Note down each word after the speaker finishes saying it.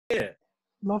it.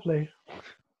 Lovely.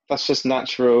 That's just the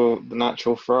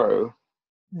natural throw.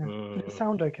 Yeah. Did it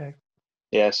sound okay?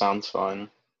 Yeah, sounds fine.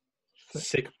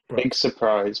 Sick, bro. Big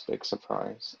surprise.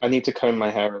 I need to comb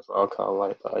my hair as well,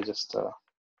 Carl, but I just...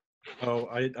 Oh,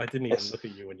 I didn't even look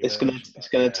at you when you It's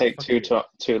gonna take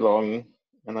too long,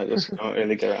 and I just can't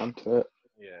really get around to it.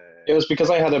 Yeah. It was because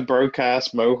I had a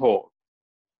broke-ass mohawk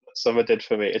that Summer did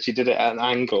for me, and she did it at an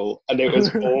angle, and it was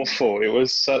awful. It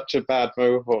was such a bad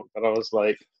mohawk that I was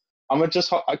like, I'm gonna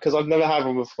just, because I've never had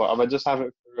one before, I'm gonna just have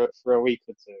it for a week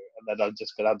or two, and then I'm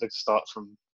just gonna have to start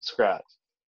from scratch.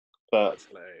 But That's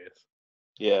hilarious.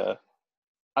 yeah,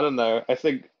 I don't know. I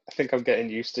think I'm getting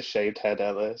used to shaved head,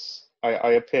 Ellis.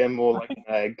 I appear more like an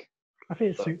egg. I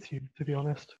think it suits you, to be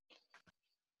honest.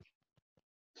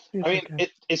 I mean,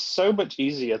 it's so much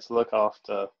easier to look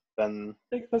after than...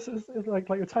 It's like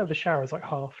your time of the shower is like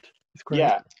halved. It's great.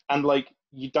 Yeah, and like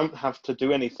you don't have to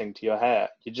do anything to your hair.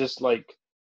 You just like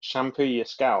shampoo your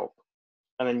scalp,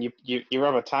 and then you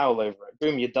rub a towel over it.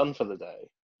 Boom, you're done for the day.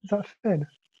 Is that thin?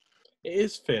 It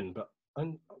is thin, but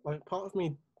like part of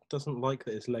me doesn't like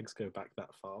that his legs go back that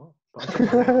far. But I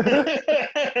don't know.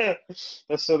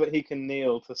 That's so that he can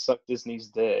kneel to suck Disney's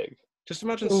dick. Just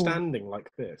imagine standing like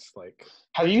this. Like,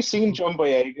 have you seen John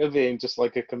Boyega being just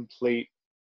like a complete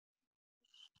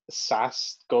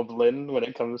sass goblin when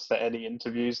it comes to any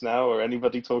interviews now or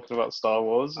anybody talking about Star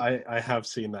Wars? I have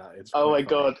seen that. It's oh my funny.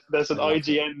 God, there's an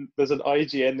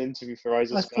IGN interview for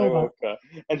Rise of Skywalker,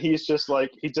 and he's just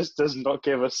like, he just does not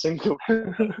give a single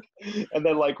and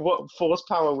they're like, what force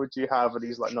power would you have? And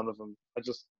he's like, none of them. I'm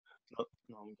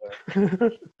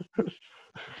good.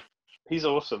 He's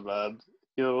awesome, man.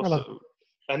 He's awesome.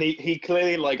 And he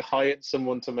clearly like hired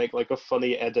someone to make like a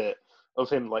funny edit of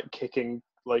him like kicking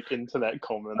like internet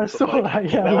comments. I saw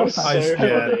that, yeah. That was so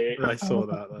funny. I saw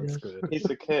that. That's good. He's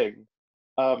the king.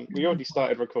 We already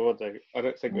started recording. I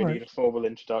don't think we need a formal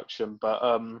introduction,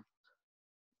 but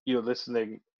you're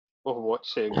listening or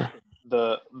watching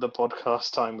the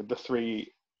podcast time with the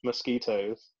three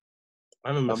mosquitoes.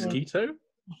 I'm a mosquito?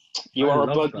 You are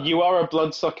a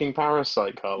blood-sucking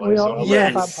parasite, Carlo. We are,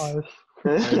 yes. Vampires.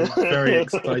 I'm very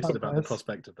excited about the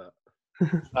prospect of that.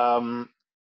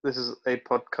 This is a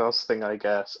podcast thing, I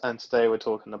guess, and today we're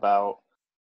talking about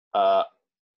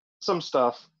some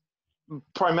stuff,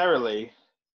 primarily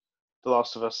The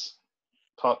Last of Us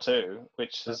Part 2,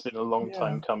 which has been a long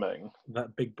time coming.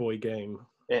 That big boy game.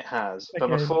 It has. But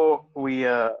before we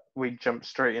jump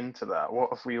straight into that, what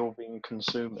have we all been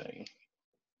consuming?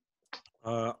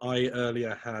 I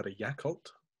earlier had a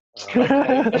Yakult.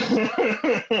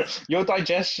 Your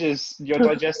digestive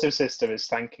system is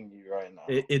thanking you right now.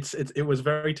 It was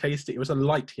very tasty. It was a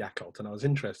light Yakult, and I was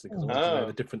interested because I wanted to know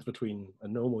the difference between a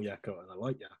normal Yakult and a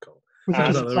light Yakult.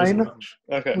 Was it plain?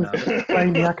 Okay.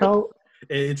 Plain Yakult?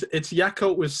 It's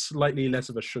Yakult with slightly less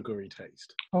of a sugary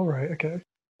taste. Oh right, okay.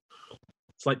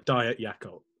 It's like diet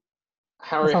Yakult.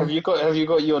 Harry, have you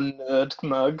got your nerd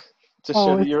mug to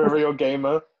show that you're a real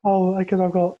gamer? Oh, because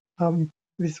I've got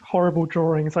these horrible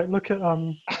drawings. Like look at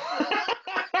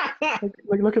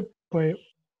look at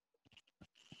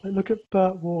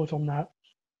Burt Ward on that.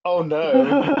 Oh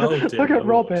no! Oh, dear look at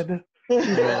Lord. Robin.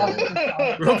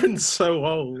 Robin's so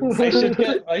old.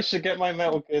 I should get my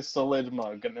Metal Gear Solid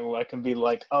mug, and then I can be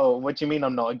like, "Oh, what do you mean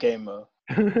I'm not a gamer?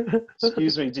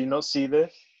 Excuse me, do you not see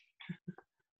this?"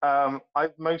 I've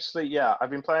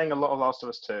been playing a lot of Last of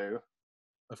Us 2.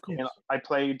 Of course. You know, I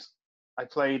played the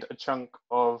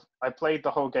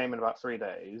whole game in about 3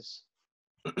 days,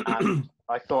 and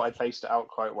I thought I paced it out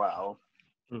quite well.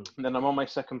 And then I'm on my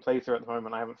second playthrough at the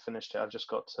moment. I haven't finished it. I've just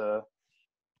got to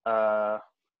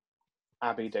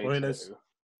Abbey Day 2.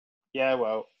 Yeah,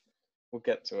 well, we'll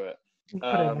get to it. Put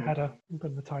it in the header.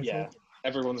 Put in the title. Yeah,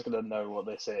 everyone's gonna know what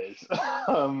this is. But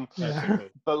I'm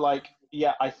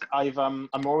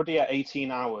already at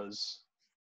 18 hours,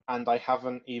 and I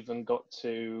haven't even got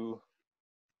to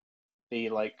the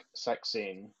like sex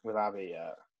scene with Abby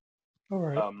yet. All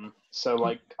right. So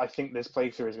like I think this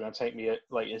playthrough is going to take me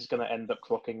it's going to end up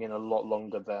clocking in a lot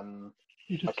longer than.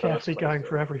 You're just carefully going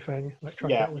through everything, like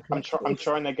trying to get all the collectibles. I'm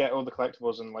trying to get all the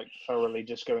collectibles and like thoroughly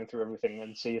just going through everything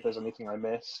and see if there's anything I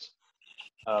missed.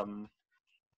 And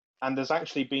there's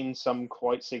actually been some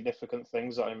quite significant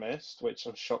things that I missed, which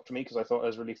have shocked me because I thought I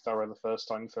was really thorough the first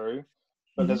time through.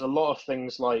 But there's a lot of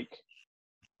things like,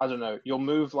 I don't know, you'll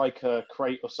move like a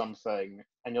crate or something,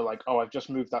 and you're like, oh, I've just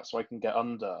moved that so I can get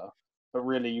under. But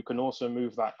really, you can also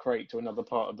move that crate to another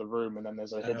part of the room, and then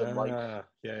there's a hidden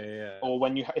Or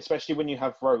especially when you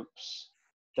have ropes,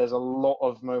 there's a lot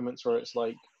of moments where it's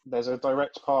like there's a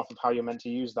direct path of how you're meant to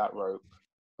use that rope,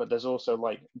 but there's also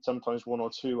like sometimes one or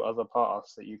two other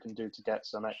paths that you can do to get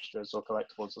some extras or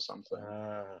collectibles or something.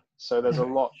 So there's a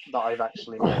lot that I've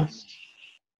actually missed.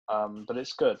 But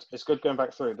it's good. It's good going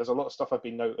back through. There's a lot of stuff I've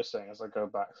been noticing as I go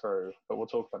back through, but we'll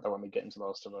talk about that when we get into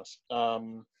Last of Us.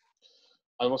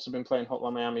 I've also been playing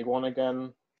Hotline Miami 1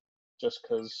 again, just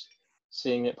because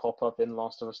seeing it pop up in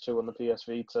Last of Us 2 on the PS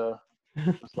Vita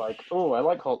was like, oh, I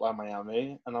like Hotline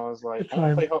Miami, and I was like,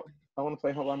 I want to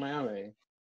play Hotline Miami.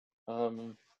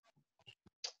 And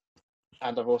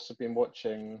I've also been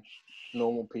watching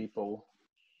Normal People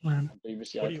on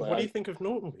BBC iPlayer. What do you think of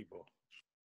Normal People?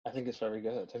 I think it's very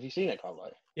good. Have you seen it, Cowboy?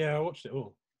 Yeah, I watched it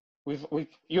all.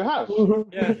 You have?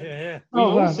 Yeah. We've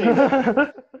all seen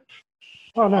it.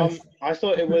 Oh, nice. I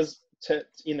thought it was to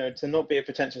not be a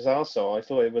pretentious arsehole. I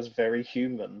thought it was very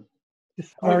human.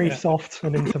 It's very soft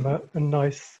and intimate and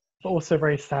nice, but also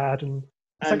very sad and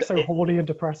it's like so horny and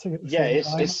depressing at the same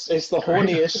time. It's the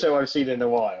horniest show I've seen in a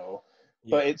while.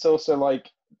 Yeah. But it's also like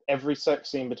every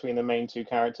sex scene between the main two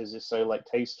characters is so like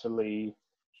tastefully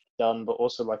done, but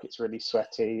also like it's really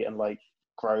sweaty and like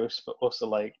gross, but also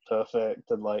like perfect,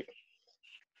 and like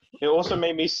it also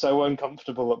made me so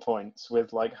uncomfortable at points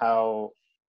with like how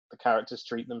the characters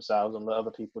treat themselves and the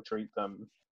other people treat them.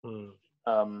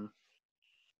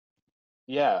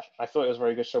 Yeah, I thought it was a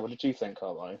very good show. What did you think,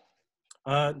 Carlo?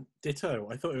 Ditto.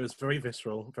 I thought it was very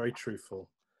visceral, very truthful.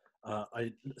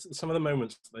 Some of the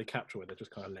moments they capture where they're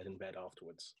just kind of led in bed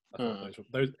afterwards. I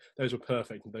thought those were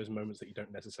perfect, and those moments that you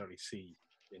don't necessarily see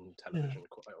in television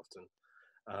quite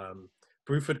often.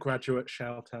 Bruford graduate,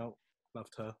 shout out,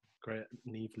 loved her. Great,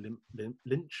 Neve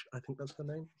Lynch, I think that's her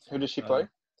name. Who does she play?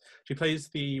 She plays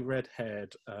the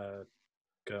red-haired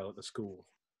girl at the school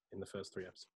in the first 3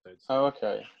 episodes. Oh,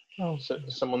 okay. Oh, so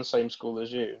someone the same school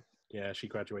as you. Yeah, she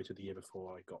graduated the year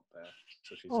before I got there.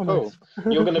 So she's cool. Nice.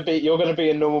 You're gonna be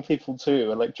in Normal People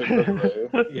too, Electric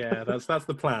Boogaloo. Yeah, that's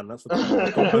the plan. That's the plan.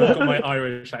 I've got my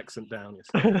Irish accent down.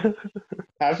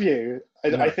 Have you?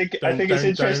 No, I think it's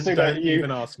interesting that you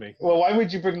even ask me. Well, why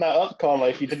would you bring that up, Carla,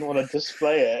 if you didn't want to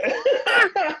display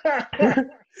it?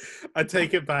 I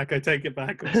take it back. I'm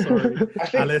sorry, I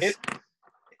think Alice.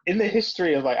 In the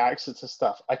history of like accents and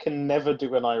stuff, I can never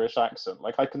do an Irish accent.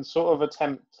 Like I can sort of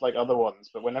attempt like other ones,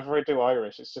 but whenever I do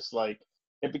Irish, it's just like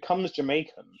it becomes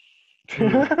Jamaican.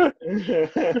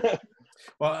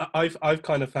 Well, I've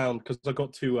kind of found, because I've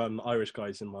got 2 Irish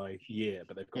guys in my year,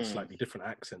 but they've got slightly different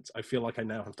accents. I feel like I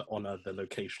now have to honour the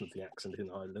location of the accent in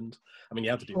Ireland. I mean,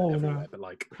 you have to do that everywhere, but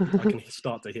like I can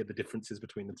start to hear the differences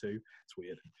between the 2. It's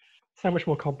weird. So much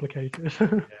more complicated.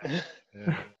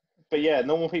 Yeah. But yeah,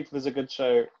 Normal People is a good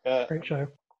show. Great show.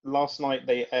 Last night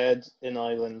they aired in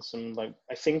Ireland some like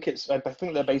I think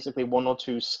they're basically 1 or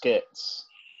 2 skits.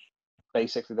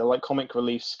 Basically, they're like comic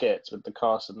relief skits with the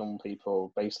cast of Normal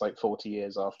People, based like 40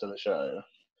 years after the show.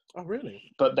 Oh, really?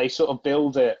 But they sort of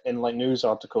build it in like news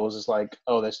articles as like,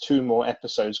 oh, there's 2 more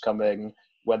episodes coming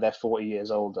where they're 40 years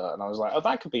older, and I was like, oh,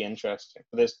 that could be interesting.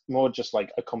 But there's more just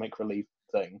like a comic relief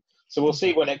thing. So we'll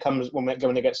see when it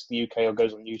gets to the UK or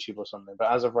goes on YouTube or something. But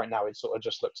as of right now, it sort of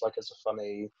just looks like it's a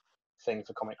funny thing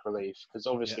for comic relief, because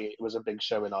obviously it was a big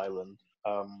show in Ireland.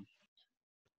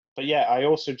 But yeah, I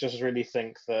also just really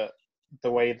think that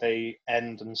the way they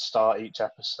end and start each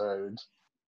episode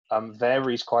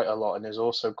varies quite a lot, and is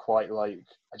also quite like,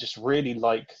 I just really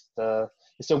like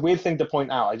it's a weird thing to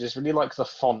point out, I just really like the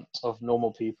font of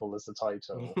Normal People as the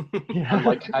title.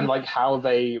 and like how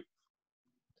they,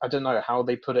 I don't know, how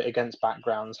they put it against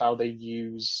backgrounds, how they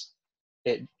use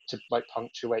it to like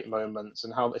punctuate moments,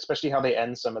 and how, especially how they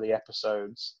end some of the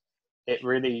episodes. It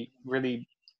really, really,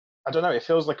 I don't know, it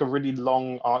feels like a really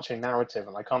long arching narrative,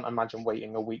 and I can't imagine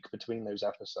waiting a week between those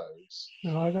episodes.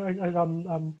 No,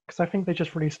 because I think they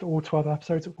just released all 12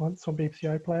 episodes at once on BBC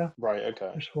iPlayer. Right,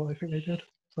 okay. Which is what I think they did.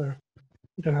 So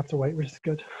you don't have to wait, which is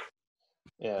good.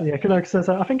 Yeah. Yeah, because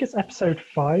I think it's episode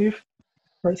 5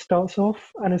 where it starts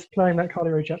off and it's playing that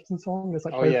Carly Rae Jepsen song. It's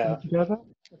like both of them together.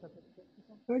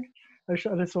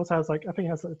 And this also has like, I think it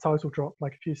has like, a title drop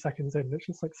like a few seconds in. It's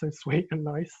just like so sweet and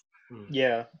nice.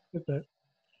 Yeah. Good bit.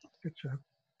 Good show.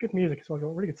 Good music as well. Got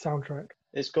a really good soundtrack.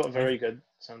 It's got a very good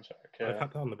soundtrack. Yeah. I've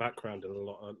had that on the background in a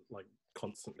lot of, like,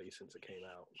 constantly since it came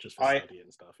out, just for study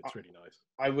and stuff. It's really nice.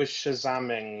 I was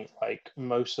shazamming like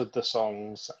most of the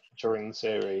songs during the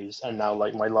series, and now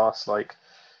like my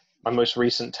most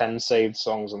recent 10 saved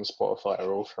songs on Spotify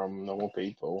are all from Normal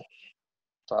People.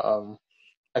 But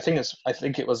I think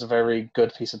it was a very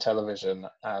good piece of television,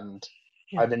 and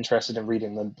I'm interested in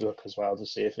reading the book as well to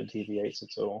see if it deviates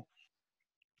at all.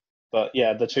 But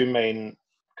yeah, the 2 main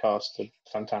cast are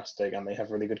fantastic, and they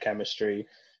have really good chemistry.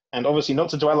 And obviously, not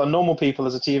to dwell on Normal People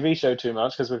as a TV show too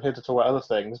much, because we're here to talk about other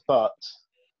things, but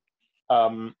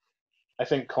I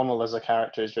think Connell as a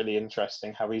character is really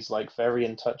interesting. How he's like very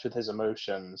in touch with his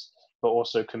emotions, but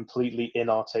also completely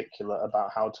inarticulate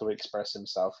about how to express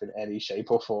himself in any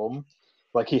shape or form.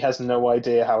 Like he has no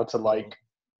idea how to like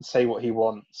say what he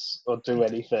wants or do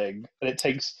anything, and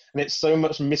it's so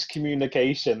much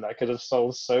miscommunication that could have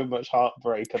solved so much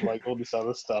heartbreak and like all this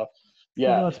other stuff. The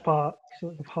Yeah, worst part,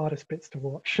 sort of the hardest bits to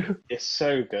watch. it's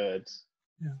so good.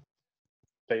 Yeah.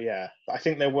 But yeah, I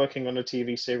think they're working on a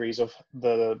TV series of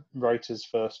the writer's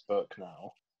first book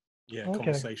now. Yeah, Okay.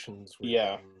 conversations with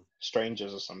Yeah,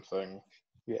 strangers or something.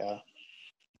 Yeah,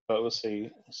 but we'll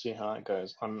see how it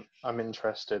goes. I'm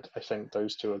interested. I think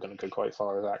those two are going to go quite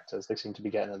far as actors. They seem to be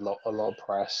getting a lot of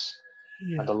press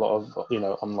and a lot of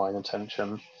online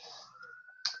attention.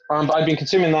 But I've been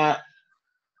consuming that,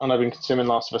 and I've been consuming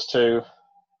Last of Us 2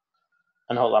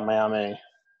 and Hotline Miami,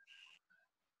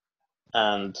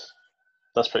 and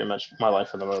that's pretty much my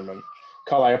life at the moment.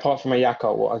 Carly, apart from a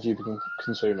Yakult, what have you been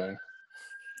consuming?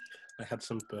 I had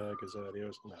some burgers earlier.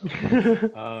 What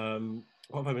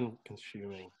have I been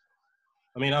consuming?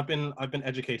 I mean, I've been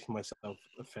educating myself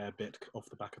a fair bit off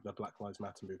the back of the Black Lives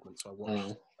Matter movement. So I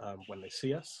watched When They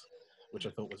See Us, which I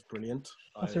thought was brilliant.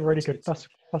 That's a really good. That's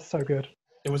so good.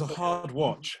 It was a hard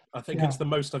watch. I think it's the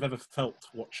most I've ever felt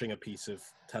watching a piece of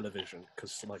television,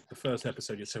 because like the first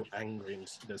episode you're so angry and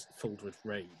there's filled with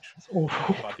rage. It's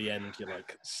awful. By the end you're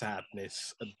like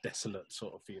sadness, a desolate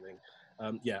sort of feeling.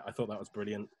 I thought that was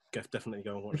brilliant. Definitely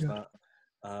go and watch that.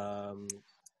 I'm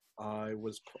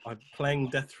playing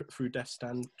Death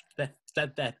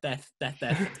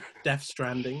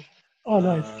Stranding. Oh,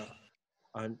 nice.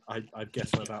 I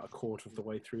guess I'm about a quarter of the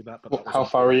way through that. But how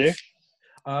far are you?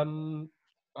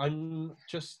 I'm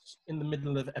just in the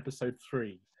middle of episode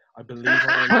 3, I believe.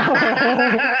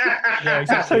 Yeah,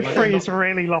 exactly. Episode 3 is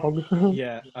really long.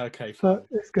 Yeah, okay, fine. But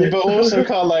it's good. Yeah, but also,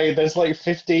 Carly, there's like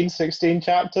 15, 16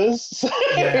 chapters.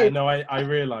 Yeah, no, I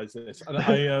realise this.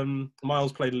 And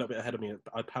Miles played a little bit ahead of me.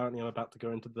 Apparently, I'm about to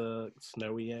go into the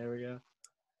snowy area.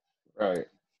 Right.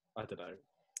 I don't know.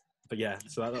 But yeah,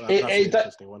 so that's an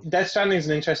interesting one. Death Stranding is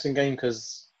an interesting game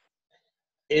because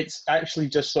it's actually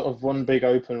just sort of one big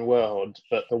open world,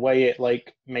 but the way it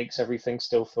like makes everything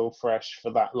still feel fresh for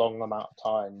that long amount of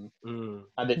time,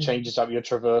 and it changes up your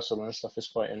traversal and stuff is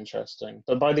quite interesting.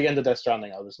 But by the end of Death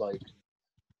Stranding, I was like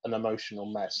an emotional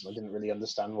mess, and I didn't really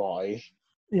understand why.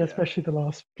 Yeah, especially the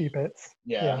last few bits.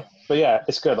 Yeah. But yeah,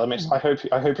 it's good. I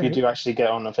hope you do actually get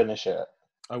on and finish it.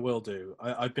 I will do.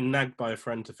 I've been nagged by a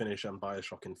friend to finish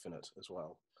Bioshock Infinite as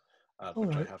well,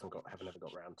 which I haven't ever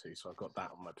got round to. So I've got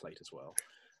that on my plate as well.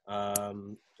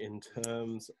 In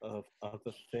terms of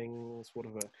other things,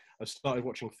 I started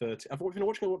watching 13. I've been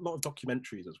watching a lot of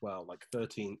documentaries as well, like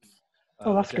 13th.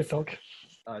 That's good, dog.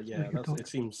 It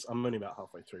seems I'm only about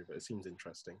halfway through, but it seems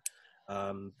interesting.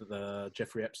 The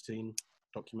Jeffrey Epstein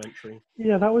documentary.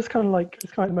 Yeah, that was kind of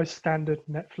the most standard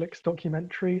Netflix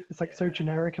documentary. It's like so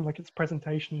generic and like its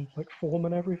presentation, like form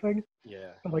and everything.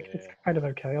 Yeah. But it's kind of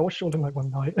okay. I watched it all in like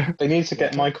one night. They need to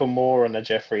get Michael Moore on a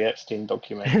Jeffrey Epstein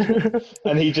documentary.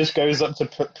 And he just goes up to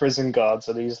prison guards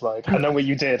and he's like, I know what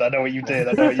you did, I know what you did,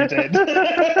 I know what you did.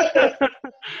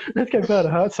 Let's get Werner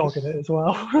Herzog in it as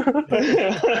well.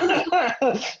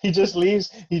 He just leaves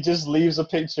a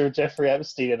picture of Jeffrey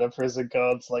Epstein in a prison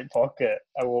guard's like pocket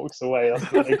and walks away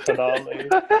after the finale.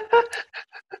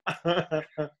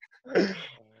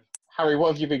 Harry,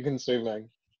 what have you been consuming?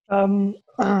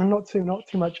 Not too much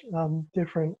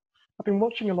different. I've been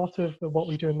watching a lot of the What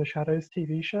We Do in the Shadows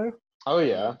TV show. Oh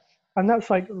yeah. And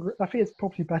that's like, I think it's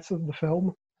probably better than the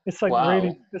film. It's like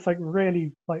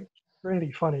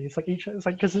really funny. It's like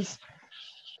because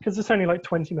it's only like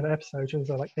 20-minute episodes and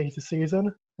they're like 8 a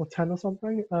season or 10 or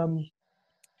something.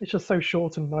 It's just so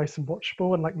short and nice and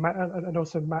watchable. And like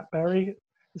Matt Berry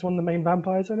is one of the main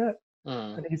vampires in it,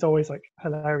 and he's always like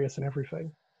hilarious and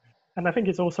everything. And I think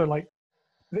it's also like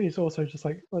just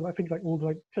like, well, I think like all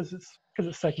like because it's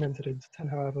segmented into 10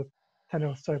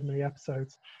 or so many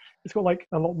episodes. It's got like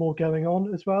a lot more going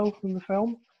on as well than the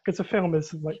film, because the film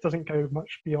is like doesn't go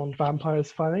much beyond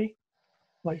vampires funny,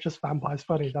 like just vampires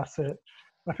funny. That's it.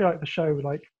 I feel like the show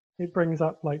like it brings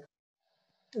up like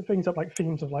themes of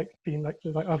like being like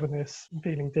otherness,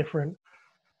 feeling different,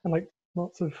 and like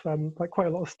lots of like quite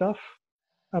a lot of stuff,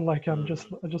 and like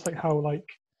just like how like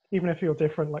even if you're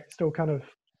different, like still kind of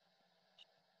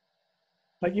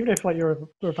like even if like you're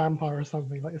a vampire or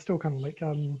something, like it's still kind of like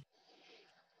I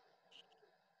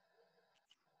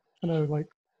know, like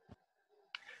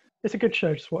it's a good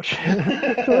show. Just watch it.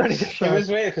 It's a really good show. It was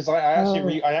weird because I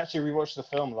actually rewatched the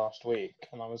film last week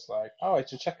and I was like, oh, I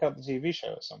should check out the TV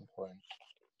show at some point.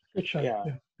 Good show. Yeah.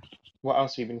 What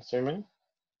else have you been consuming?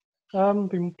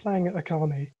 Been playing at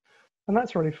Akami, and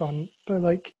that's really fun. But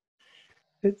like,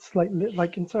 it's like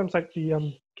in terms like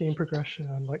the game progression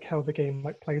and like how the game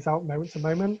like plays out moment to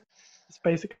moment, it's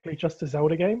basically just a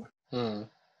Zelda game. Hmm.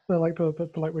 But like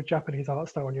with Japanese art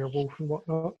style and you're a wolf and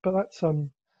whatnot. But that's a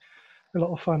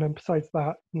lot of fun. And besides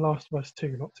that, Last of Us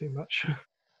 2, not too much.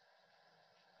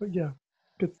 But yeah,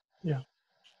 good. Yeah,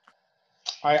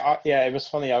 Yeah, it was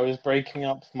funny. I was breaking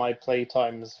up my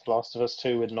playtimes of Last of Us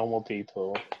 2 with normal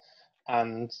people,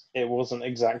 and it wasn't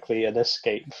exactly an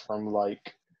escape from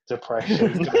like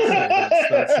depression.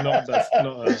 That's not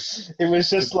a It was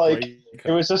just good like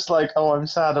breakup. oh, I'm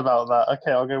sad about that.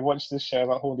 Okay, I'll go watch this show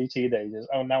about horny teenagers.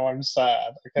 Oh, now I'm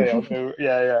sad. Okay, I'll go.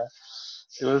 Yeah.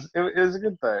 It was a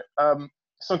good though.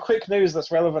 Some quick news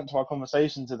that's relevant to our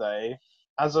conversation today.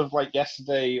 As of like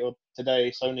yesterday or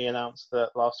today, Sony announced that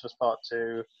Last of Us Part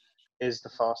 2 is the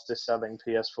fastest selling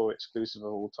PS4 exclusive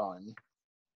of all time.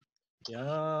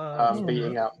 Yeah.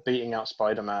 Beating out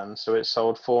Spider-Man. So it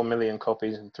sold 4 million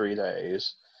copies in 3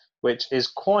 days, which is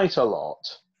quite a lot.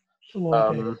 it's a lot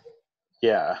of games.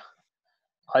 Yeah.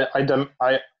 I don't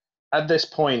at this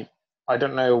point I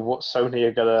don't know what Sony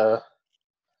are gonna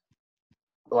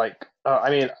like.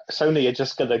 I mean, Sony are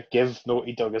just gonna give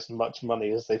Naughty Dog as much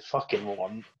money as they fucking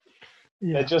want.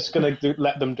 They're Yeah, just gonna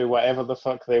let them do whatever the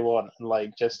fuck they want, and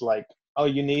like just like, oh,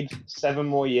 you need 7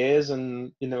 more years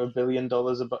and $1 billion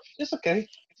a buck. It's okay,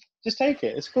 just take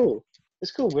it. It's cool.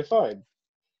 It's cool. We're fine.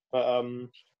 But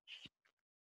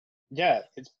yeah,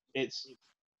 it's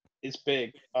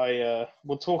big.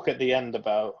 We'll talk at the end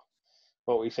about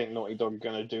what we think Naughty Dog are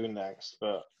gonna do next,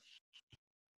 but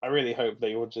I really hope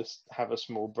they will just have a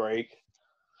small break.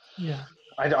 yeah.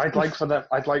 I'd like for them.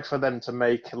 I'd like for them to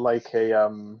make like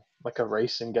a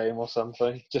racing game or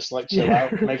something. Just like chill Yeah.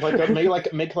 out. Make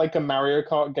like a Mario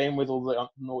Kart game with all the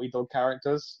Naughty Dog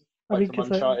characters, I like mean,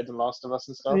 from Uncharted and Last of Us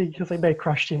and stuff. because they made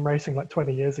Crash Team Racing like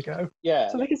 20 years ago, Yeah,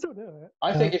 so they can still do it.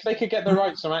 I think if they could get the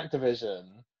rights from Activision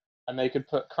and they could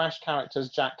put Crash characters,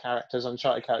 Jack characters,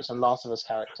 Uncharted characters, and Last of Us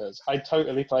characters, I'd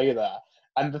totally play that.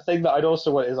 And the thing that I'd also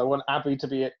want is I want Abby to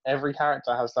be every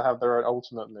character has to have their own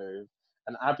ultimate move.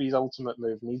 And Abby's ultimate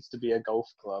move needs to be a golf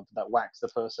club that whacks the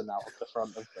person out of the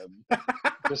front of them.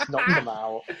 Just knock them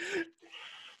out.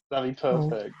 That'd be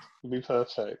perfect. It'd be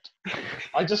perfect.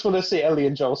 I just want to see Ellie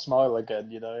and Joel smile again,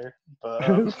 But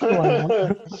Why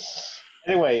not?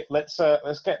 anyway, let's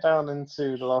get down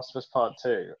into The Last of Us Part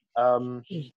 2.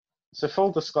 So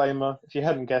full disclaimer, if you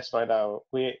hadn't guessed by now,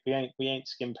 we ain't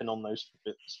skimping on those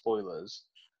spoilers.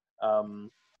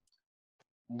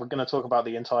 We're going to talk about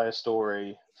the entire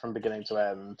story from beginning to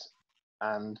end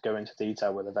and go into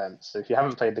detail with events. So if you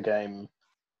haven't played the game,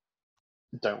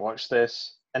 don't watch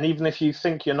this. And even if you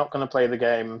think you're not going to play the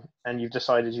game and you've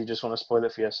decided you just want to spoil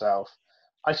it for yourself,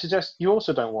 I suggest you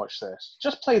also don't watch this.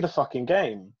 Just play the fucking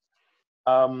game.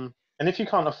 And if you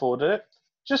can't afford it,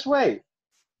 just wait.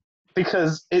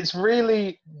 Because it's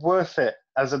really worth it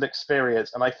as an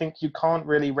experience. And I think you can't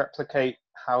really replicate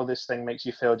how this thing makes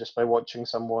you feel just by watching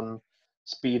someone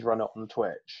speedrun it on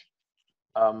Twitch.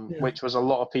 Which was a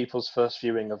lot of people's first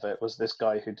viewing of it, was this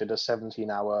guy who did a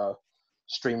 17-hour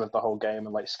stream of the whole game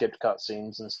and like skipped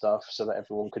cutscenes and stuff so that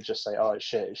everyone could just say, oh, it's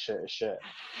shit, it's shit, it's shit.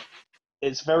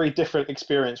 It's a very different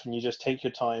experience when you just take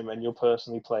your time and you're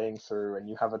personally playing through and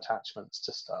you have attachments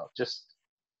to stuff. Just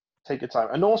take your time.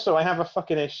 And also, I have a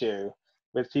fucking issue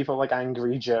with people like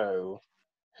Angry Joe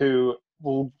who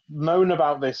will moan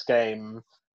about this game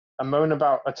and moan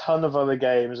about a ton of other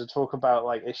games and talk about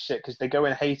like it's shit because they go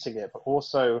in hating it, but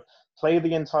also play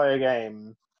the entire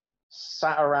game,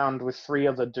 sat around with 3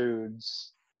 other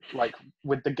dudes, like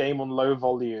with the game on low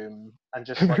volume and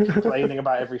just like complaining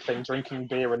about everything, drinking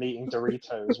beer and eating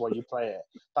Doritos while you play it.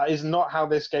 That is not how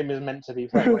this game is meant to be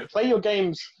played. Like, play your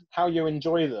games how you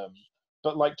enjoy them,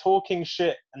 but like talking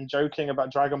shit and joking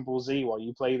about Dragon Ball Z while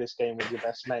you play this game with your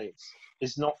best mates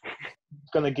is not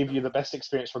going to give you the best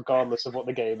experience regardless of what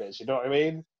the game is. You know what I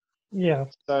mean? Yeah.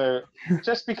 So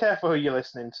just be careful who you're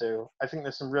listening to. I think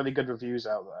there's some really good reviews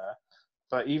out there.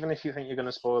 But even if you think you're going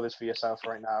to spoil this for yourself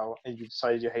right now and you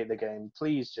decided you hate the game,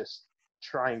 please just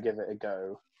try and give it a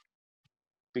go.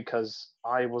 Because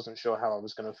I wasn't sure how I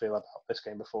was going to feel about this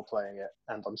game before playing it.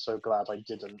 And I'm so glad I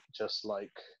didn't just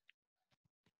like,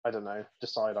 I don't know,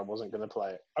 decide I wasn't going to play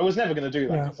it. I was never going to do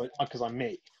that because I'm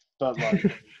me. But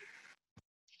like,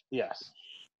 yes.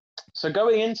 So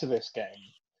going into this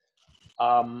game,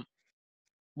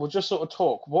 we'll just sort of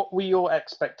talk. What were your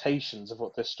expectations of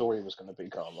what this story was going to be,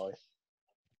 Cowboy?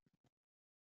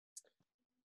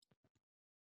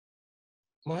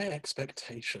 My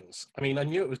expectations. I mean, I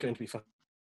knew it was going to be fucking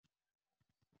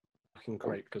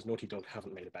great because Naughty Dog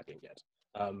haven't made a bad game yet.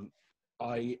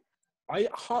 I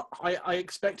I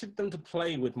expected them to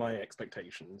play with my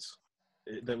expectations,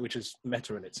 which is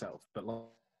meta in itself. But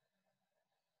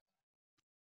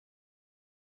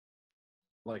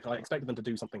like I expected them to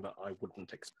do something that I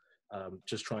wouldn't expect.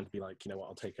 Just trying to be like, you know what,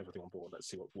 I'll take everything on board. Let's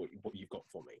see what you've got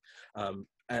for me.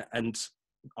 And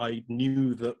I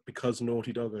knew that because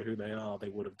Naughty Dog are who they are, they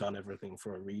would have done everything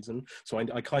for a reason. So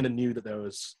I kind of knew that there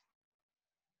was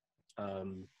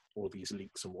all these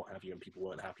leaks and what have you, and people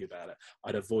weren't happy about it.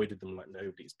 I'd avoided them like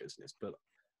nobody's business, but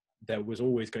there was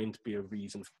always going to be a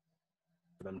reason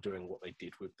for them doing what they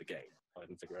did with the game. I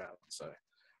didn't figure it out. So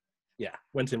yeah,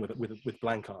 went in with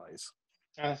blank eyes.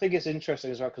 And I think it's interesting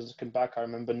as well because looking back, I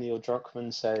remember Neil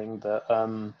Druckmann saying that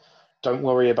don't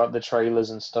worry about the trailers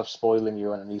and stuff spoiling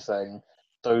you or anything.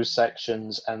 Those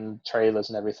sections and trailers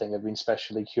and everything have been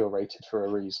specially curated for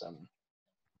a reason.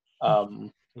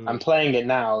 And playing it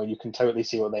now, you can totally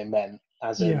see what they meant.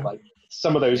 As in, like,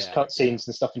 some of those cutscenes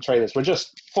and stuff in trailers were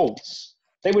just false.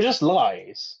 They were just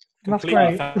lies. That's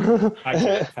great. That's great.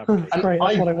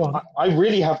 That's what I want. I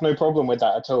really have no problem with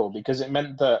that at all because it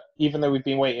meant that even though we've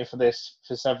been waiting for this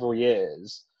for several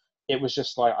years, it was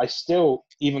just like I still,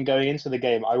 even going into the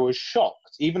game, I was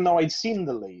shocked. Even though I'd seen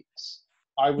the leaks,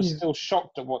 I was still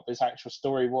shocked at what this actual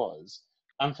story was.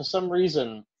 And for some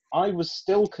reason, I was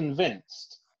still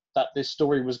convinced that this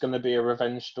story was going to be a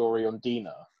revenge story on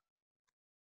Dina.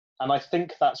 And I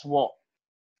think that's what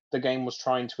the game was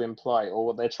trying to imply, or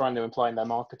what they're trying to imply in their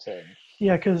marketing.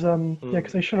 Yeah, because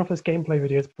they showed off this gameplay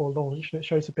videos before launch, and it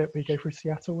shows a bit where you go through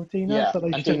Seattle with Dina, but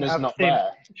they and Dina's not there.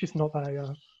 She's not there,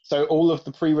 yeah. So all of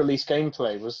the pre-release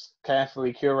gameplay was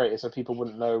carefully curated so people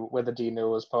wouldn't know whether Dina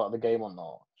was part of the game or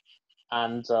not.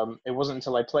 And it wasn't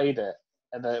until I played it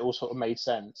and then it all sort of made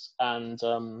sense. And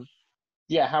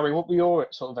yeah, Harry, what were your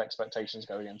sort of expectations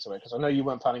going into it? Because I know you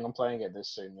weren't planning on playing it this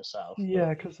soon yourself.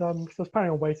 Yeah, because I was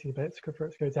planning on waiting a bit for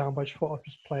it to go down, but I just thought I'd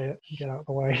just play it and get out of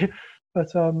the way. But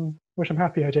which I'm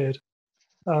happy I did.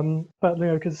 But you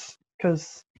know,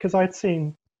 because I'd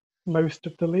seen most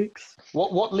of the leaks.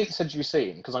 What leaks had you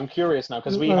seen? Because I'm curious now,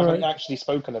 because we haven't actually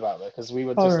spoken about it, because we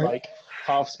were just like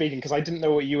half speaking, because I didn't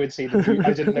know what you had seen.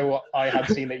 I didn't know what I had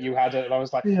seen that you had, and I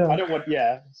was like, I don't want,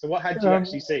 So what had you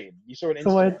actually seen? You saw an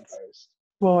Instagram post.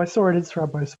 Well, I saw an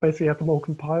Instagram post, basically had them all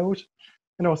compiled,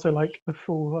 and also like the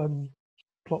full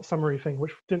plot summary thing,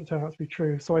 which didn't turn out to be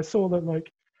true. So I saw that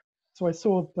I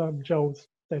saw Joel's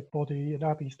dead body and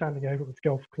Abby standing over with the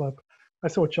golf club. I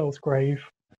saw Joel's grave.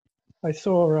 I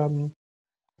saw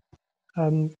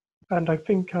and I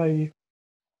think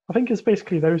it's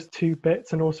basically those two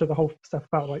bits, and also the whole stuff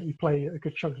about like you play a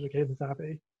good chunk of the game as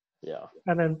Abby. Yeah.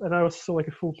 And I also saw like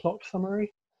a full plot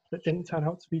summary that didn't turn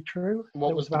out to be true.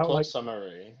 What was the plot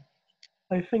summary?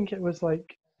 I think it was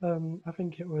like I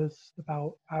think it was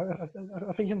about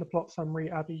I think in the plot summary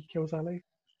Abby kills Ellie.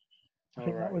 I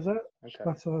think that was it. Okay.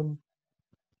 But so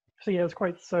yeah, it was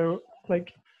quite so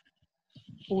like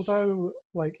although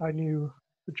like I knew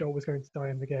that Joel was going to die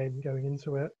in the game going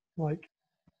into it, like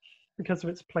because of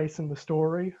its place in the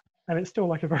story, and it's still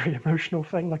like a very emotional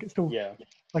thing. Like it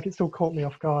still caught me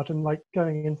off guard, and like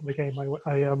going into the game,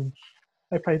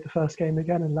 I played the first game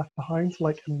again and Left Behind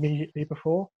like immediately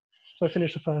before. So I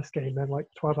finished the first game, then like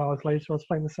 12 hours later I was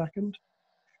playing the second.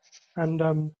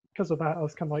 And because of that, I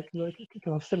was kind of like,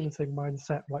 because I was still in the same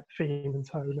mindset, like theme and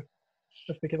tone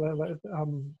of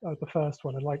the first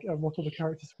one, and like what all the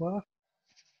characters were.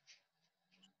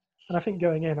 And I think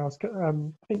going in, I was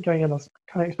kind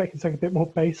of expecting something a bit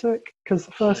more basic, because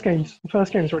the first game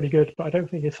is really good, but I don't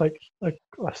think it's like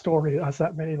a story that has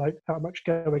that much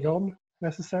going on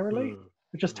necessarily.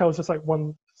 It just tells us like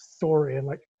one story, and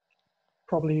like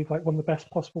probably like one of the best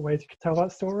possible ways you could tell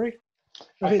that story.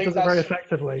 I think it does it very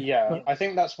effectively. Yeah, but I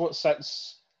think that's what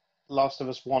sets Last of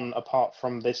Us 1 apart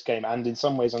from this game, and in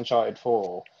some ways Uncharted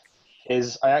 4,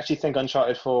 is I actually think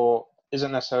Uncharted 4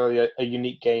 isn't necessarily a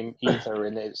unique game either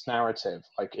in its narrative.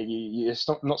 Like it's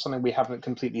not something we haven't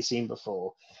completely seen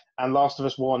before. And Last of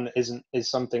Us 1 is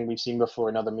something we've seen before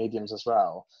in other mediums as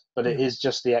well. But it is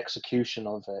just the execution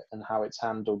of it and how it's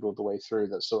handled all the way through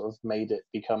that sort of made it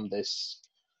become this,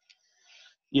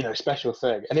 special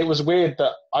thing. And it was weird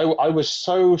that I was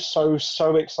so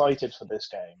excited for this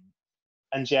game.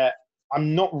 And yet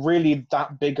I'm not really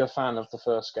that big a fan of the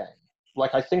first game.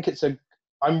 Like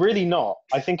I'm really not.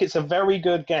 I think it's a very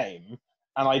good game,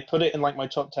 and I put it in like my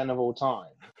top 10 of all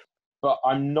time. But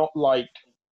I'm not like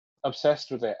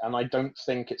obsessed with it, and I don't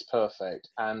think it's perfect.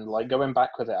 And like going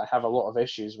back with it, I have a lot of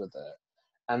issues with it.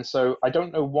 And so I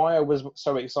don't know why I was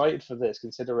so excited for this,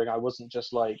 considering I wasn't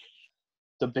just like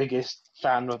the biggest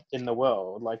fan in the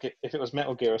world. Like if it was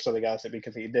Metal Gear or something else, it'd be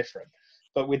completely different.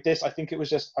 But with this, I think it was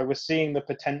just I was seeing the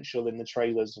potential in the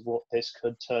trailers of what this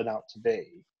could turn out to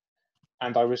be,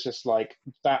 and I was just like,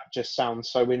 that just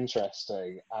sounds so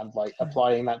interesting, and like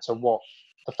applying that to what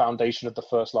the foundation of the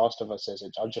first Last of Us is,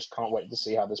 I just can't wait to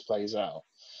see how this plays out.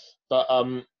 But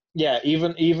yeah,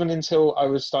 even until I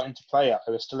was starting to play it,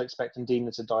 I was still expecting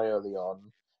Dina to die early on,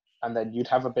 and then you'd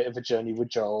have a bit of a journey with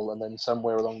Joel, and then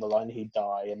somewhere along the line he'd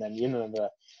die, and then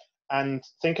and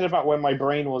thinking about where my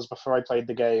brain was before I played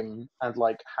the game, and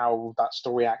like how that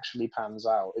story actually pans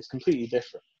out, it's completely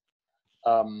different.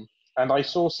 And I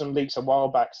saw some leaks a while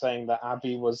back saying that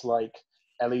Abby was like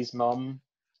Ellie's mum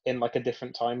in like a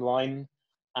different timeline,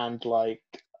 and like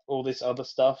all this other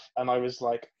stuff, and I was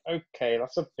like, okay,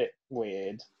 that's a bit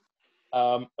weird.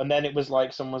 And then it was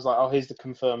like someone was like, oh, here's the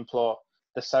confirmed plot: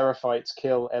 the Seraphites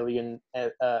kill Ellie and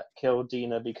kill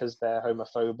Dina because they're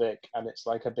homophobic, and it's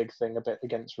like a big thing a bit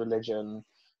against religion.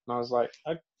 And I was like,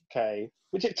 okay,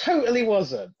 which it totally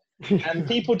wasn't. And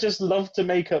people just love to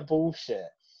make up bullshit.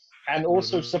 And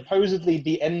also, supposedly,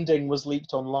 the ending was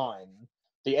leaked online.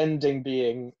 The ending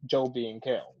being Joel being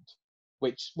killed,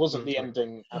 which wasn't the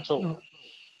ending at all.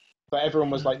 But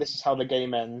everyone was like, this is how the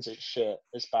game ends, it's shit,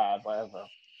 it's bad, whatever.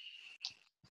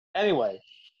 Anyway,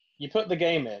 you put the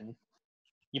game in,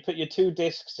 you put your 2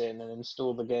 discs in and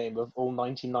install the game with all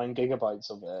 99 gigabytes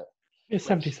of it. It's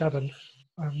 77.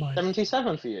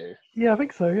 77 for you? Yeah, I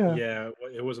think so, yeah. Yeah,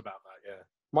 it was about that, yeah.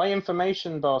 My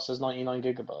information bar says 99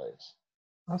 gigabytes.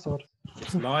 That's odd.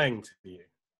 It's lying to you.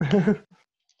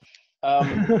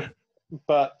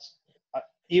 But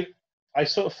I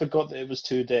sort of forgot that it was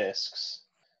 2 discs.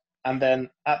 And then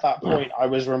at that point, I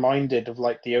was reminded of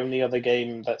like the only other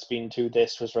game that's been 2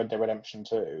 discs was Red Dead Redemption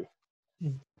 2.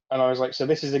 And I was like, so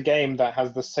this is a game that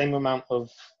has the same amount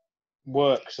of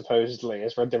work, supposedly,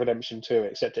 as Red Dead Redemption 2,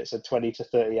 except it's a 20 to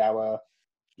 30 hour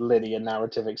linear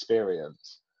narrative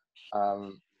experience.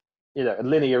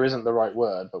 Linear isn't the right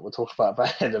word, but we'll talk about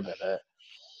that in a minute.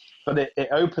 But it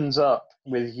opens up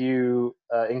with you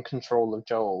in control of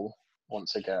Joel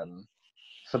once again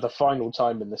for the final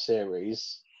time in the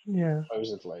series. Yeah.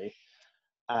 Supposedly,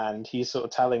 and he's sort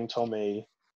of telling Tommy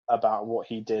about what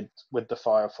he did with the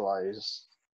Fireflies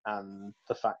and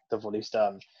the fact of what he's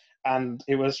done. And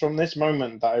it was from this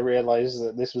moment that I realized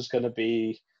that this was going to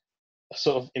be a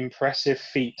sort of impressive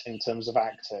feat in terms of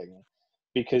acting,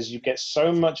 because you get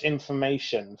so much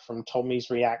information from Tommy's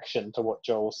reaction to what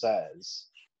Joel says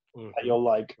that you're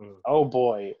like, oh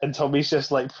boy, and Tommy's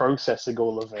just like processing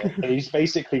all of it, and he's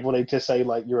basically wanting to say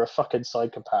like, you're a fucking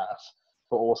psychopath,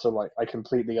 but also like, I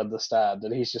completely understand,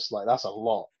 and he's just like, that's a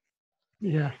lot.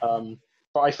 Yeah.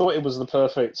 But I thought it was the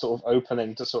perfect sort of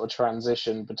opening to sort of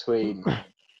transition between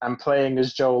and playing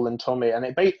as Joel and Tommy, and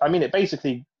it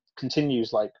basically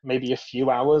continues like maybe a few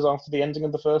hours after the ending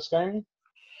of the first game,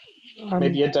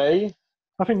 maybe a day.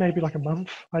 I think maybe like a month.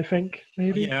 I think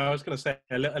maybe. Yeah, I was going to say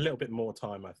a little bit more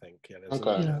time. I think. Yeah, there's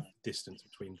a distance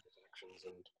between actions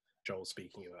and Joel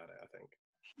speaking about it, I think.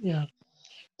 Yeah.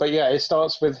 But yeah, it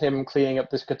starts with him cleaning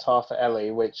up this guitar for Ellie,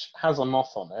 which has a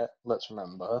moth on it, let's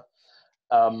remember.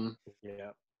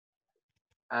 Yeah.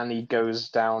 And he goes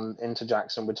down into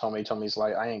Jackson with Tommy. Tommy's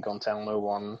like, I ain't gonna tell no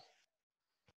one.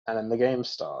 And then the game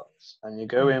starts. And you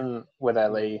go in with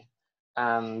Ellie,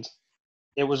 and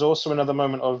it was also another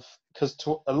moment of, because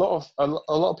a lot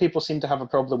of people seem to have a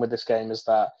problem with this game, is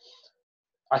that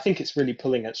I think it's really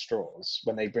pulling at straws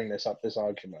when they bring this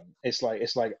argument. It's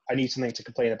like I need something to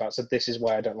complain about, so this is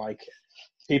why I don't like it.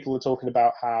 People are talking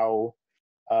about how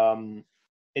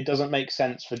it doesn't make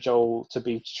sense for Joel to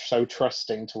be so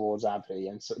trusting towards Abby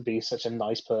and be such a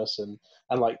nice person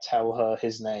and like tell her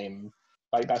his name.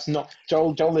 Like, that's not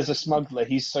Joel. Joel is a smuggler.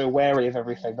 He's so wary of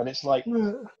everything. But it's like,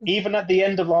 even at the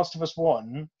end of Last of Us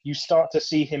 1, you start to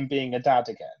see him being a dad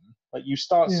again. Like, you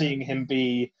start seeing him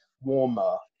be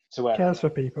warmer to Ellie. Cares for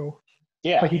people.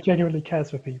 Yeah. Like, he genuinely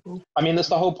cares for people. I mean, that's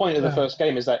the whole point of the first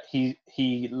game, is that he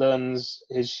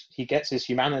gets his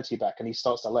humanity back, and he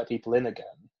starts to let people in again,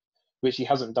 which he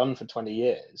hasn't done for 20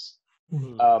 years.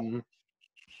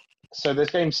 So this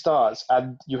game starts,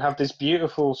 and you have this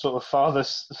beautiful sort of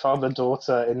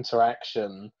father-daughter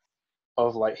interaction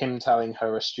of like him telling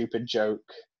her a stupid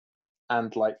joke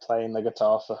and like playing the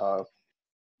guitar for her.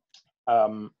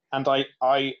 And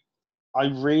I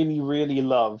really, really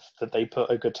love that they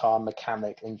put a guitar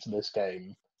mechanic into this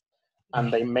game, and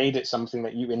they made it something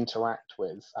that you interact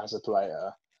with as a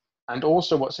player. And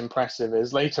also what's impressive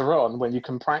is later on, when you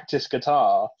can practice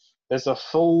guitar, there's a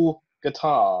full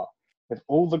guitar with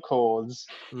all the chords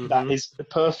that is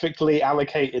perfectly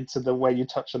allocated to the way you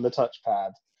touch on the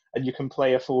touchpad, and you can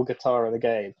play a full guitar in the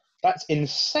game. That's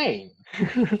insane.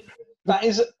 That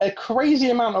is a crazy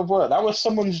amount of work. That was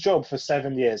someone's job for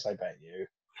 7 years, I bet you.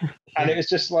 And it was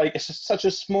just like, it's just such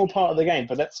a small part of the game,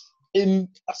 but that's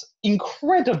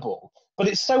incredible. But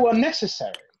it's so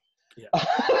unnecessary. Yeah.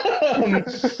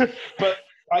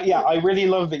 But yeah, I really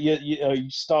love that you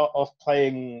start off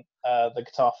playing the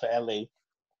guitar for Ellie,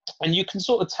 and you can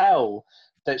sort of tell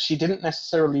that she didn't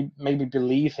necessarily maybe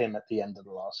believe him at the end of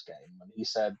the last game when he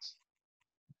said,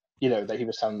 that he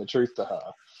was telling the truth to her.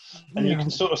 And you can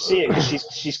sort of see it because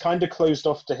she's kind of closed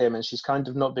off to him, and she's kind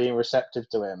of not being receptive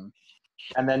to him.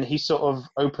 And then he sort of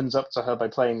opens up to her by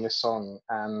playing this song,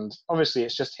 and obviously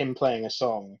it's just him playing a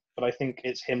song, but I think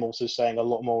it's him also saying a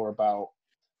lot more about,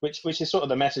 which is sort of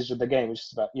the message of the game, which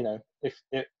is about,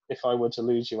 if I were to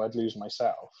lose you, I'd lose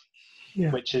myself. Yeah.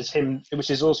 Which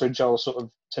is also Joel sort of,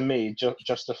 to me,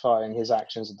 justifying his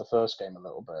actions in the first game a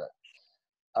little bit.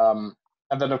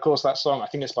 And then, of course, that song, I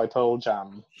think it's by Pearl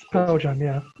Jam. Pearl Jam,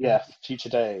 yeah. Yeah, Future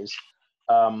Days,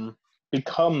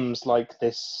 becomes like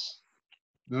this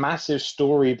massive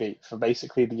story beat for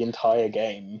basically the entire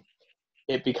game.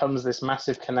 It becomes this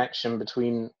massive connection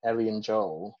between Ellie and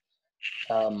Joel.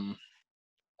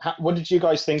 What did you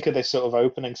guys think of this sort of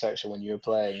opening section when you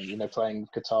were playing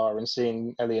guitar and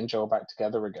seeing Ellie and Joel back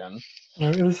together again?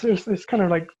 It's kind of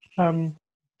like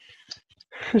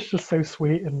it's just so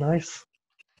sweet and nice,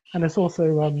 and it's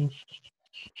also I don't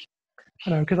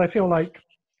know, because I feel like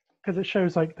because it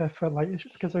shows like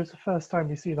because it was the first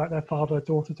time you see like their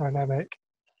father-daughter dynamic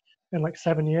in like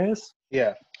 7 years.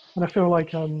 Yeah, and I feel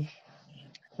like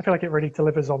it really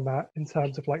delivers on that in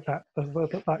terms of like that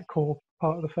core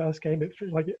part of the first game.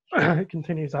 It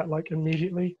continues that like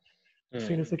immediately as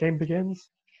soon as the game begins,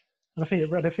 and I think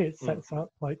it sets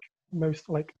up like most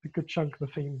like a good chunk of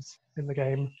the themes in the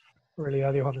game really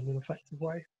early on in an effective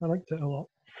way. I liked it a lot.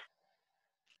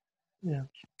 Yeah.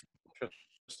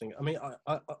 Interesting. I mean,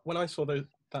 I when I saw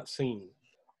that scene,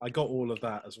 I got all of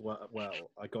that as well.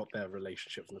 I got their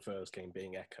relationship from the first game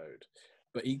being echoed,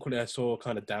 but equally I saw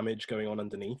kind of damage going on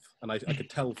underneath, and I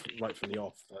could tell right from the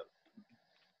off that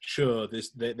sure,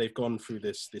 they've gone through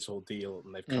this ordeal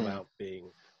and they've come out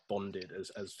being bonded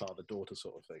as father-daughter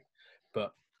sort of thing,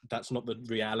 but that's not the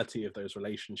reality of those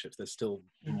relationships. There's still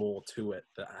more to it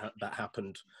that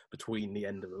happened between the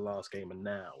end of the last game and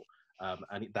now,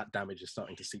 and that damage is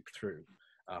starting to seep through.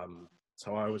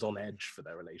 So I was on edge for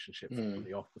their relationship from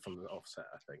the offset,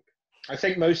 I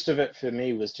think most of it for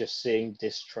me was just seeing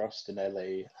distrust in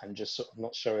Ellie and just sort of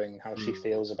not showing how she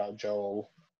feels about Joel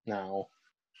now.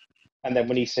 And then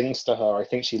when he sings to her, I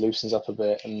think she loosens up a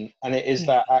bit, and it is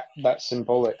that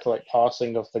symbolic like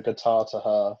passing of the guitar to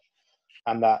her,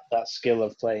 and that skill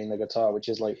of playing the guitar, which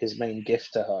is like his main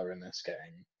gift to her in this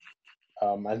game,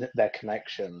 and their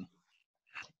connection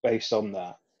based on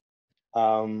that.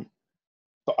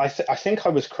 But I think I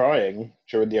was crying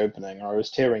during the opening. I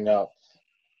was tearing up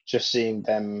just seeing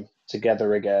them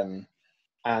together again,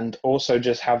 and also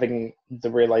just having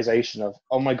the realization of,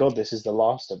 oh my God, this is The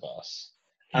Last of Us.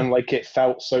 And like it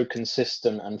felt so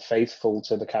consistent and faithful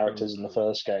to the characters in the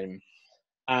first game.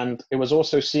 And it was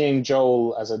also seeing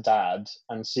Joel as a dad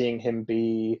and seeing him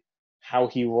be how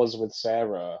he was with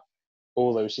Sarah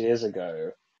all those years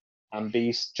ago, and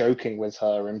be joking with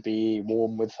her and be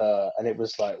warm with her. And it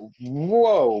was like,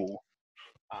 whoa,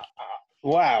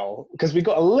 wow. Because we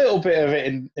got a little bit of it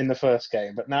in the first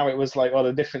game, but now it was like on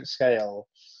a different scale.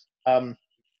 And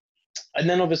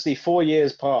then obviously 4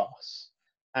 years pass,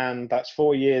 and that's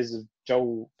 4 years of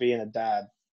Joel being a dad,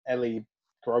 Ellie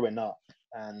growing up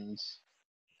and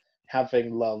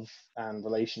having love and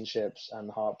relationships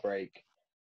and heartbreak,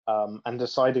 and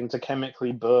deciding to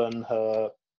chemically burn her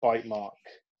bite mark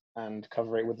and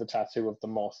cover it with the tattoo of the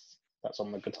moth that's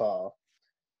on the guitar.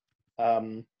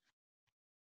 You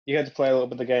get to play a little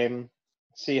bit of the game,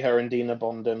 see her and Dina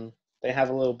bonding. They have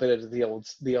a little bit of the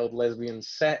old lesbian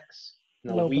sex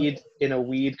in a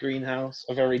weed greenhouse,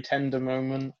 a very tender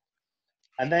moment.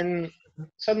 And then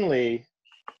suddenly,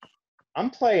 I'm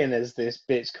playing as this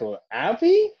bitch called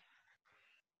Abby.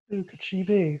 Who could she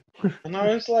be? And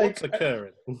I was like, what's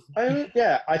occurring?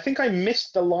 I think I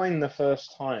missed the line the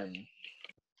first time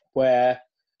where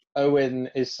Owen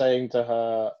is saying to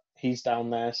her, he's down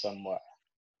there somewhere.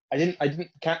 I didn't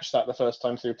catch that the first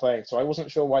time through playing, so I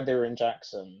wasn't sure why they were in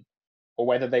Jackson, or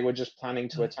whether they were just planning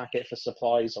to attack it for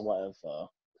supplies or whatever.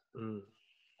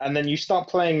 And then you start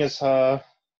playing as her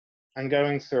and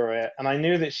going through it, and I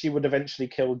knew that she would eventually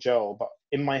kill Joel, but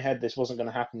in my head this wasn't going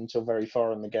to happen until very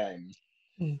far in the game.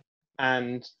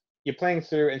 And you're playing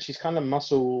through, and she's kind of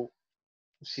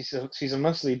she's a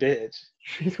muscly bitch.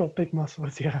 She's got big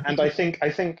muscles, yeah. And I think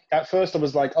at first I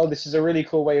was like, oh, this is a really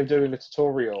cool way of doing a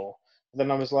tutorial. But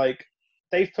then I was like,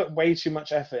 they've put way too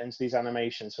much effort into these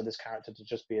animations for this character to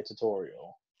just be a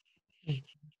tutorial.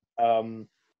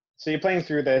 So you're playing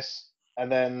through this,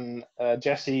 and then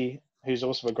Jesse, who's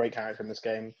also a great character in this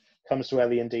game, comes to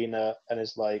Ellie and Dina and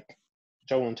is like,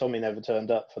 Joel and Tommy never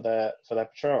turned up for their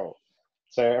patrol.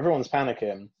 So everyone's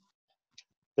panicking.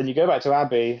 Then you go back to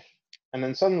Abby, and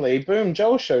then suddenly, boom,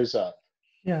 Joel shows up.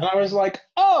 Yeah. And I was like,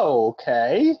 oh,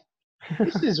 okay,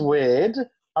 this is weird.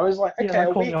 I was like, okay,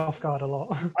 that caught me off guard a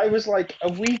lot. I was like,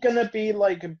 are we gonna be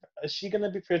like, is she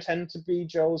gonna be pretend to be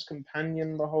Joel's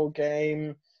companion the whole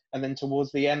game, and then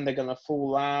towards the end they're gonna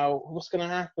fall out? What's gonna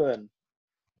happen?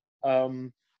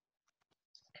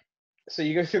 So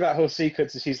you go through that whole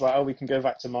sequence, and she's like, "Oh, we can go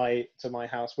back to my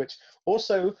house," which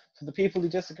also, for the people who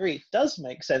disagree, does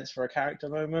make sense for a character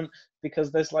moment, because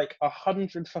there's like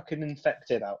 100 fucking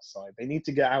infected outside. They need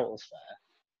to get out of there,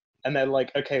 and they're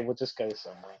like, "Okay, we'll just go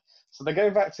somewhere." So they go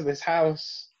back to this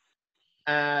house,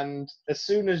 and as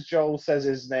soon as Joel says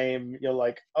his name, you're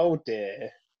like, "Oh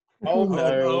dear, oh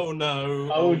no, Oh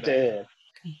no, oh dear."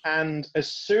 And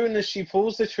as soon as she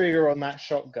pulls the trigger on that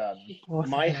shotgun,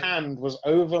 my hand was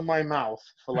over my mouth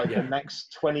for like the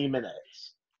next 20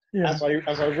 minutes. Yeah. As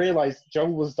I realized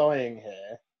Joel was dying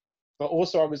here, but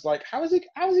also I was like, how is he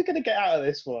going to get out of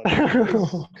this one?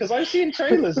 Because I've seen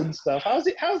trailers and stuff. How's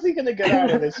he going to get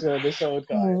out of this old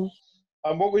guy?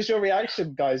 What was your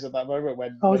reaction, guys, at that moment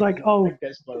when I was like,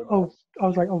 gets blown oh, off? I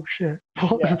was like, oh shit.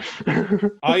 Yeah.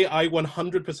 I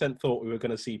 100% thought we were going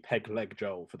to see peg leg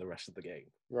Joel for the rest of the game.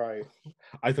 Right.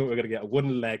 I thought we were going to get a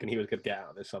wooden leg and he was going to get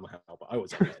out of this somehow, but I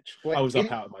was on edge. Well, I was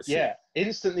up out of my seat. Yeah,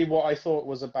 instantly what I thought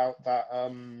was about that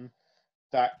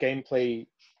that gameplay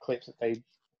clip that they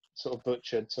sort of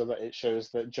butchered so that it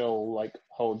shows that Joel like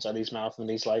holds Ellie's mouth and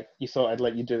he's like, "You thought I'd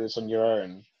let you do this on your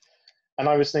own." And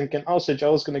I was thinking, oh, so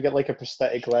Joel's going to get like a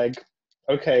prosthetic leg.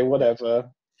 Okay, whatever.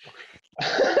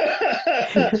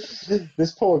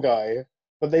 This poor guy.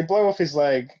 But they blow off his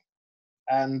leg,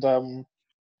 and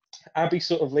Abby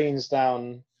sort of leans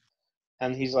down,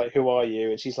 and he's like, "Who are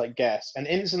you?" And she's like, "Guess." And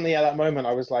instantly at that moment,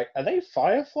 I was like, "Are they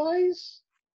fireflies?"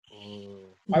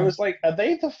 I was like, "Are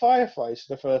they the fireflies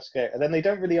for the first game?" And then they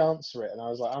don't really answer it, and I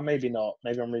was like, "Oh, maybe not.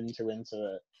 Maybe I'm reading too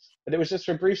into it." But it was just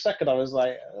for a brief second. I was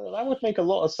like, "That would make a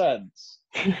lot of sense."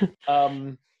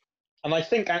 And I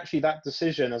think actually that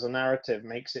decision as a narrative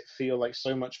makes it feel like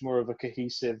so much more of a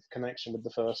cohesive connection with the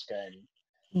first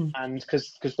game. And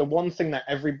because the one thing that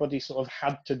everybody sort of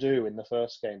had to do in the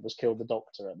first game was kill the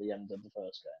Doctor at the end of the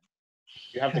first game.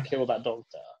 You have to kill that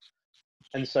Doctor.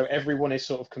 And so everyone is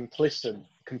sort of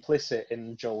complicit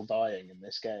in Joel dying in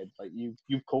this game. Like you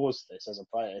caused this as a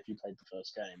player if you played the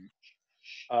first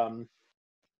game.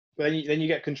 But then you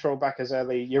get control back as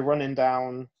Ellie. You're running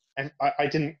down, and I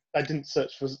didn't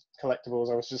search for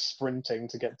collectibles. I was just sprinting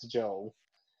to get to Joel.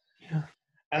 Yeah.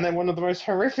 And then one of the most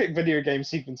horrific video game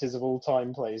sequences of all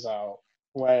time plays out,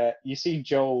 where you see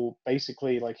Joel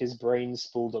basically like his brain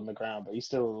spooled on the ground, but he's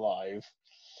still alive,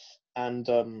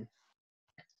 and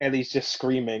Ellie's just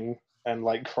screaming and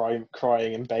like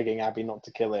crying and begging Abby not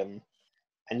to kill him,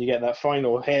 and you get that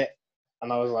final hit,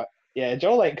 and I was like, yeah,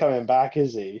 Joel ain't coming back,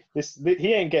 is he?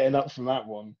 He ain't getting up from that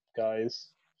one, guys.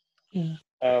 Yeah.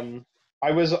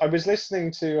 I was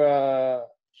listening to a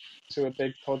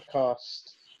big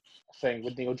podcast thing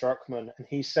with Neil Druckmann, and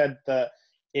he said that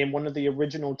in one of the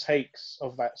original takes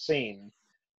of that scene,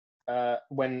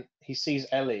 when he sees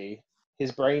Ellie,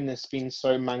 his brain has been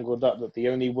so mangled up that the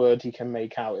only word he can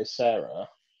make out is Sarah.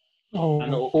 Oh.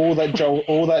 And all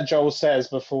that Joel says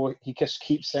before he just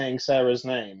keeps saying Sarah's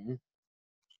name,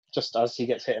 just as he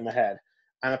gets hit in the head.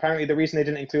 And apparently the reason they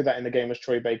didn't include that in the game was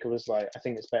Troy Baker was like, I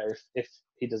think it's better if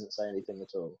he doesn't say anything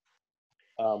at all.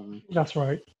 That's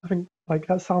right. I think like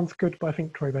that sounds good, but I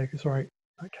think Troy Baker's right in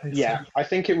that case. Yeah, I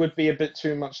think it would be a bit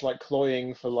too much like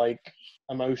cloying for like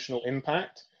emotional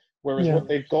impact. Whereas what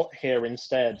they've got here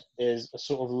instead is a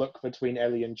sort of look between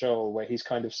Ellie and Joel where he's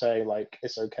kind of saying like,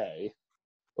 it's okay.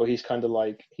 Or he's kind of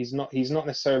like, he's not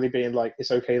necessarily being like,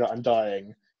 it's okay that I'm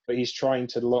dying, but he's trying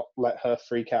to let her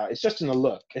freak out. It's just in a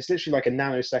look. It's literally like a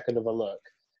nanosecond of a look.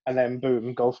 And then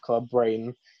boom, golf club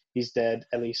brain, he's dead.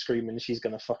 Ellie screaming she's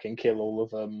going to fucking kill all of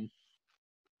them.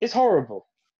 It's horrible.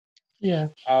 Yeah.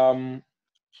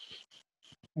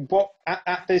 What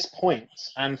at this point,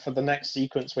 and for the next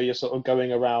sequence where you're sort of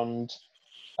going around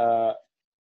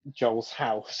Joel's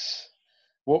house,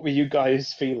 what were you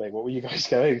guys feeling? What were you guys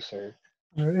going through?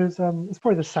 It's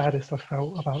probably the saddest I've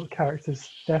felt about a character's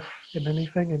death in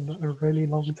anything in a really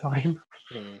long time.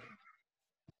 For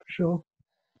sure.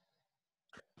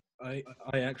 I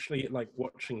actually like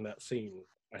watching that scene.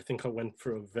 I think I went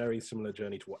through a very similar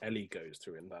journey to what Ellie goes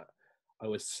through in that. I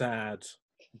was sad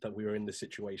that we were in this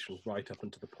situation right up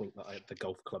until the point that the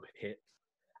golf club hit.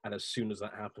 And as soon as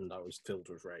that happened, I was filled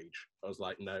with rage. I was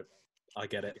like, no, I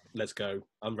get it. Let's go.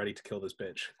 I'm ready to kill this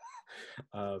bitch.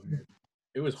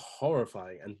 It was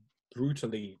horrifying and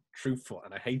brutally truthful,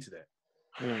 and I hated it.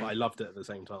 But I loved it at the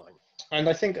same time. And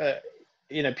I think,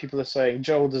 people are saying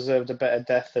Joel deserved a better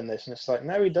death than this. And it's like,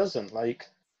 no, he doesn't. Like,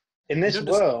 in this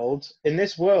world,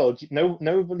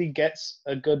 nobody gets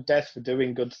a good death for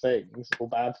doing good things or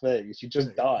bad things. You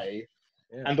just die.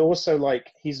 Yeah. And also,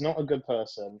 like, he's not a good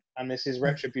person, and this is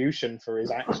retribution for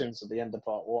his actions at the end of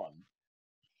part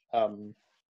 1.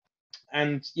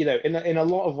 And in a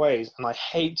lot of ways, and I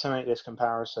hate to make this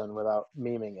comparison without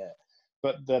memeing it,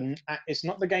 but it's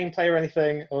not the gameplay or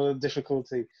anything or the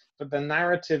difficulty, but the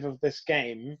narrative of this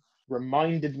game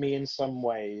reminded me in some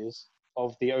ways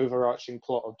of the overarching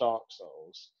plot of Dark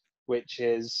Souls, which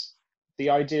is the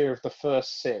idea of the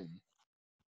first sin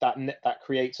that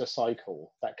creates a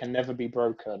cycle that can never be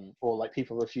broken, or like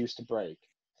people refuse to break.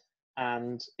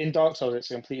 And in Dark Souls,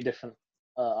 it's a completely different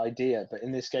idea, but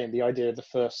in this game, the idea of the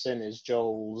first sin is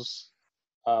Joel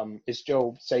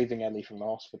saving Ellie from the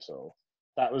hospital.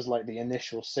 That was like the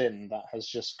initial sin that has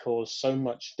just caused so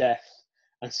much death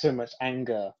and so much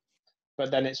anger.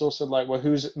 But then it's also like, well,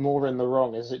 who's more in the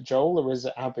wrong? Is it Joel or is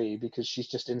it Abby? Because she's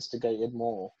just instigated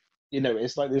more.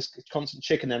 It's like this constant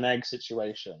chicken and egg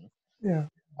situation. Yeah.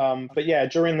 But yeah,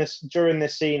 during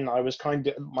this scene, I was kind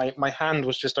of my hand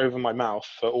was just over my mouth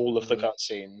for all of the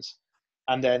cutscenes,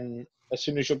 and then as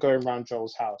soon as you're going around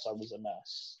Joel's house, I was a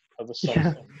mess. I was sobbing.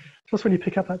 Yeah. Just when you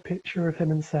pick up that picture of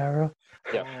him and Sarah.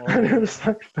 Yeah. And it was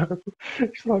like, no,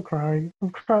 she's not crying.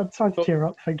 I'm starting to tear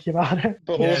up thinking about it.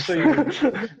 But also,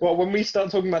 well, when we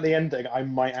start talking about the ending, I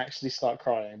might actually start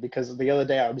crying, because the other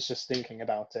day I was just thinking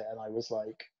about it and I was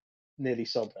like nearly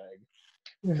sobbing,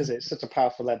 because it's such a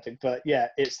powerful ending. But yeah,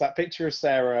 it's that picture of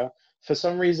Sarah. For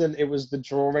some reason, it was the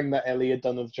drawing that Ellie had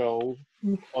done of Joel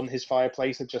on his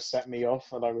fireplace that just set me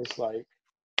off, and I was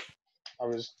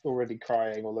already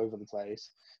crying all over the place.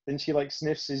 Then she like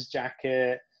sniffs his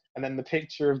jacket, and then the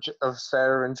picture of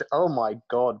Sarah and oh my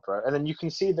god, bro! And then you can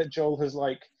see that Joel has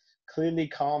like clearly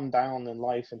calmed down in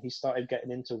life, and he started getting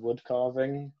into wood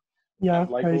carving. Yeah,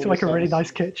 he's like a really nice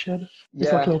kitchen.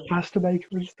 He's like a little pasta maker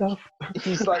and stuff.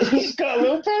 He's got a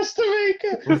little pasta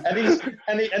maker,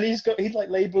 and he like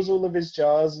labels all of his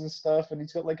jars and stuff, and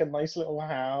he's got like a nice little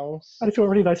house. And he's got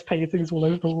really nice paintings all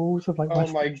over the walls of like. Oh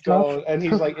my god! And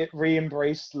he's like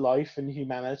re-embraced life and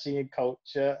humanity and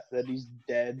culture. And then he's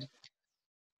dead.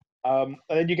 And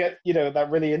then you get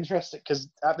that really interesting, because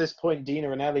at this point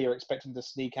Dina and Ellie are expecting to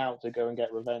sneak out to go and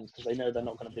get revenge, because they know they're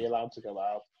not going to be allowed to go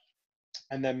out.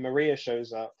 And then Maria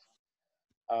shows up,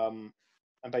 and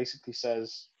basically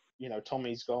says,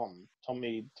 Tommy's gone.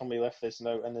 Tommy left this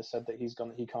note and has said that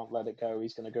he can't let it go.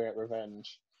 He's going to go get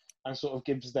revenge, and sort of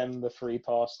gives them the free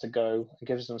pass to go, and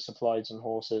gives them supplies and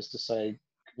horses to say,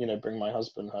 bring my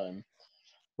husband home,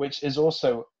 which is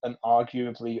also an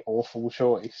arguably awful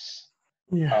choice.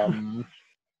 Yeah.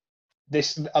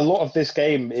 A lot of this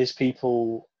game is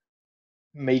people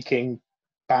making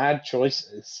bad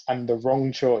choices and the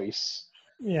wrong choice.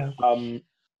 Yeah.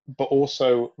 But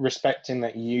also respecting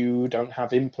that you don't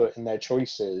have input in their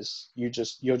choices. You're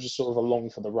just sort of along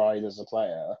for the ride as a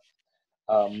player.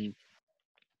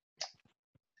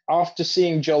 After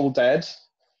seeing Joel dead,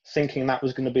 thinking that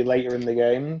was going to be later in the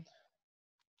game,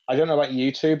 I don't know about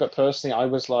you two, but personally, I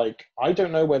was like, I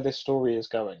don't know where this story is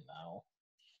going now.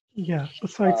 Yeah.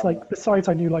 Besides,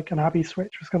 I knew like an Abby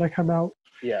switch was going to come out.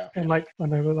 Yeah. In like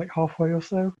halfway or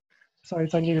so.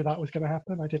 Besides, I knew that was going to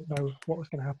happen. I didn't know what was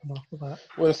going to happen after that.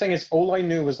 Well, the thing is, all I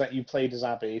knew was that you played as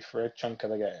Abby for a chunk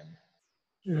of the game.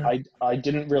 Yeah. I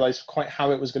didn't realize quite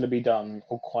how it was going to be done,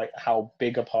 or quite how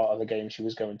big a part of the game she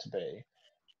was going to be.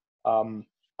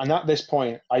 And at this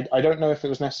point, I don't know if it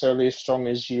was necessarily as strong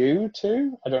as you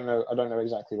two. I don't know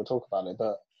exactly. We'll talk about it,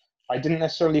 but I didn't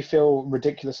necessarily feel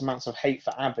ridiculous amounts of hate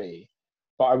for Abby,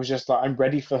 but I was just like, I'm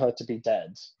ready for her to be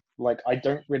dead. Like, I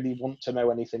don't really want to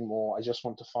know anything more. I just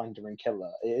want to find her and kill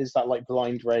her. It is that like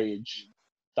blind rage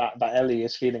that Ellie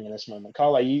is feeling in this moment.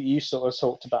 Carla, you sort of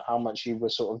talked about how much you were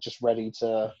sort of just ready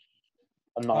to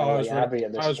annihilate Abby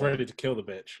at this point. I was ready to kill the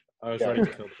bitch. Ready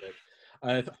to kill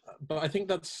the bitch. But I think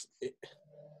that's it.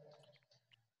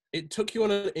 It took you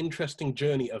on an interesting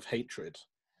journey of hatred.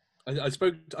 I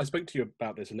spoke to you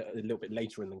about this a little bit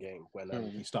later in the game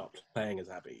when you start playing as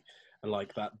Abby, and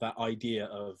like that idea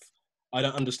of, I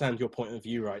don't understand your point of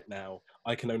view right now.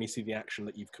 I can only see the action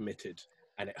that you've committed,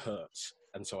 and it hurts,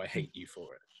 and so I hate you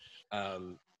for it.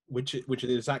 Which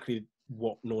is exactly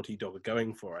what Naughty Dog are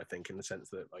going for, I think, in the sense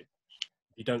that like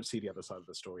you don't see the other side of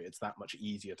the story, it's that much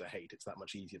easier to hate. It's that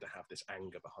much easier to have this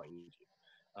anger behind you.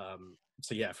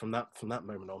 So yeah, from that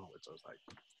moment onwards, I was like,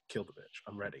 kill the bitch.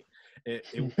 I'm ready. It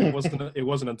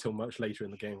wasn't until much later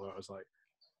in the game where I was like,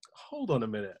 hold on a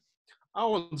minute. I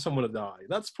want someone to die.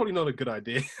 That's probably not a good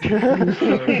idea.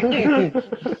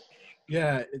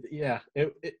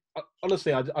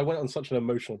 Honestly, I went on such an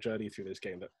emotional journey through this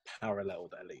game that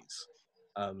paralleled Ellie's,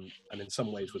 and in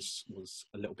some ways was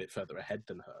a little bit further ahead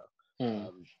than her.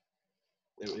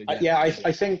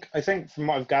 I think from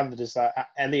what I've gathered is that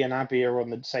Ellie and Abby are on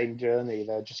the same journey.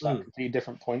 They're just at completely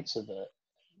different points of it.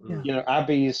 Yeah. You know,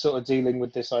 Abby is sort of dealing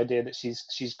with this idea that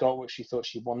she's got what she thought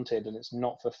she wanted, and it's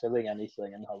not fulfilling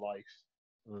anything in her life,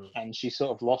 and she sort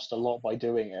of lost a lot by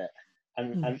doing it.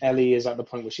 And Ellie is at the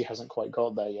point where she hasn't quite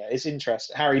got there yet. It's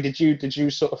interesting. Harry, did you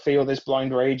sort of feel this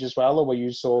blind rage as well, or were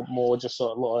you more just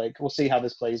sort of like, we'll see how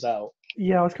this plays out?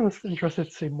 Yeah, I was kind of interested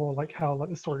to see more like how like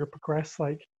the story would progress,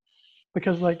 like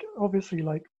because like obviously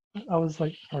like I was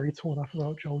like very torn up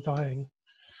about Joel dying.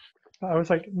 But I was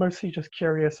like mostly just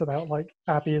curious about like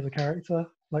Abby as a character,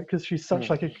 like because she's such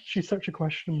a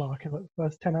question mark in like the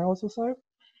first 10 hours or so,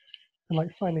 and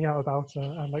like finding out about her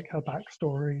and like her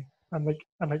backstory and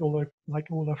all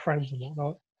her friends and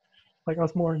whatnot. Like I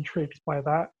was more intrigued by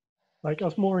that. Like I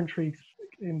was more intrigued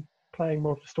in playing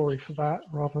more of the story for that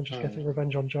rather than just getting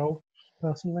revenge on Joel,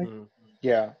 personally.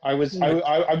 Yeah, I was.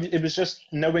 It was just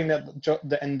knowing that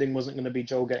the ending wasn't going to be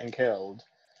Joel getting killed.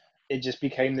 It just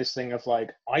became this thing of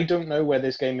like, I don't know where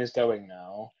this game is going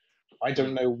now. I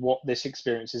don't know what this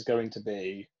experience is going to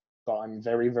be, but I'm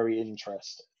very, very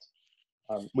interested.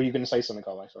 Were you going to say something,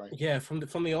 Carl? Sorry. Yeah, from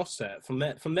the offset, from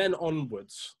then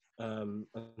onwards,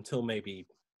 until maybe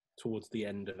towards the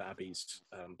end of Abby's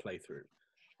playthrough,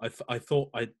 I thought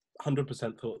I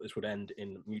 100% thought this would end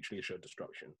in mutually assured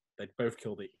destruction. They'd both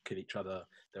kill each other.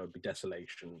 There would be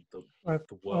desolation. The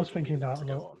world was thinking would that to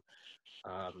go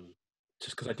on.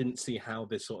 Just because I didn't see how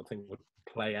this sort of thing would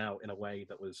play out in a way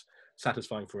that was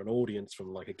satisfying for an audience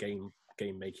from like a game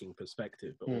making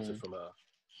perspective, but also from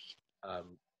a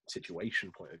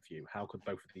situation point of view. How could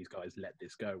both of these guys let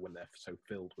this go when they're so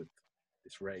filled with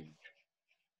this rage?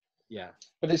 Yeah.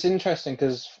 But it's interesting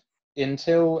because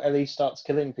until Ellie starts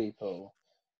killing people,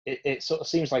 it sort of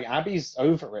seems like Abby's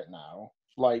over it now.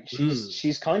 Like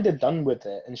she's kind of done with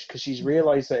it, and because she's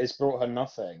realized that it's brought her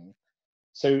nothing.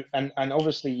 So and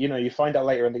obviously, you know, you find out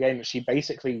later in the game that she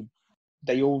basically,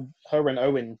 her and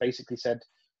Owen basically said,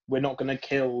 we're not going to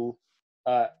kill,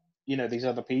 you know, these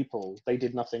other people. They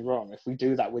did nothing wrong. If we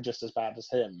do that, we're just as bad as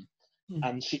him.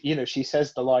 And she, you know, she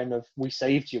says the line of, we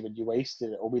saved you and you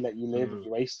wasted it, or we let you live and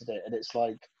you wasted it. And it's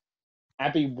like,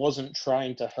 Abby wasn't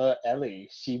trying to hurt Ellie.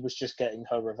 She was just getting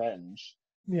her revenge.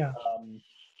 Yeah.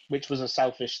 Which was a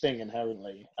selfish thing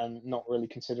inherently, and not really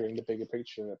considering the bigger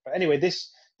picture of it. But anyway,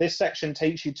 this section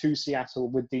takes you to Seattle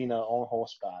with Dina on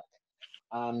horseback.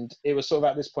 And it was sort of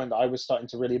at this point that I was starting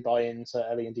to really buy into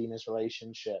Ellie and Dina's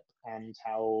relationship, and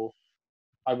how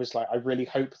I was like, I really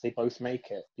hope they both make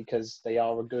it, because they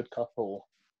are a good couple,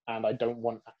 and I don't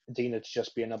want Dina to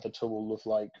just be another tool of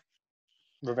like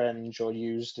revenge or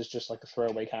used as just like a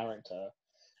throwaway character.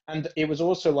 And it was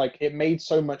also like, it made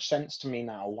so much sense to me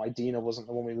now why Dina wasn't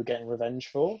the one we were getting revenge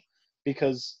for,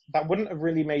 because that wouldn't have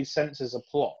really made sense as a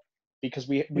plot, because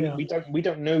we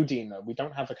don't know Dina, we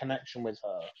don't have a connection with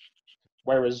her,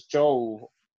 whereas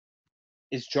Joel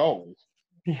is Joel.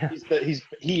 Yeah.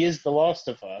 He is the Last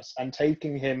of Us, and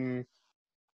taking him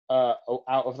out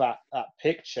of that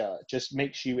picture just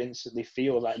makes you instantly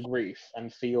feel that grief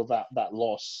and feel that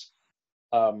loss.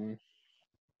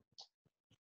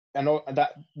 And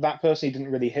that personally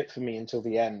didn't really hit for me until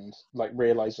the end, like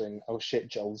realizing, oh shit,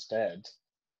 Joel's dead,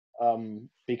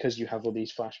 because you have all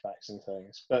these flashbacks and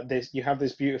things. But you have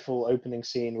this beautiful opening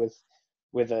scene with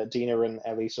Dina and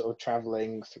Ellie sort of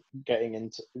traveling,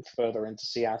 getting further into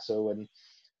Seattle, and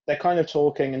they're kind of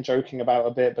talking and joking about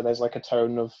a bit, but there's like a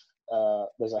tone of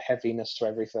there's a heaviness to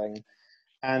everything.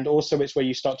 And also it's where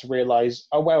you start to realize,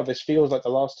 oh wow, this feels like The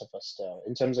Last of Us still,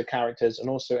 in terms of characters and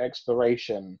also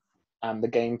exploration and the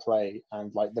gameplay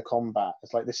and like the combat.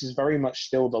 It's like, this is very much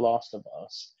still The Last of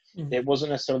Us. It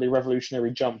wasn't necessarily a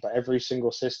revolutionary jump, but every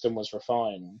single system was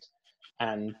refined.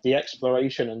 And the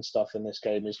exploration and stuff in this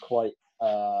game is quite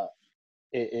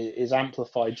is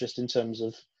amplified, just in terms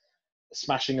of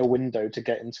smashing a window to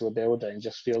get into a building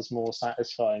just feels more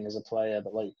satisfying as a player,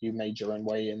 that like you made your own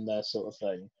way in there, sort of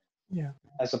thing. Yeah.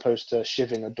 As opposed to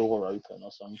shivving a door open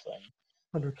or something.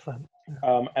 100%.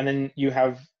 Yeah. And then you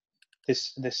have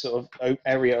this sort of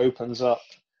area opens up,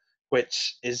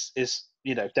 which is,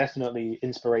 you know, definitely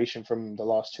inspiration from the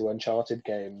last two Uncharted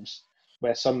games,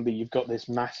 where suddenly you've got this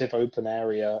massive open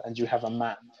area and you have a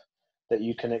map that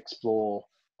you can explore.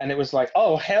 And it was like,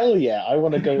 oh hell yeah, I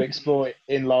want to go explore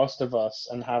in Last of Us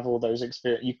and have all those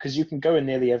experience, because you can go in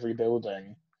nearly every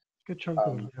building. Good chunk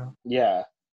of them, yeah. Yeah,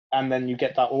 and then you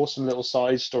get that awesome little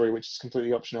side story, which is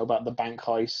completely optional, about the bank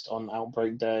heist on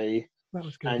Outbreak Day, That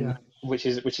was good, and yeah. which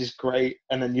is great.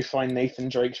 And then you find Nathan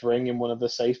Drake's ring in one of the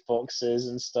safe boxes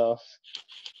and stuff.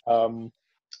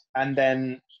 And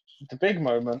then the big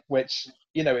moment, which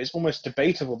is almost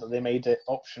debatable that they made it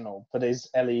optional, but is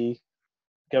Ellie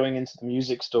going into the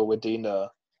music store with Dina.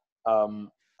 And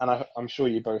I'm sure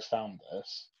you both found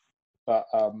this, but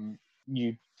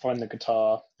you find the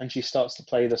guitar and she starts to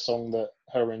play the song that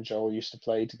her and Joel used to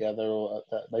play together, or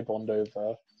that they bond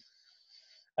over,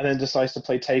 and then decides to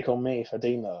play "Take on Me" for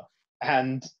Dina,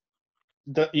 and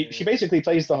she basically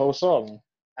plays the whole song.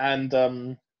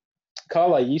 And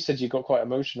Carla, you said you got quite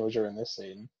emotional during this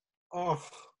scene. Oh,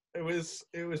 it was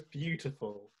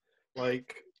beautiful.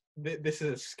 Like, this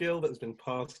is a skill that's been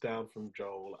passed down from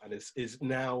Joel, and is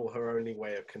now her only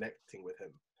way of connecting with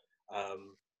him.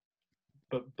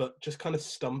 But just kind of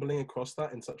stumbling across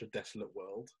that in such a desolate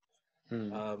world.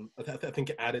 I think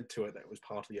it added to it that it was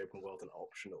part of the open world and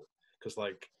optional, because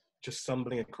like just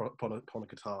stumbling upon a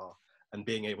guitar and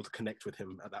being able to connect with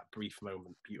him at that brief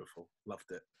moment, beautiful.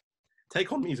 Loved it.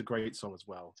 Take on Me is a great song as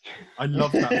well. I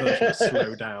love that version of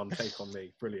Slow Down, Take on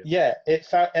Me. Brilliant. Yeah,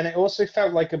 it also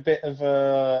felt like a bit of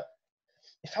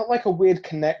it felt like a weird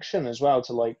connection as well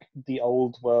to like the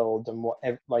old world and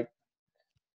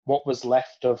what was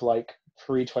left of like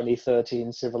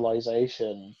pre-2013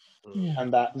 civilization. Yeah.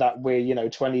 And that we're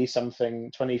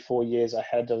 24 years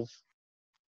ahead of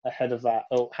that,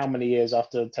 or how many years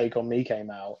after Take on Me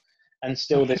came out, and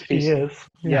still this 50 piece years.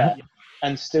 yeah,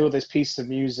 and still this piece of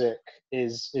music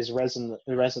is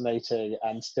resonating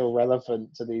and still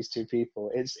relevant to these two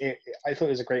people. I thought it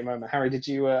was a great moment. Harry, did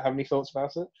you have any thoughts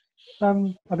about it?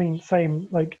 I mean, same.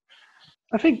 Like,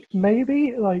 I think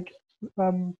maybe like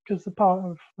because the part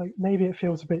of like maybe it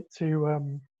feels a bit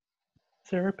too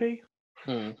syrupy,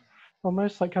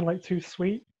 almost like kind of like too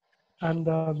sweet, and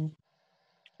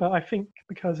but I think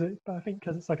because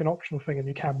it's like an optional thing and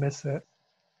you can miss it,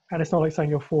 and it's not like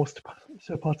something you're forced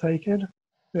to partake in.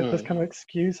 It does kind of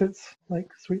excuse its like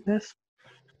sweetness.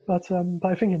 But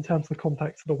I think in terms of the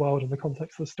context of the world and the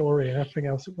context of the story and everything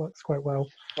else, it works quite well.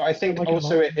 But I think like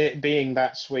also it being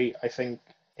that sweet, I think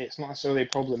it's not necessarily a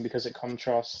problem because it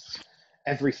contrasts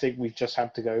everything we've just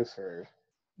had to go through.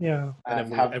 Yeah.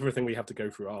 And everything we have to go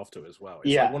through after as well.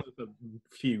 It's like one of the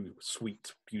few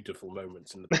sweet, beautiful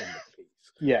moments in the piece.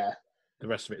 Yeah. The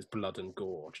rest of it is blood and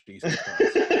gore. Jesus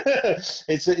Christ.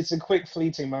 It's a quick,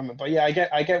 fleeting moment, but yeah, I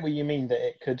get what you mean, that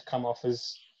it could come off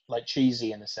as like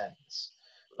cheesy in a sense.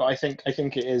 But I think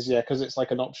it is, yeah, because it's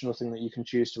like an optional thing that you can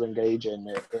choose to engage in.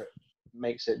 It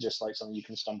makes it just like something you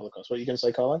can stumble across. What are you going to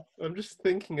say, Colin? I'm just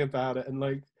thinking about it, and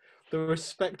like the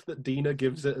respect that Dina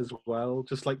gives it as well.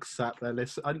 Just like sat there,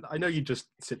 listen. I know you just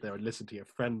sit there and listen to your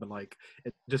friend, but like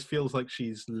it just feels like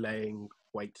she's laying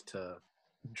weight to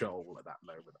Joel at that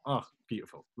moment. Oh,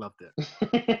 beautiful. Loved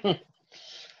it.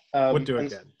 Would do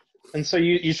again. And so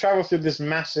you travel through this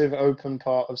massive open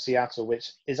part of Seattle,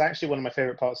 which is actually one of my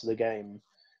favorite parts of the game,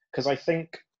 because I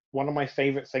think one of my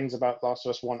favorite things about Last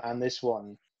of Us 1 and this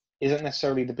one isn't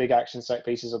necessarily the big action set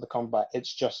pieces of the combat.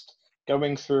 It's just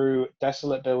going through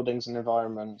desolate buildings and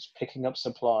environments, picking up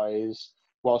supplies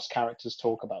whilst characters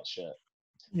talk about shit.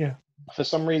 Yeah. For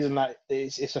some reason, that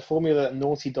it's a formula that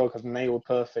Naughty Dog have nailed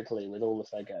perfectly with all of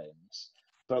their games.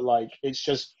 But like, it's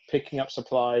just picking up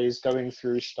supplies, going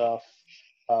through stuff,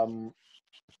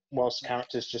 whilst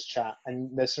characters just chat. And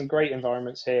there's some great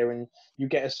environments here, and you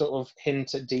get a sort of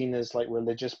hint at Dina's like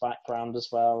religious background as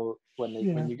well when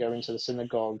you go into the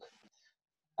synagogue.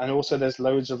 And also there's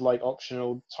loads of like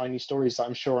optional tiny stories that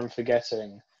I'm sure I'm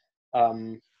forgetting.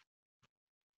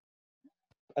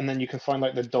 And then you can find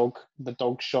like the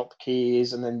dog shop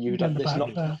keys, and then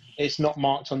it's not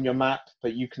marked on your map,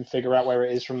 but you can figure out where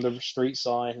it is from the street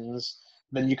signs.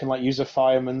 Then you can like use a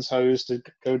fireman's hose to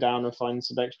go down and find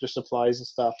some extra supplies and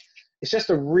stuff. It's just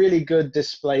a really good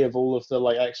display of all of the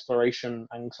like exploration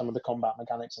and some of the combat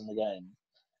mechanics in the game.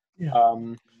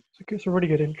 Yeah. It's a really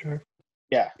good intro.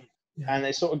 Yeah. And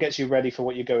it sort of gets you ready for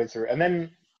what you're going through. And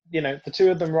then, the two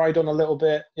of them ride on a little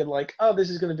bit. You're like, oh, this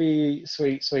is going to be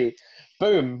sweet, sweet.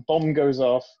 Boom, bomb goes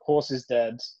off, horse is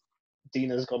dead,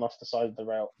 Dina's gone off the side of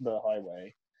the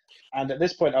highway. And at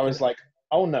this point, I was like,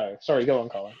 oh no. Sorry, go on,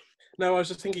 Colin. No, I was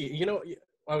just thinking,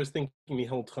 I was thinking the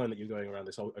whole time that you're going around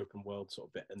this open world sort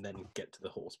of bit and then get to the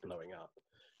horse blowing up.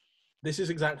 this is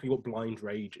exactly what blind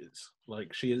rage is.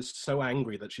 Like, she is so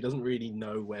angry that she doesn't really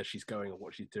know where she's going or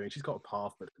what she's doing. She's got a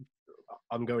path, but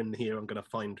I'm going here, I'm going to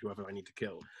find whoever I need to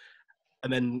kill.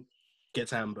 And then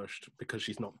gets ambushed because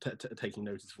she's not taking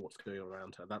notice of what's going on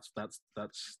around her. That's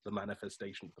the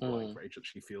manifestation of the blind rage that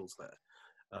she feels there.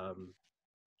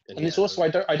 And it's also,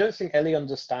 I don't think Ellie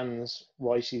understands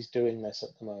why she's doing this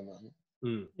at the moment.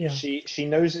 Yeah. She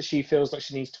knows that she feels like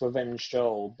she needs to avenge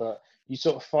Joel, but you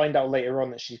sort of find out later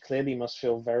on that she clearly must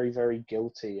feel very, very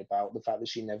guilty about the fact that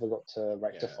she never got to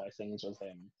rectify things with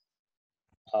him.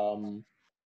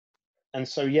 And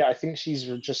so, yeah, I think she's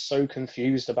just so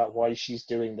confused about why she's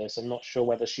doing this and not sure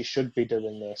whether she should be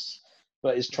doing this,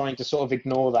 but is trying to sort of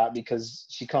ignore that because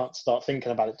she can't start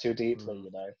thinking about it too deeply, you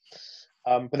know.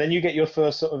 But then you get your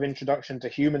first sort of introduction to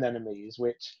human enemies,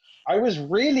 which I was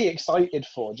really excited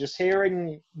for. Just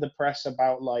hearing the press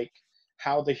about like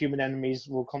how the human enemies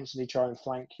will constantly try and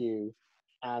flank you,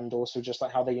 and also just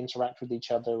like how they interact with each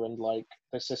other and like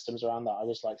the systems around that. I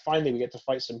was like, finally, we get to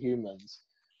fight some humans.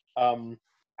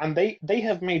 And they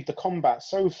have made the combat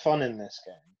so fun in this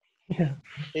game. Yeah.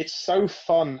 It's so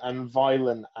fun and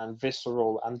violent and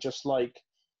visceral and just like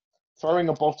throwing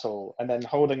a bottle and then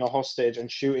holding a hostage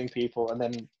and shooting people and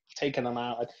then taking them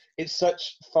out. It's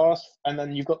such fast, and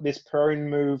then you've got this prone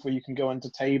move where you can go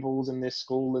into tables in this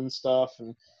school and stuff,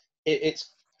 and it's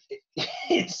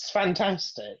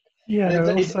fantastic. Yeah, And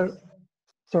no, also...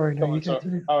 Sorry, no, you so,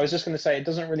 I was just going to say, it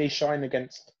doesn't really shine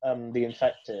against the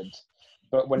infected,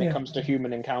 but when it comes to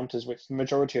human encounters, which the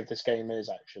majority of this game is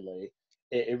actually,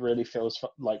 it really feels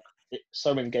like it's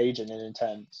so engaging and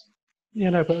intense. Yeah,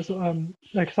 no, but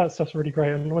because that stuff's really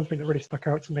great. And one thing that really stuck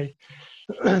out to me,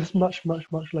 it's much, much,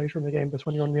 much later in the game, but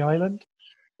when you're on the island,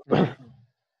 and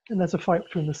there's a fight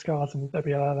between the Scars and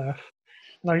WLF,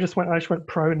 and I just went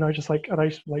prone, and I just went for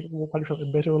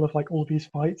the middle of like all these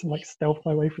fights and like stealth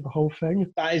my way through the whole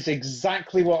thing. That is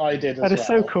exactly what I did as well. And it's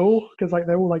so cool because like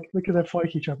they're all like, because they're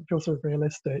fighting each other, it feels so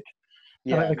realistic.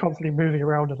 Yeah. And like, they're constantly moving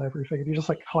around and everything, and you're just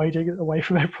like hiding away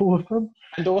from all of them.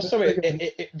 And also,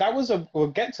 that was we'll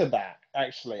get to that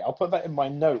actually. I'll put that in my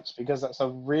notes because that's a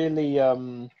really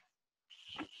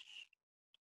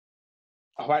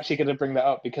I'm actually going to bring that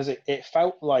up because it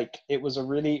felt like it was a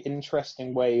really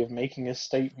interesting way of making a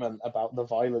statement about the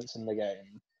violence in the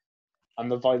game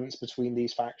and the violence between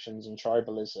these factions and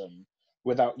tribalism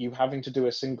without you having to do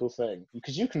a single thing,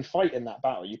 because you can fight in that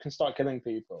battle, you can start killing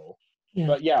people. Yeah.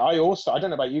 But yeah, I don't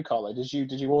know about you, Carlo. Did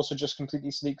you also just completely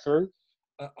sneak through?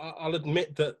 I'll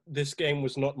admit that this game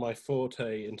was not my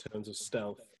forte in terms of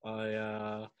stealth.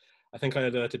 I think I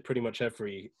alerted pretty much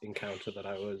every encounter that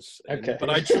I was in, but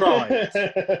I tried.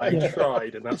 I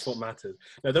tried, and that's what mattered.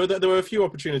 Now, there were a few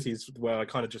opportunities where I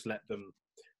kind of just let them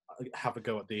have a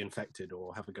go at the infected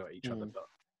or have a go at each other, but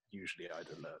usually I'd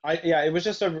alert. It was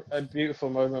just a beautiful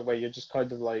moment where you're just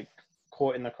kind of like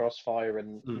caught in the crossfire,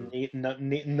 and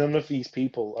none of these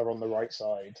people are on the right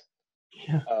side.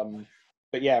 Yeah.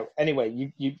 But yeah,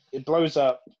 anyway, it blows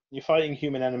up. You're fighting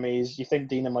human enemies. You think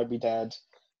Dina might be dead,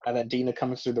 and then Dina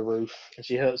comes through the roof and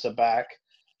she hurts her back,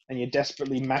 and you're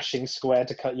desperately mashing square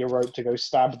to cut your rope to go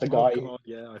stab the guy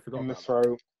in the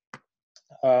throat.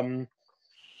 Then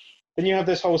you have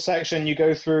this whole section. You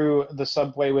go through the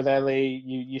subway with Ellie.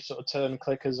 You sort of turn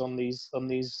clickers on these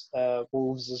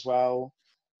wolves as well.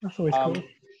 That's always cool.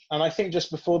 And I think just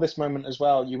before this moment as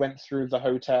well, you went through the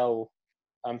hotel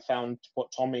and found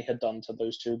what Tommy had done to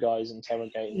those two guys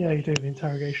interrogating. Yeah, you do the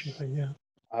interrogation thing, yeah.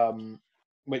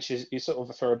 Which is sort of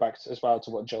a throwback as well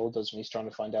to what Joel does when he's trying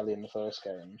to find Ellie in the first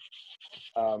game.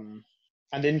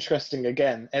 And interesting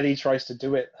again, Ellie tries to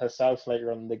do it herself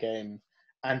later on in the game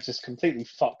and just completely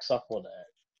fucks up on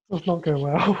it. Does not go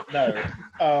well.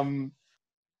 No.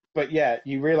 But yeah,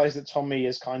 you realize that Tommy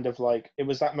is kind of like, it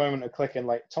was that moment of clicking,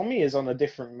 like Tommy is on a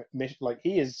different mission. Like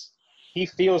he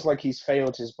feels like he's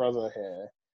failed his brother here,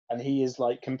 and he is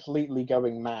like completely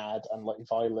going mad and like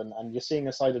violent, and you're seeing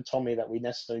a side of Tommy that we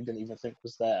necessarily didn't even think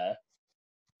was there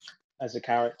as a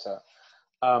character.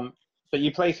 But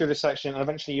you play through the section, and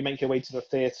eventually you make your way to the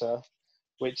theatre,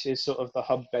 which is sort of the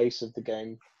hub base of the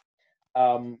game.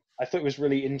 I thought it was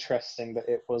really interesting that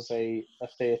it was a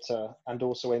theatre and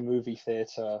also a movie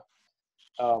theatre,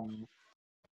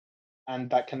 and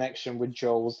that connection with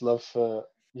Joel's love for,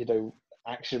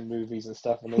 action movies and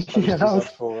stuff, and those posters up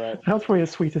for it. That's probably the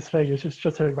sweetest thing. It's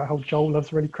just talking about how Joel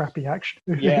loves really crappy action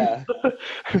movies. Yeah.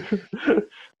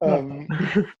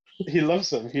 He loves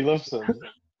them.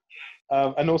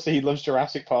 And also he loves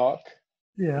Jurassic Park.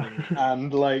 Yeah.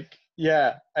 And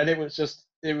and it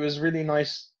was really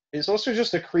nice. It's also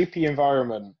just a creepy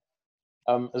environment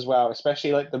as well,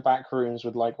 especially like the back rooms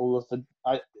with like all of the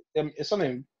it's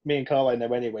something me and Carlo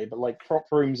know anyway, but like prop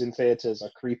rooms in theaters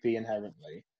are creepy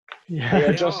inherently. Yeah. They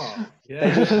are They just are.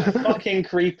 they're just Yeah. fucking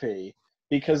creepy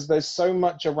because there's so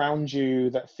much around you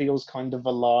that feels kind of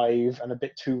alive and a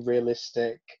bit too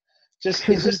realistic. It's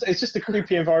just a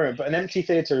creepy environment, but an empty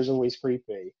theater is always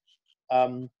creepy.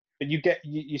 But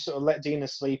you sort of let Dina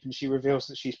sleep and she reveals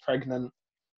that she's pregnant,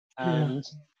 and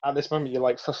at this moment you're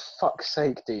like, for fuck's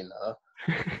sake, Dina.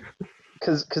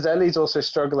 Because Ellie's also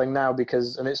struggling now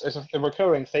and it's a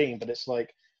recurring theme, but it's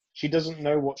like she doesn't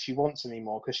know what she wants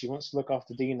anymore because she wants to look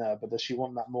after Dina, but does she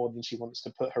want that more than she wants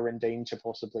to put her in danger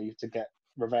possibly to get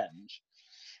revenge?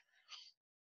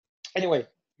 Anyway,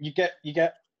 you get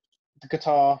the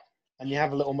guitar and you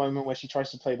have a little moment where she tries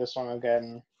to play the song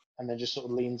again and then just sort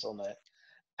of leans on it,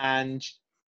 and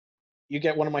you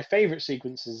get one of my favorite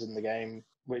sequences in the game,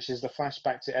 which is the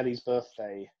flashback to Ellie's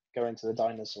birthday going to the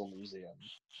dinosaur museum.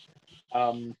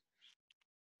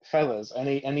 Fellas,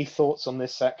 any thoughts on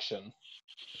this section?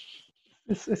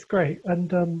 It's great,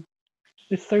 and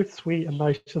it's so sweet and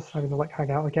nice just having to like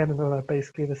hang out again, and they're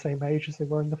basically the same age as they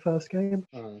were in the first game.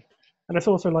 And it's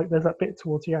also like there's that bit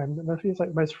towards the end, and I feel like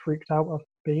the most freaked out I've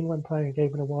been when playing a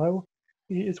game in a while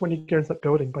is when you go into that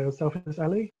building by yourself as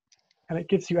Ellie, and it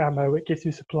gives you ammo, it gives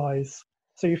you supplies,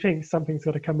 so you think something's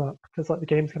got to come up because like the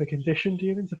game's kind of conditioned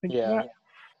you into thinking that,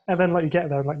 and then like you get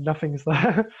there and like nothing's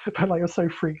there, but like you're so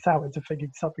freaked out into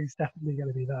thinking something's definitely going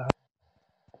to be there.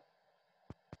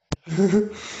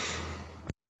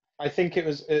 I think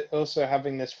also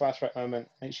having this flashback moment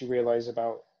makes you realize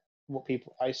about what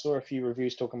people. I saw a few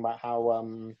reviews talking about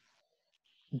how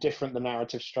different the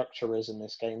narrative structure is in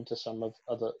this game to some of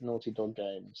other Naughty Dog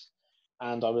games,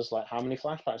 and I was like, how many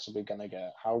flashbacks are we gonna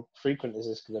get? How frequent is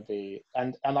this gonna be?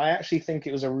 And I actually think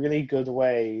it was a really good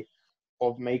way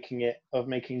of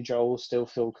making Joel still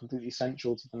feel completely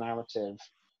central to the narrative,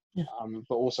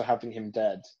 but also having him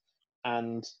dead.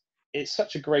 And it's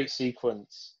such a great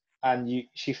sequence. And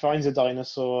she finds a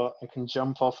dinosaur and can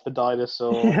jump off the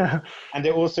dinosaur. Yeah. And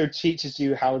it also teaches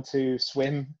you how to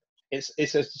swim. It's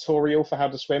a tutorial for how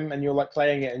to swim, and you're like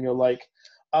playing it and you're like,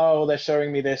 oh, they're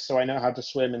showing me this so I know how to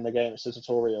swim in the game. It's a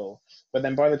tutorial. But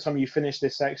then by the time you finish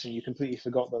this section, you completely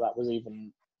forgot that was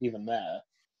even there.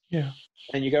 Yeah.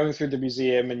 And you're going through the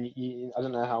museum, and I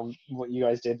don't know what you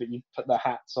guys did, but you put the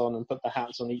hats on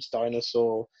each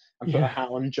dinosaur and put a hat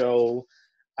on Joel.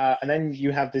 And then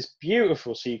you have this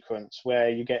beautiful sequence where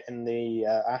you get in the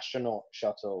astronaut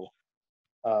shuttle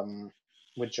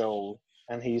with Joel,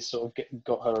 and he's sort of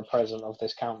got her a present of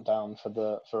this countdown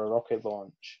for a rocket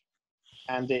launch.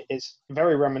 And it's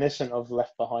very reminiscent of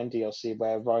Left Behind DLC,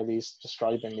 where Riley's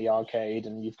describing the arcade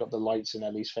and you've got the lights in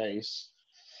Ellie's face.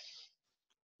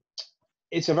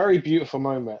 It's a very beautiful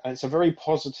moment, and it's a very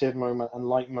positive moment and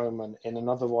light moment in an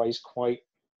otherwise quite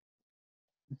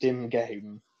dim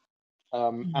game.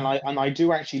 And I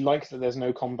do actually like that there's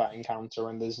no combat encounter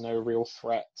and there's no real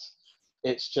threat.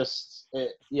 It's just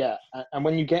and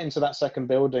when you get into that second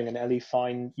building and Ellie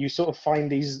you sort of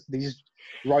find these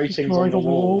writings on the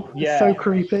wall. It's so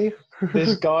creepy.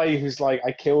 This guy who's like,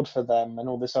 I killed for them and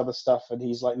all this other stuff, and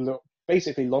he's like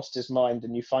basically lost his mind,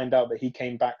 and you find out that he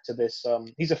came back to this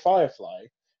he's a firefly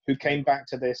who came back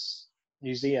to this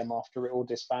museum after it all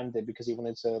disbanded because he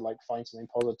wanted to like find something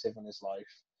positive in his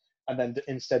life, and then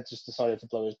instead just decided to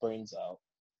blow his brains out.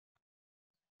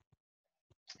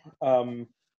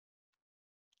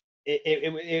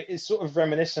 It's sort of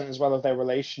reminiscent as well of their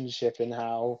relationship in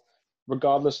how,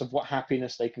 regardless of what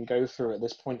happiness they can go through at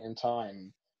this point in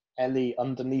time, Ellie,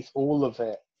 underneath all of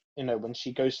it, when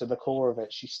she goes to the core of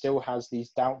it, she still has these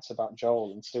doubts about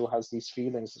Joel and still has these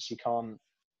feelings that she can't,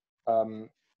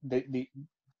 the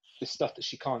stuff that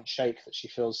she can't shake, that she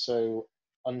feels so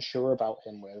unsure about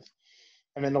him with.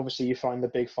 And then obviously you find the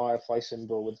big firefly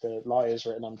symbol with the liars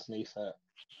written underneath it.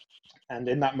 And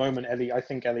in that moment, I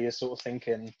think Ellie is sort of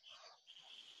thinking,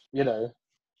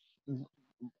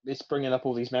 it's bringing up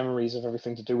all these memories of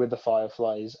everything to do with the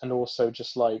fireflies, and also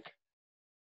just like,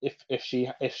 if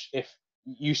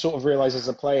you sort of realize as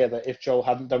a player that if Joel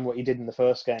hadn't done what he did in the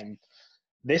first game,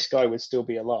 this guy would still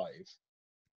be alive.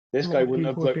 This guy wouldn't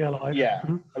have blown. Yeah,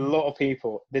 a lot of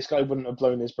people. This guy wouldn't have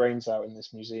blown his brains out in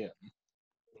this museum.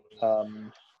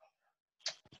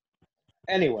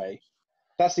 Anyway,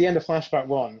 that's the end of Flashback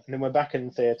 1, and then we're back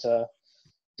in theatre.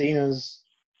 Dina's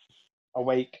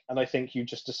awake, and I think you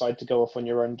just decide to go off on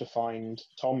your own to find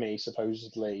Tommy,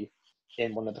 supposedly,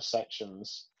 in one of the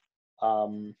sections.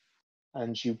 And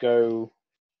you go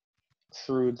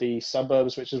through the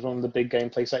suburbs, which is one of the big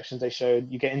gameplay sections they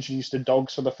showed. You get introduced to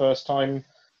dogs for the first time,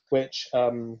 which I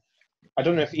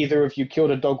don't know if either of you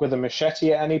killed a dog with a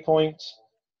machete at any point,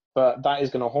 but that is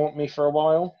going to haunt me for a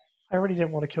while. I really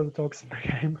didn't want to kill the dogs in the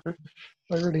game.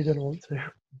 I really didn't want to.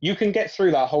 You can get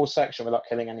through that whole section without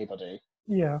killing anybody.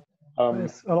 Yeah, but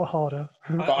it's a lot harder.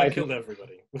 But I killed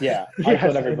everybody. Yeah, I Yeah,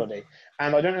 killed same. everybody.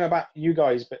 And I don't know about you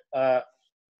guys, but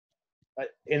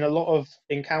in a lot of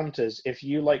encounters, if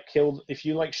you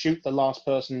shoot the last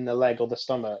person in the leg or the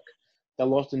stomach,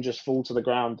 they'll often just fall to the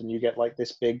ground, and you get like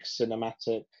this big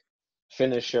cinematic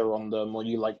finisher on them, or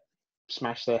you like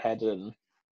smash their head in.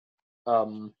 I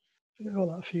got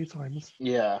that a few times.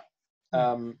 Yeah.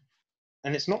 And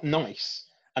it's not nice,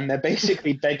 and they're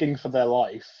basically begging for their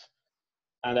life,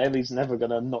 and Ellie's never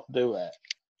gonna not do it.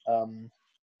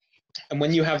 And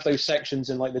when you have those sections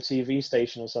in like the TV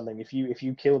station or something, if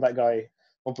you kill that guy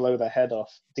or blow their head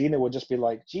off, Dina will just be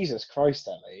like, Jesus Christ,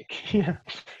 Ellie. Yeah.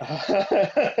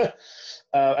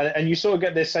 And you sort of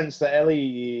get this sense that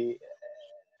Ellie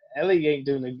ain't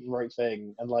doing the right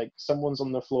thing, and like someone's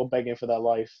on the floor begging for their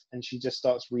life, and she just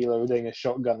starts reloading a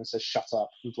shotgun and says "shut up"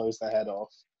 and blows their head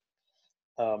off.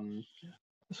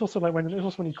 It's also like when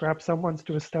you grab someone to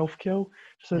do a stealth kill,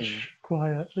 so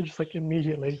quiet. They're just like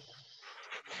immediately.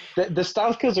 The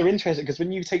stealth kills are interesting because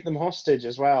when you take them hostage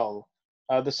as well,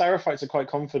 the Seraphites are quite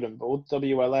confident, but all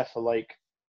WLF are like,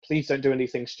 please don't do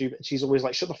anything stupid. She's always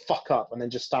like, shut the fuck up, and then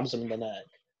just stabs them in the neck.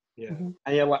 Yeah.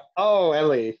 And you're like, oh,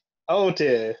 Ellie, oh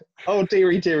dear, oh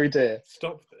dearie, dearie, dear.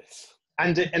 Stop this.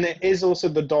 And it is also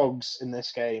the dogs in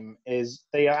this game, is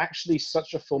they are actually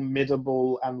such a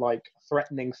formidable and like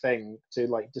threatening thing to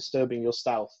like disturbing your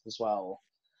stealth as well,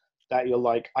 that you're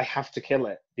like, I have to kill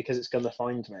it because it's going to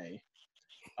find me.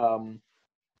 And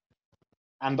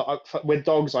with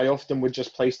dogs, I often would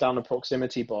just place down a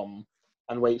proximity bomb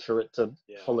and wait for it to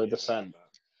follow the scent.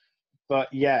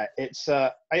 But yeah, it's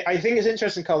I think it's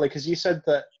interesting, Carly, because you said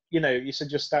that you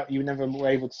said you never were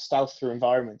able to stealth through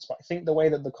environments, but I think the way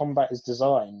that the combat is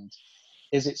designed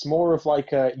is it's more of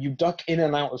like you duck in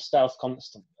and out of stealth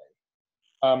constantly.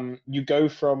 You go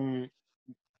from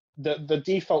the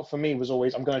default for me was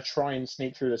always, I'm going to try and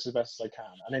sneak through this as best as I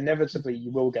can, and inevitably you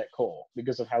will get caught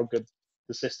because of how good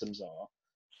the systems are.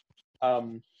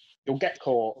 You'll get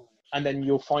caught, and then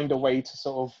you'll find a way to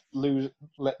sort of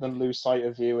let them lose sight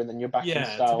of you, and then you're back in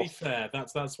stealth. To be fair,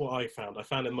 that's what I found. I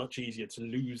found it much easier to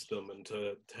lose them and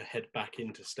to head back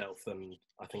into stealth than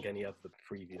I think any other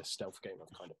previous stealth game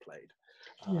I've kind of played.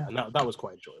 And that was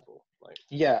quite enjoyable.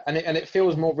 Yeah, and it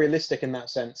feels more realistic in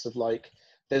that sense of like,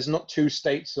 there's not two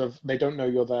states of they don't know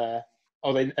you're there,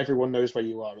 or everyone knows where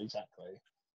you are exactly.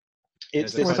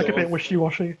 It's like a bit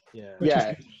wishy-washy.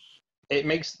 Yeah. It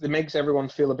makes everyone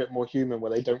feel a bit more human,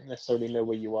 where they don't necessarily know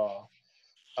where you are.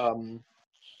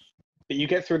 But you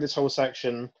get through this whole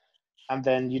section, and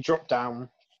then you drop down.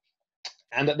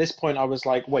 And at this point, I was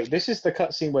like, wait, this is the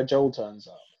cutscene where Joel turns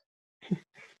up.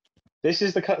 This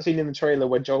is the cutscene in the trailer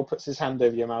where Joel puts his hand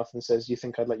over your mouth and says, you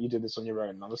think I'd let you do this on your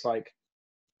own? And I was like,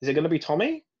 is it going to be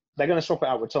Tommy? They're going to swap it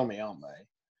out with Tommy, aren't they?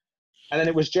 And then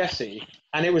it was Jesse.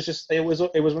 And it was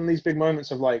one of these big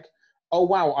moments of like, oh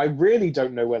wow, I really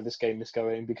don't know where this game is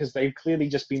going, because they've clearly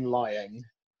just been lying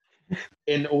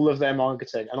in all of their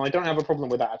marketing, and I don't have a problem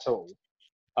with that at all,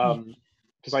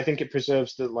 because I think it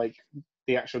preserves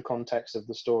the actual context of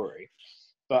the story.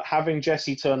 But having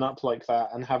Jesse turn up like that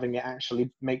and having it actually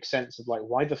make sense of like,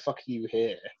 why the fuck are you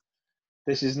here?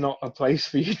 This is not a place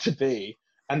for you to be.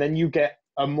 And then you get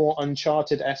a more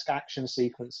Uncharted-esque action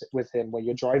sequence with him where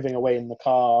you're driving away in the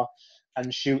car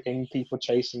and shooting people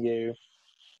chasing you.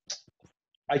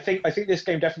 I think this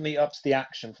game definitely ups the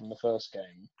action from the first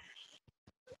game.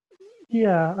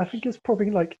 Yeah, I think it's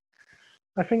probably like,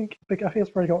 I think it's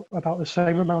probably got about the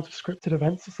same amount of scripted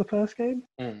events as the first game,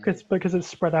 because it's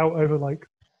spread out over like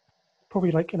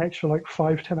probably like an extra like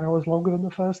 5-10 hours longer than the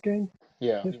first game.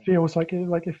 Yeah, it feels like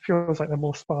they're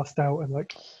more sparsed out and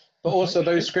like. But also,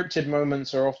 those scripted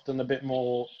moments are often a bit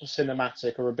more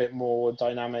cinematic or a bit more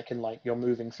dynamic, and like you're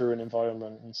moving through an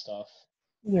environment and stuff.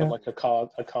 Yeah. Like a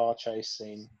car chase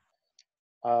scene.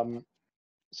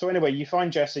 So anyway, you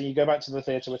find Jesse, you go back to the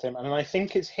theatre with him, and then I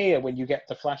think it's here when you get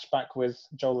the flashback with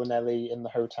Joel and Ellie in the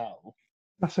hotel.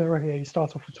 That's it right here. You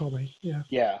start off with Tommy. Yeah.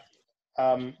 Yeah.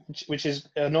 Which is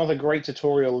another great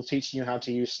tutorial teaching you how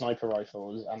to use sniper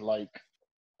rifles and like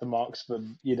the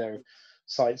marksman,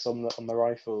 sights on the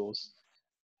rifles.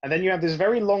 And then you have this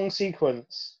very long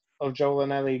sequence of Joel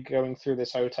and Ellie going through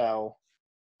this hotel,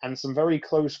 and some very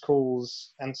close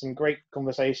calls and some great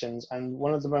conversations. And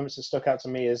one of the moments that stuck out to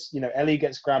me is, Ellie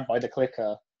gets grabbed by the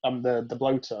clicker, the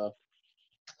bloater,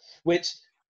 which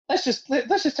let's just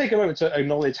take a moment to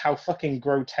acknowledge how fucking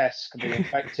grotesque the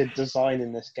infected design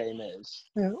in this game is.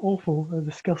 Yeah, awful and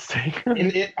disgusting.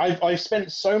 I've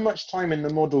spent so much time in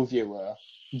the model viewer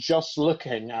just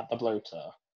looking at the bloater.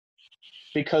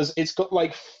 because it's got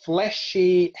like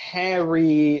fleshy,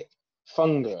 hairy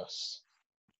fungus,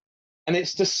 and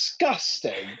it's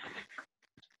disgusting.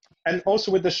 And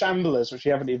also with the shamblers, which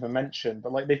we haven't even mentioned,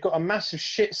 but like they've got a massive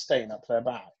shit stain up their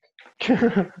back.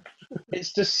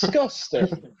 It's disgusting.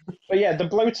 But yeah, the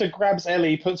bloater grabs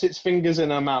Ellie, puts its fingers in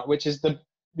her mouth, which is the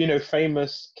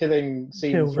famous killing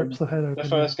scene Kill from rips the head the open.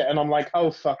 first game. And I'm like,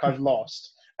 oh fuck, I've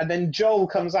lost. And then Joel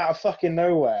comes out of fucking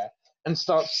nowhere and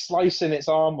starts slicing its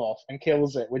arm off and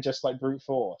kills it with just like brute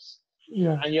force.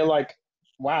 Yeah. And you're like,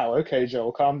 wow, okay,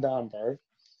 Joel, calm down, bro.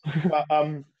 But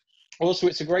also,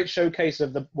 it's a great showcase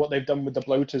of what they've done with the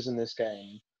bloaters in this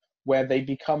game, where they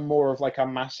become more of like a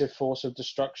massive force of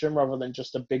destruction rather than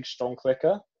just a big, strong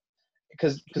clicker.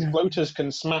 Because bloaters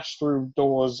can smash through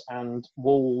doors and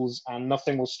walls, and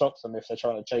nothing will stop them if they're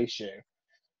trying to chase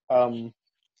you.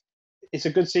 It's a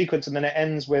good sequence, and then it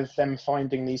ends with them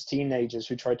finding these teenagers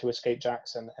who tried to escape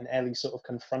Jackson, and Ellie sort of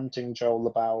confronting Joel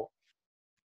about,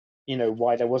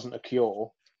 why there wasn't a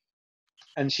cure.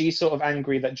 And she's sort of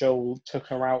angry that Joel took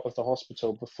her out of the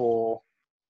hospital before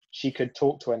she could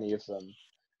talk to any of them.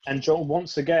 And Joel,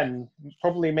 once again,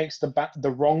 probably makes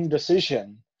the wrong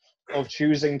decision of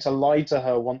choosing to lie to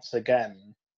her once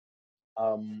again,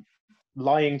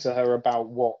 lying to her about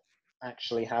what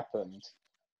actually happened.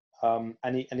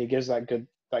 And he gives that good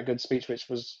speech, which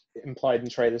was implied in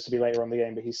trailers to be later on in the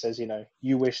game. But he says,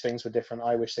 you wish things were different,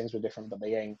 I wish things were different, but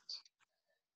they ain't.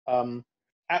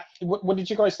 What did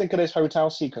you guys think of this hotel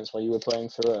sequence where you were playing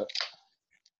through it?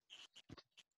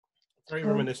 Very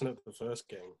reminiscent of the first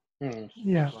game.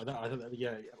 Yeah. Like that,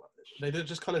 yeah. They did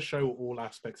just kind of show all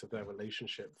aspects of their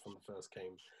relationship from the first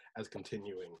game as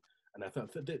continuing. And I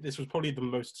thought this was probably the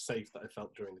most safe that I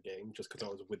felt during the game, just because I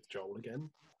was with Joel again.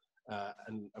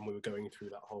 And we were going through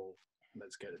that whole,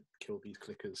 let's kill these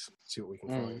clickers, see what we can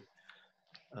find.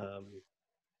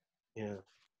 Yeah.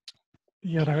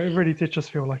 Yeah, no, it really did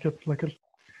just feel like one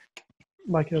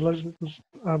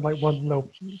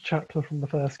little chapter from the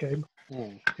first game.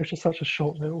 It was just such a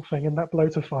short little thing, and that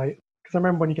bloater fight. Because I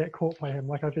remember when you get caught by him,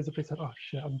 like I visibly said, "Oh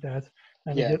shit, I'm dead,"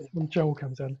 and he hits when Joel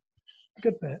comes in.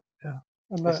 Good bit, yeah.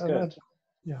 And that's good.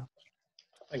 Yeah.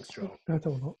 Thanks, Joel. That's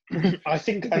all not. I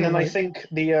think, and then I think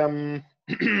the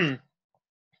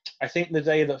I think the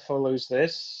day that follows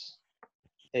this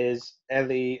is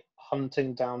Ellie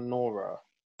hunting down Nora.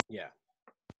 Yeah.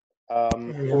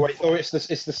 Or it's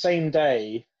the same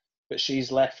day, but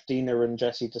she's left Dina and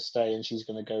Jesse to stay, and she's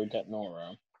going to go get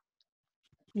Nora.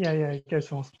 Yeah, it goes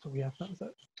to hospital. Yeah, that was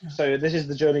it. Yeah. So this is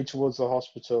the journey towards the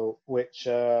hospital, which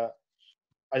I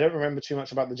don't remember too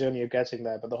much about the journey of getting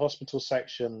there, but the hospital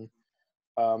section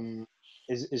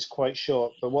is quite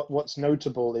short. But what's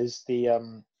notable is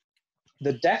the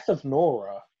death of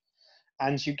Nora,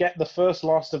 and you get the first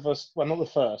Last of Us. Well, not the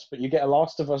first, but you get a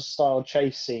Last of Us style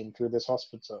chase scene through this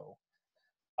hospital.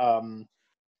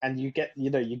 And you get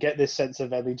this sense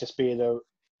of Ellie just being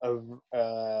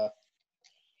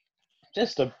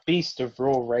just a beast of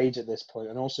raw rage at this point,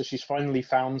 and also she's finally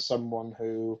found someone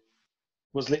who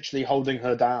was literally holding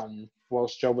her down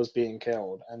whilst Joel was being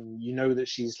killed, and you know that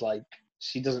she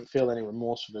doesn't feel any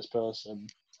remorse for this person.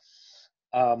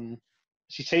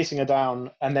 She's chasing her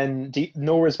down, and then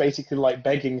Nora's basically like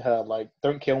begging her, like,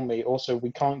 "Don't kill me. Also,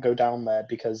 we can't go down there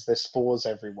because there's spores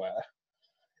everywhere."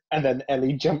 And then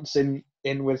Ellie jumps in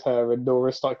with her, and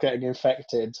Nora starts getting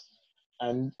infected,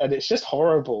 and it's just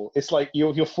horrible. It's like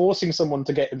you're forcing someone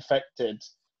to get infected,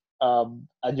 and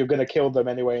you're going to kill them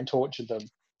anyway and torture them.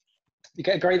 You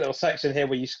get a great little section here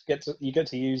where you get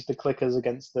to use the clickers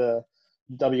against the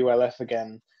WLF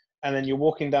again, and then you're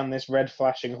walking down this red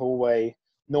flashing hallway.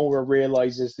 Nora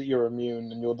realizes that you're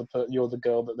immune, and you're the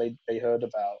girl that they heard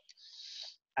about,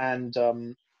 and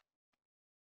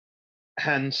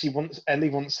Ellie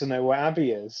wants to know where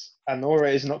Abby is, and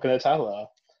Nora is not going to tell her.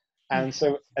 And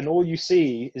all you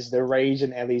see is the rage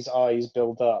in Ellie's eyes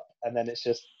build up, and then it's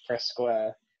just press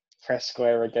square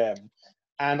again.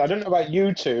 And I don't know about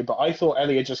you two, but I thought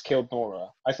Ellie had just killed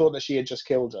Nora. I thought that she had just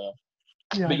killed her.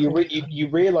 Yeah, but you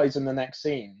realize in the next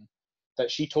scene that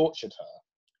she tortured her.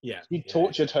 Yeah. She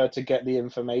tortured her to get the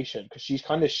information, because she's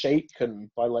kind of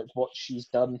shaken by like what she's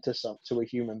done to a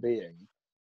human being.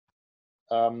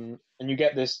 And you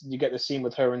get this scene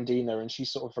with her and Dina, and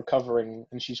she's sort of recovering,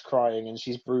 and she's crying, and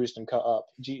she's bruised and cut up.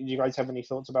 Do you guys have any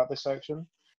thoughts about this section?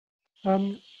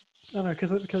 I don't know,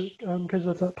 because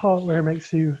there's that part where it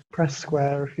makes you press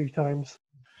square a few times,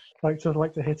 like to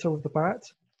hit her with the bat,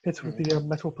 hit her with the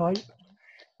metal pipe,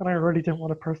 and I really didn't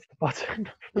want to press the button.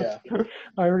 Yeah.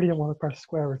 I really didn't want to press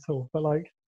square at all, but it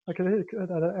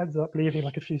ends up leaving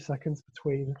like a few seconds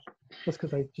between, just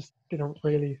because they just didn't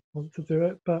really want to do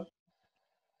it. But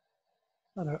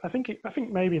I don't know. I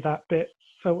think maybe that bit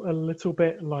felt a little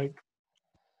bit like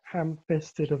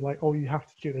ham-fisted of like, oh, you have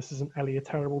to do this. Isn't Ellie a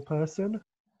terrible person?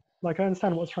 Like, I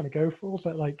understand what it's trying to go for,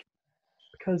 but like,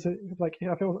 because I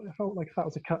felt like if that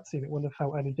was a cutscene, it wouldn't have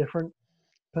felt any different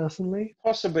personally.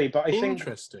 Possibly, but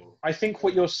Interesting. I think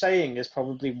what you're saying is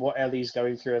probably what Ellie's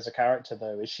going through as a character,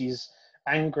 though, is she's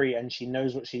angry and she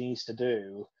knows what she needs to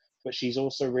do, but she's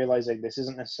also realizing this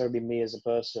isn't necessarily me as a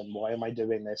person. Why am I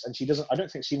doing this? And she doesn't. I don't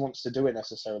think she wants to do it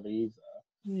necessarily either.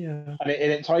 Yeah. And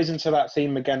it ties into that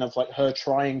theme again of like her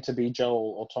trying to be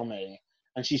Joel or Tommy,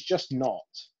 and she's just not.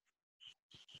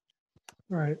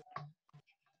 Right.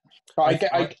 But I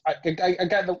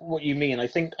get what you mean. I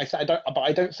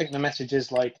don't think the message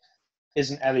is like,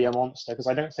 isn't Ellie a monster? Because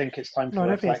I don't think it's time No, for I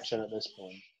don't think reflection at this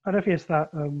point. I don't think it's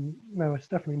that. No, it's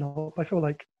definitely not. But I feel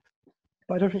like,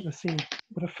 but I don't think the scene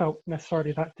would have felt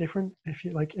necessarily that different if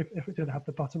you like if it didn't have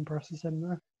the button presses in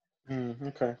there.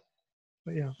 Okay.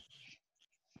 But yeah.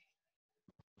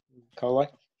 Cowboy?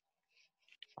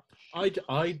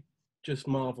 I just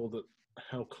marveled at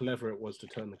how clever it was to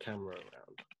turn the camera around.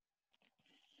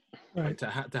 Right.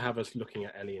 Like to have us looking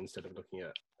at Ellie instead of looking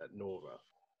at Nora,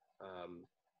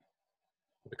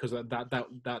 because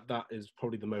that is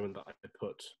probably the moment that I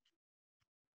put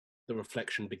the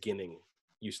reflection beginning.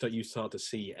 You start to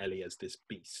see Ellie as this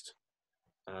beast,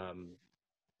 and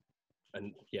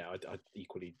yeah, I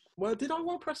equally. Well, did I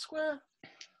want to press square?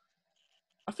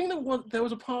 I think there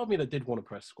was a part of me that did want to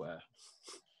press square.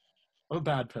 I'm a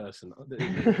bad person.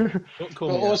 Don't call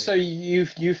But me also, out.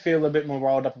 you feel a bit more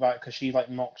riled up about it because she like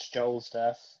mocked Joel's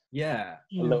death Yeah,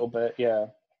 a little bit, yeah.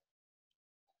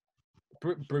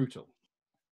 brutal.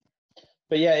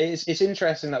 But yeah, it's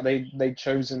interesting that they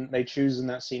chosen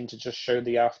that scene to just show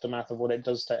the aftermath of what it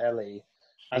does to Ellie,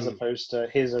 as opposed to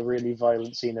here's a really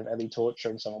violent scene of Ellie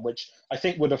torturing someone, which I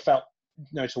think would have felt,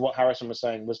 to what Harrison was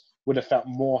saying, would have felt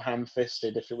more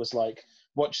ham-fisted if it was like,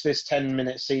 watch this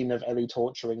 10-minute scene of Ellie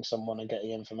torturing someone and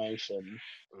getting information.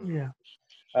 Yeah.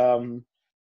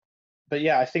 But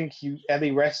yeah, I think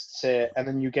Ellie rests here, and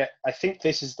then you get. I think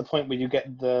this is the point where you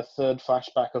get the third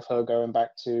flashback of her going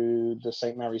back to the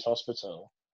St. Mary's Hospital.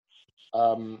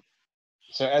 So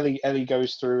Ellie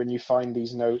goes through, and you find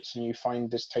these notes, and you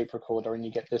find this tape recorder, and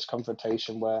you get this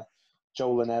confrontation where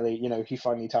Joel and Ellie, he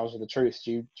finally tells her the truth.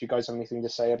 Do you guys have anything to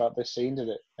say about this scene? Did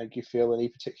it make you feel any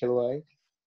particular way?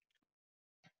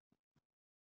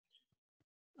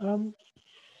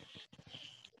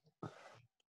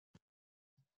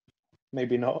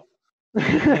 Maybe not.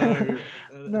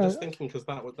 No, No. just thinking because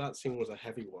that scene was a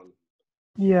heavy one.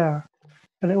 Yeah,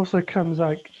 and it also comes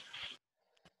like,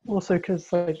 also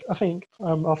because like I think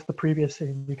after the previous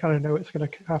scene, you kind of know it's going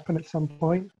to happen at some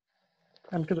point,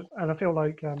 and I feel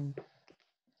like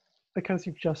because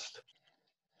you've just,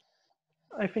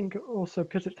 I think also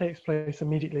because it takes place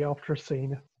immediately after a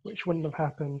scene, which wouldn't have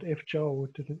happened if Joel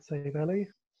didn't save Ellie,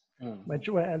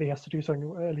 where Ellie has to do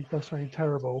something, Ellie does something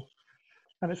terrible,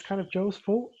 and it's kind of Joel's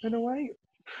fault in a way.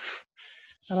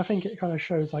 And I think it kind of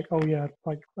shows like, oh yeah,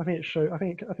 like I think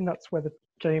that's where the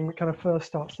game kind of first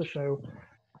starts to show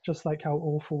just like how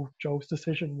awful Joel's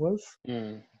decision was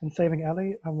in saving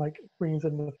Ellie, and like brings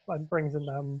in and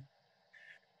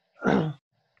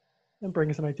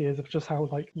brings in ideas of just how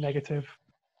like negative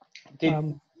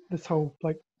this whole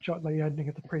like the ending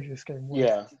of the previous game was.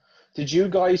 Yeah. Did you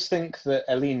guys think that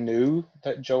Ellie knew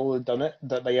that Joel had done it?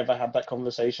 That they ever had that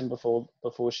conversation before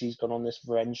she's gone on this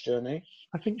revenge journey?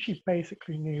 I think she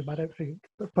basically knew, but I don't think.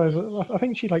 But I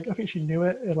think she knew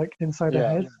it like inside her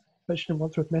head, but she didn't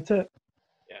want to admit it.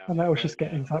 Yeah, and that was just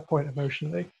getting to that point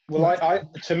emotionally. Well,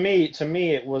 to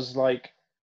me, it was like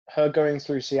her going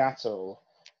through Seattle.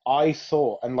 I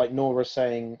thought, and like Nora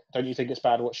saying, "Don't you think it's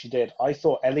bad what she did?" I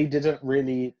thought Ellie didn't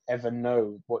really ever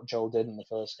know what Joel did in the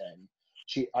first game.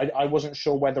 I wasn't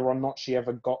sure whether or not she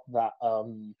ever got that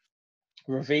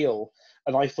reveal,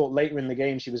 and I thought later in the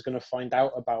game she was going to find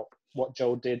out about what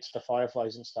Joel did to the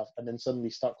Fireflies and stuff, and then suddenly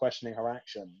start questioning her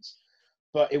actions.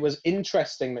 But it was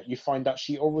interesting that you find out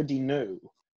she already knew,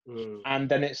 and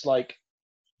then it's like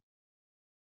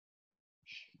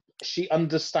she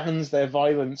understands their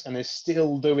violence and is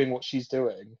still doing what she's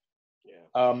doing.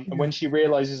 And when she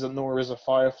realizes that Nora is a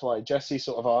Firefly, Jesse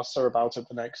sort of asks her about it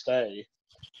the next day,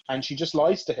 and she just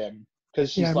lies to him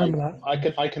because she's like,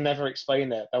 I can never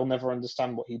explain it. They'll never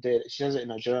understand what he did. She says it in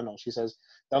her journal. She says,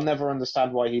 they'll never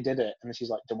understand why he did it. And then she's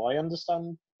like, do I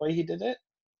understand why he did it?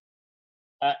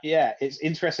 Yeah, it's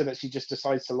interesting that she just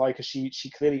decides to lie because she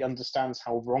clearly understands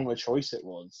how wrong a choice it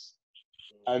was.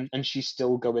 And she's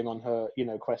still going on her,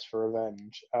 quest for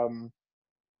revenge.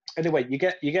 Anyway, you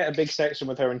get a big section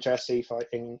with her and Jesse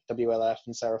fighting WLF,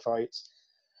 and Sarah fights.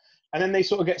 and then they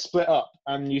sort of get split up,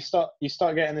 and you start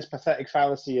getting this pathetic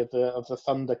fallacy of the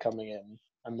thunder coming in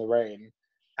and the rain,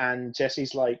 and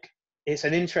Jesse's like, it's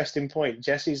an interesting point.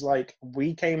 Jesse's like,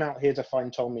 we came out here to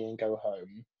find Tommy and go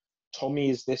home. Tommy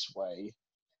is this way,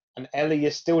 and Ellie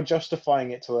is still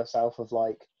justifying it to herself of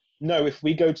like, no, if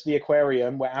we go to the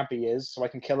aquarium where Abby is, so I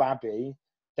can kill Abby,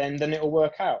 then it'll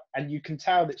work out. And you can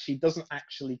tell that she doesn't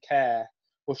actually care,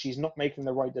 or she's not making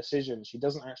the right decision. She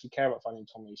doesn't actually care about finding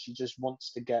Tommy. She just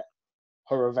wants to get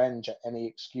her revenge at any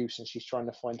excuse, and she's trying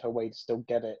to find her way to still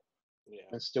get it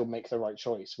and still make the right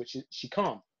choice, which she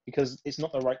can't, because it's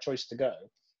not the right choice to go.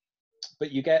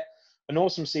 But you get an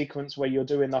awesome sequence where you're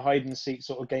doing the hide and seek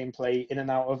sort of gameplay in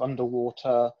and out of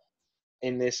underwater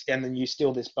in this, and then you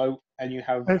steal this boat, and you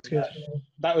have That's good.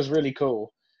 that was really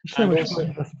cool. It's so And much also-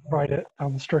 fun to just ride it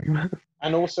down the stream.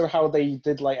 And also how they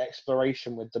did like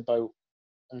exploration with the boat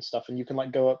and stuff, and you can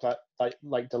like go up that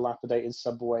like dilapidated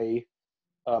subway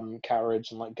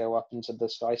carriage and like go up into the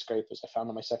skyscrapers I found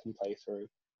on my second playthrough.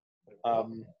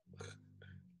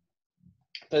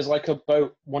 There's like a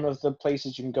boat. One of the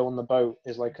places you can go on the boat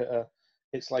is like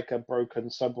it's like a broken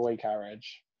subway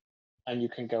carriage, and you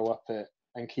can go up it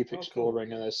and keep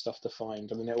exploring, and there's stuff to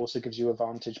find. I mean, it also gives you a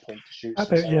vantage point to shoot. That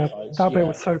bit, that bit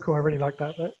was so cool. I really like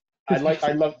that bit.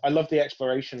 I love the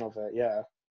exploration of it. Yeah.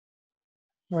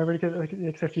 I really good. Like,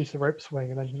 except use the rope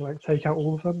swing, and then you like take out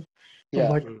all of them from Yeah.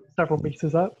 like several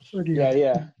meters up. It's really Yeah, good.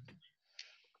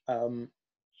 yeah.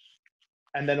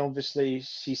 And then obviously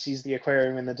she sees the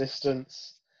aquarium in the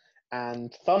distance,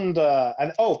 and thunder.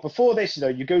 And before this,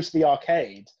 you go to the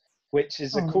arcade, which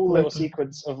is a cool little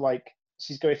sequence of like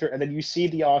she's going through, and then you see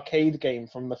the arcade game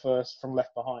from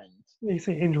Left Behind. You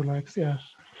see Angel Knives, yeah.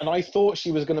 And I thought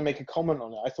she was going to make a comment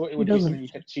on it. I thought it would be something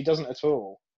she doesn't at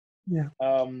all. Yeah.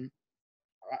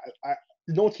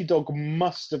 Naughty Dog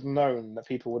must have known that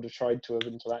people would have tried to have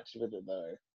interacted with it,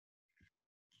 though.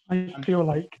 I feel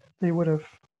like they would have.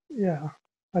 Yeah.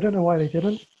 I don't know why they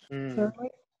didn't. Certainly.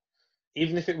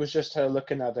 Even if it was just her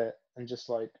looking at it and just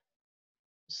like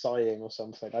sighing or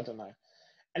something, I don't know.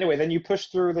 Anyway, then you push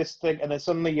through this thing, and then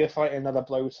suddenly you're fighting another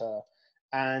bloater.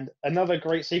 And another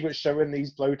great sequence showing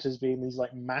these bloaters being these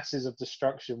like masses of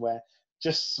destruction, where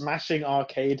just smashing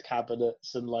arcade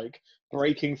cabinets and like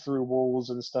breaking through walls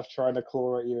and stuff, trying to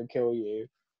claw at you and kill you.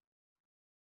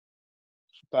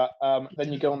 But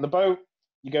then you go on the boat,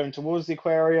 you're going towards the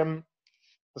aquarium.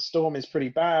 The storm is pretty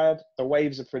bad. The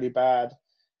waves are pretty bad.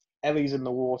 Ellie's in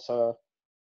the water.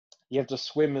 You have to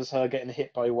swim as her getting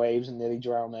hit by waves and nearly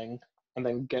drowning, and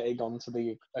then getting onto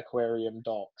the aquarium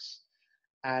docks.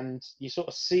 And you sort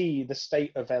of see the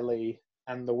state of Ellie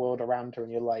and the world around her,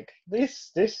 and you're like,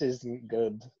 this isn't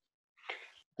good.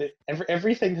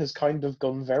 Everything has kind of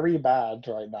gone very bad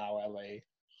right now, Ellie.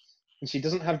 And she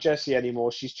doesn't have Jesse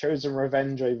anymore. She's chosen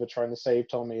revenge over trying to save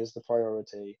Tommy as the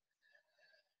priority.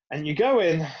 And you go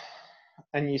in,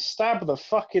 and you stab the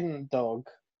fucking dog.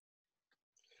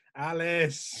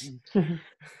 Alice!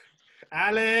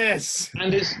 Alice!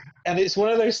 And it's one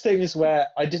of those things where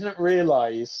I didn't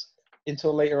realise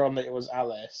until later on that it was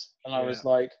Alice. And I was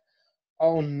like,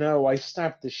 oh no, I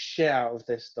stabbed the shit out of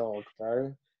this dog,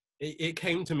 bro. It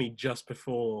came to me just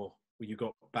before you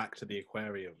got back to the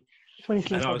aquarium.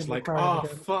 And I was like,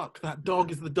 fuck, that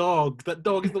dog is the dog. That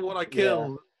dog is the one I killed.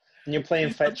 Yeah. And you're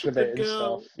playing fetch with it and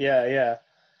stuff. Yeah, yeah.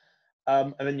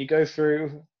 And then you go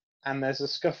through, and there's a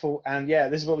scuffle. And yeah,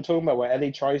 this is what we're talking about, where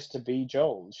Ellie tries to be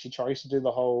Joel. She tries to do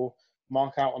the whole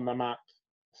mark out on the map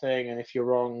thing, and if you're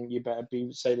wrong, you better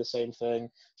say the same thing.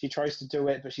 She tries to do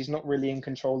it, but she's not really in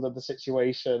control of the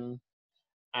situation.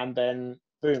 And then,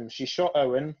 boom, she shot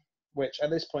Owen, which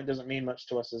at this point doesn't mean much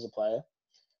to us as a player.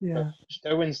 Yeah.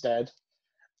 But Owen's dead.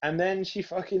 And then she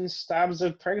fucking stabs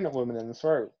a pregnant woman in the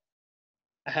throat.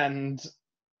 And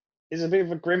it's a bit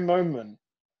of a grim moment.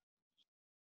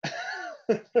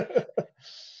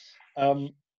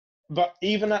 But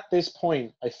even at this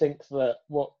point, I think that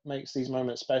what makes these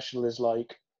moments special is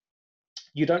like,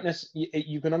 you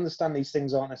can understand these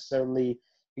things aren't necessarily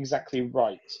exactly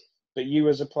right, but you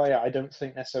as a player, I don't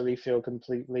think necessarily feel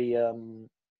completely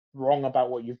wrong about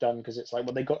what you've done, because it's like,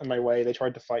 well, they got in my way, they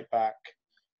tried to fight back,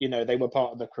 they were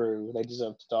part of the crew, they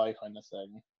deserve to die, kind of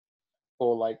thing.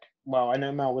 Or like, well, I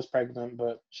know Mel was pregnant,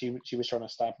 but she was trying to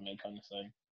stab me, kind of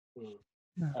thing.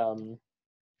 Yeah.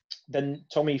 Then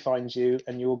Tommy finds you,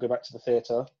 and you all go back to the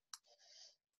theatre,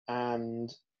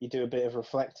 and you do a bit of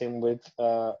reflecting with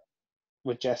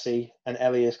Jesse, and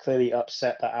Ellie is clearly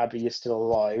upset that Abby is still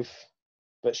alive,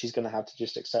 but she's going to have to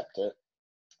just accept it.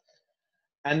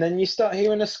 And then you start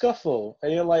hearing a scuffle,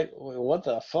 and you're like, what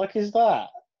the fuck is that?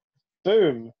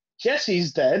 Boom,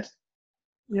 Jesse's dead.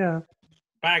 Yeah.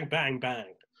 Bang, bang,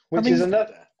 bang. Which is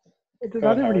another. That Go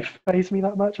on, didn't really Harry. faze me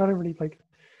that much. I don't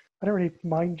really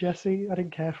mind Jesse. I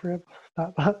didn't care for him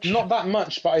that much. Not that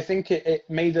much, but I think it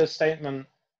made a statement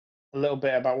a little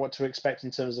bit about what to expect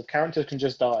in terms of characters can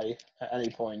just die at any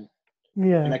point,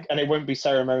 Yeah. and it won't be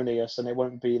ceremonious, and it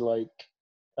won't be like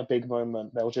a big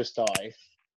moment. They'll just die.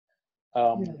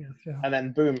 Yeah, I guess, yeah. And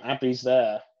then boom, Abby's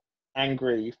there,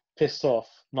 angry, pissed off,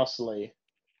 muscly.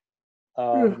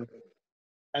 Yeah.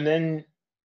 And then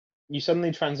you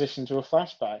suddenly transition to a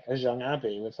flashback as young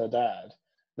Abby with her dad.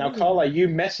 Now, Carla, you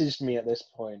messaged me at this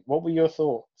point. What were your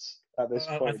thoughts at this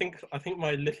I point? think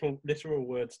my literal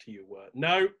words to you were,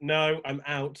 no, I'm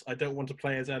out. I don't want to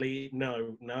play as Ellie.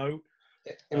 No.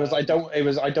 It was I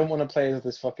don't want to play as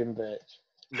this fucking bitch.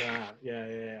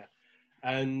 Yeah.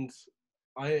 And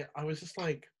I was just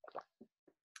like,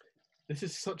 this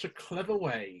is such a clever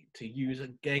way to use a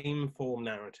game form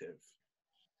narrative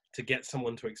to get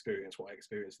someone to experience what I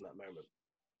experienced in that moment.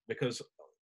 Because,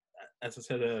 as I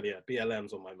said earlier,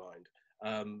 BLM's on my mind.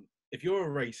 If you're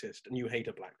a racist and you hate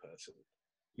a black person,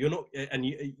 you're not, and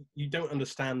you don't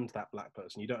understand that black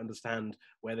person. You don't understand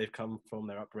where they've come from,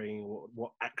 their upbringing,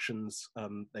 what actions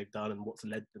they've done, and what's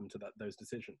led them to those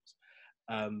decisions.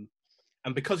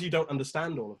 And because you don't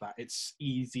understand all of that, it's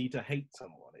easy to hate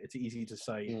someone. It's easy to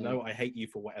say, no, I hate you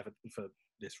for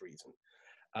this reason.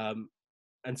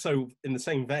 And so, in the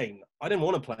same vein, I didn't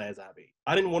want to play as Abby.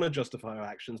 I didn't want to justify her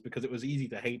actions because it was easy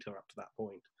to hate her up to that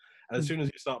point. And as soon as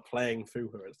you start playing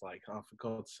through her, it's like, oh, for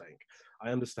God's sake,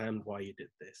 I understand why you did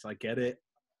this. I get it.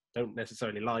 Don't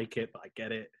necessarily like it, but I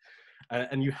get it.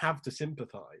 And you have to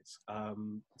sympathize.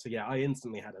 So yeah, I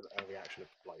instantly had a reaction of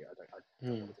like, I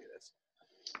don't want to do this.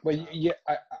 Well, yeah,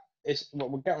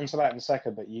 we'll get onto that in a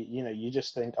second. But you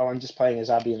just think, oh, I'm just playing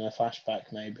as Abby in a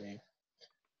flashback, maybe.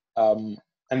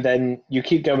 And then you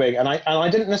keep going, and I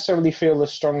didn't necessarily feel a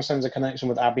strong sense of connection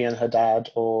with Abby and her dad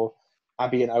or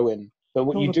Abby and Owen. But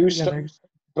what you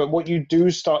do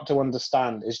start to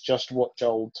understand is just what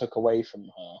Joel took away from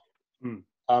her.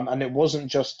 And it wasn't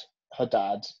just her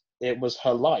dad; it was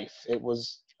her life. It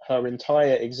was her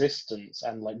entire existence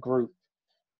and like group,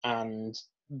 and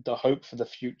the hope for the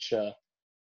future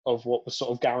of what was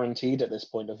sort of guaranteed at this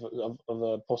point of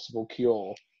a possible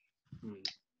cure.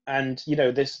 And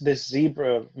this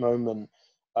zebra moment,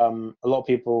 a lot of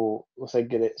people will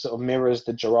think it sort of mirrors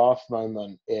the giraffe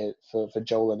moment for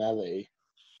Joel and Ellie.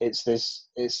 It's this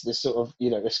sort of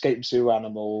escape zoo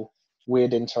animal,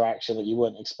 weird interaction that you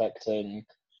weren't expecting,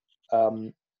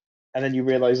 and then you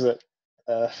realize that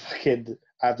fucking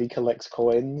Abby collects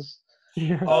coins.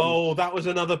 Yeah. Oh, that was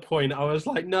another point. I was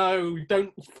like, no,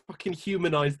 don't fucking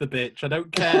humanize the bitch. I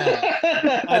don't care.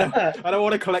 I don't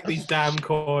want to collect these damn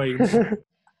coins.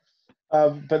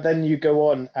 But then you go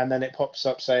on, and then it pops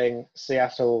up saying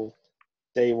Seattle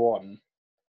Day 1.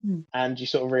 And you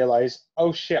sort of realize,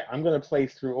 oh shit, I'm going to play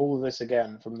through all of this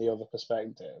again from the other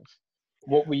perspective.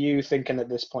 What were you thinking at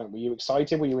this point? Were you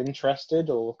excited? Were you interested?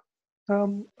 Or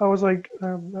I was like,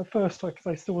 at first, like,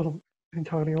 I still wasn't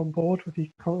entirely on board with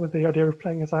the idea of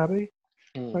playing as Abby.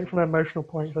 Like, from an emotional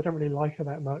point, I don't really like her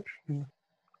that much.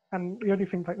 And the only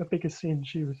thing, like, the biggest thing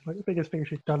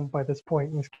she'd done by this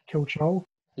point was kill Joel.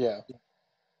 Yeah.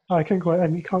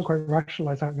 And you can't quite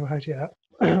rationalize that in your head yet.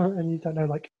 And you don't know,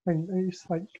 like, and it's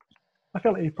like, I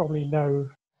feel like you probably know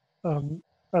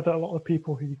that a lot of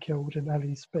people who you killed in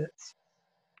Ellie's bits,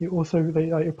 you're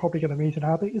probably going to meet in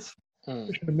Abby's,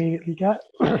 which you immediately get.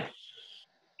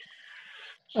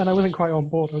 And I wasn't quite on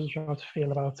board. I wasn't sure how to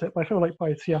feel about it. But I feel like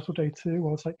by Seattle Day 2, I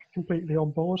was like completely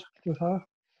on board with her,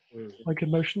 like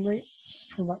emotionally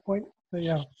from that point. But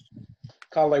yeah.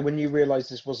 Carlo, when you realised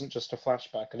this wasn't just a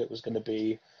flashback and it was going to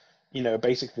be,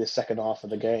 basically the second half of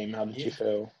the game, how did you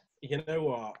feel? You know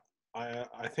what?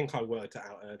 I think I worked it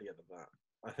out earlier than that.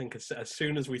 I think as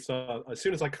soon as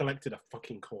I collected a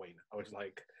fucking coin, I was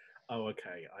like, oh,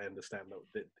 okay, I understand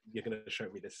that you're going to show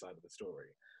me this side of the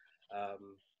story.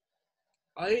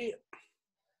 I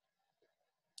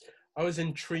was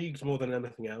intrigued more than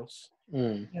anything else.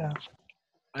 Yeah.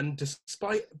 And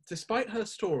despite her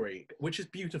story, which is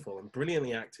beautiful and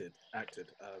brilliantly acted,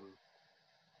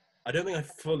 I don't think I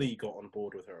fully got on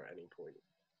board with her at any point.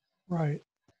 Right.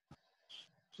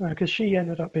 Because she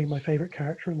ended up being my favourite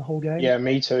character in the whole game. Yeah,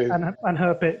 me too. And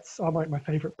her bits are like my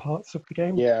favourite parts of the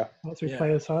game. Yeah. Parts we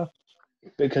play as her.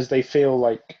 Because they feel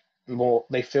like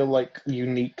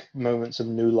unique moments of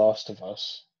New Last of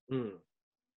Us.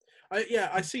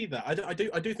 I see that. I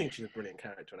do think she's a brilliant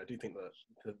character, and I do think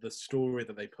that the story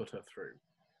that they put her through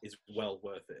is well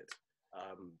worth it.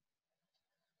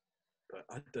 But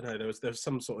I don't know. There was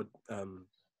some sort of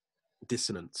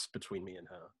dissonance between me and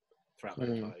her throughout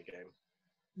the entire game.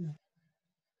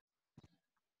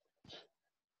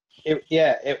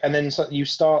 And then you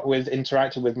start with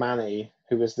interacting with Manny,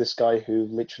 who was this guy who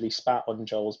literally spat on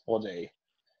Joel's body.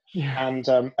 Yeah. And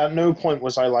at no point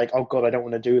was I like, oh god, I don't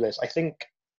want to do this. I think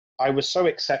I was so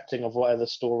accepting of whatever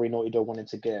story Naughty Dog wanted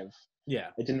to give. Yeah.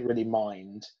 I didn't really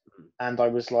mind. And I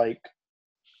was like,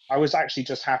 I was actually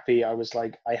just happy. I was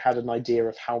like, I had an idea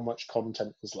of how much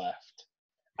content was left.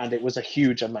 And it was a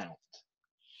huge amount.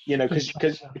 You know,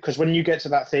 because when you get to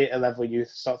that theater level, you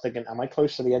start thinking, am I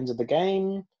close to the end of the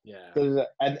game? Yeah.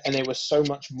 And it was so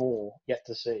much more yet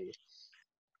to see.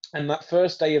 And that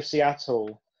first day of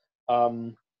Seattle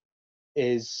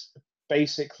is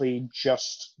basically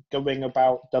just going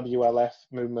about WLF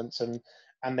movements,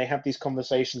 and they have these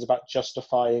conversations about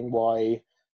justifying why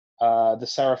the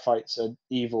Seraphites are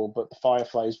evil, but the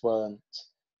Fireflies weren't.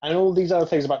 And all these other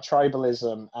things about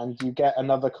tribalism, and you get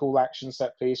another cool action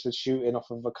set piece with shooting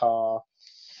off of a car.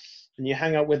 And you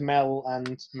hang out with Mel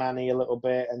and Manny a little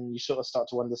bit, and you sort of start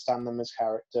to understand them as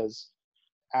characters.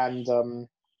 And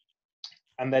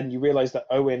then you realize that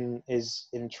Owen is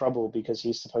in trouble because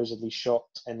he's supposedly shot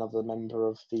another member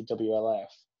of the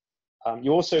WLF.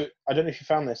 You also, I don't know if you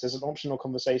found this, there's an optional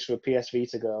conversation with PS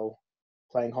Vita girl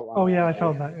playing Hotline. Oh yeah, I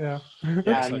found that. Yeah.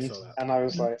 Yes, I saw that. And I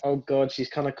was like, oh god, she's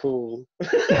kind of cool.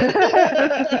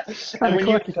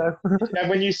 and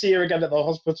when you see her again at the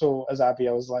hospital as Abby,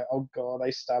 I was like, oh god,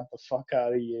 I stabbed the fuck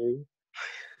out of you.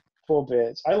 Poor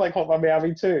bitch. I like Hotline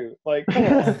Miami too. Like,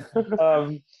 come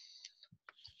on.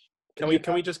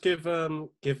 Can we just give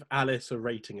Alice a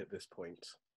rating at this point?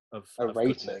 Of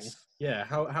rating? Goodness? Yeah.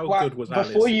 How good was Alice?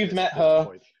 Before you've met her,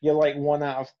 you're like 1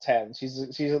 out of 10.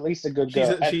 She's at least a good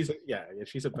girl. She's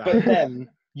a bad. But then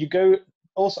you go.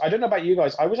 Also, I don't know about you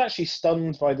guys. I was actually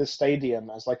stunned by the stadium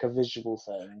as like a visual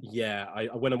thing. Yeah,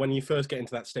 when you first get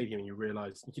into that stadium, you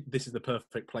realise this is the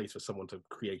perfect place for someone to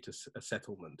create a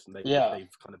settlement, and they've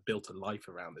kind of built a life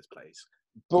around this place.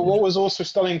 But what was also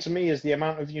stunning to me is the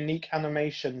amount of unique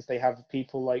animations they have,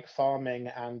 people like farming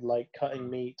and like cutting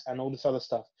meat and all this other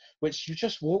stuff, which you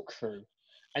just walk through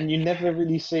and you never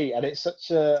really see. And it's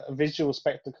such a visual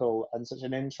spectacle and such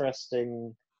an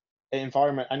interesting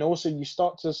environment. And also you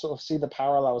start to sort of see the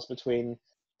parallels between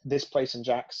this place and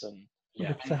Jackson.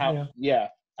 Yeah.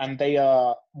 And they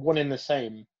are one in the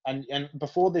same. And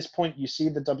before this point, you see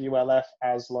the WLF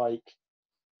as like,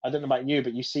 I don't know about you,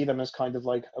 but you see them as kind of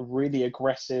like a really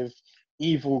aggressive,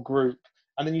 evil group.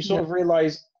 And then you sort of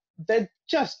realize they're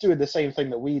just doing the same thing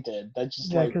that we did. They're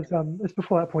just because it's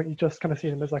before that point, you just kind of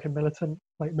see them as like a militant,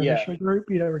 like militia group.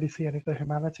 You don't really see any of the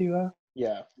humanity there.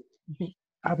 Yeah. I think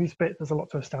Abby's bit does a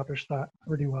lot to establish that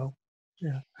really well.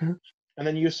 Yeah. And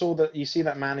then you see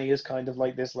that Manny is kind of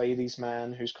like this ladies'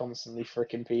 man who's constantly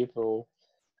fricking people.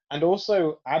 And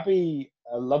also, Abby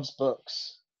loves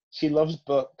books. She loves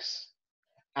books.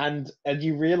 And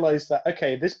you realize that,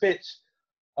 okay, this bitch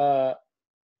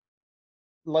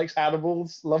likes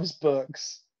animals, loves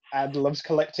books, and loves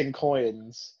collecting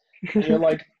coins. And you're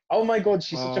like, oh my god,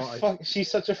 she's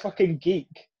such a fucking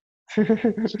geek.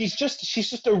 she's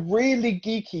just a really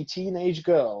geeky teenage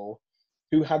girl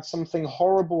who had something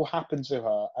horrible happen to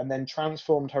her and then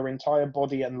transformed her entire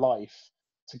body and life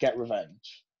to get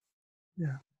revenge.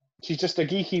 Yeah. She's just a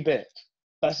geeky bitch.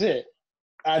 That's it.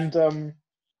 And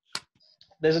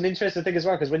there's an interesting thing as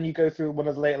well, because when you go through one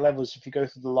of the later levels, if you go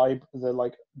through the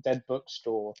like dead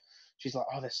bookstore, she's like,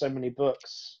 oh, there's so many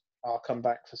books. I'll come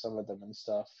back for some of them and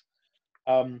stuff.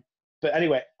 But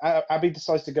anyway, Abby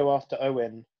decides to go after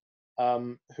Owen,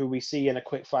 who we see in a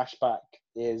quick flashback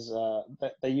is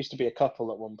they used to be a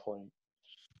couple at one point.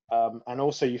 And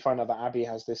also you find out that Abby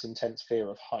has this intense fear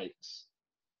of heights.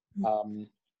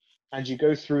 And you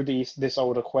go through this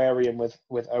old aquarium with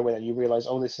Owen, and you realize,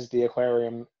 oh, this is the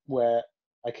aquarium where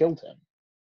I killed him.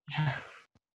 Yeah.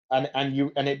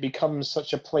 And it becomes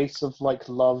such a place of like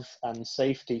love and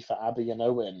safety for Abby and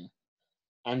Owen.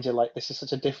 And you're like, this is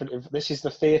such a different. This is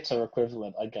the theater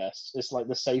equivalent, I guess. It's like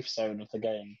the safe zone of the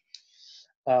game.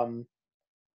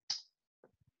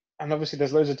 And obviously,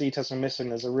 there's loads of details I'm missing.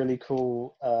 There's a really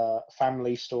cool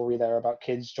family story there about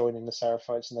kids joining the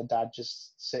Seraphites and the dad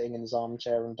just sitting in his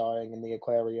armchair and dying in the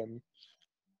aquarium.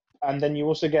 And then you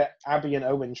also get Abby and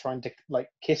Owen trying to like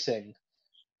kissing,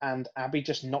 and Abby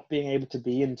just not being able to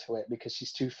be into it because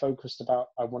she's too focused about,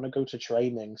 I want to go to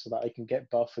training so that I can get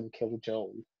buff and kill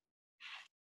Joel.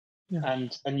 Yeah.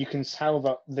 And you can tell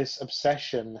that this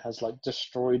obsession has like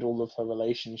destroyed all of her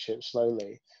relationships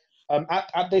slowly.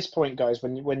 At this point, guys,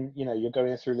 when you know you're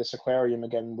going through this aquarium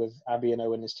again with Abby and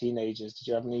Owen as teenagers, do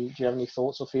you have any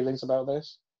thoughts or feelings about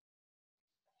this?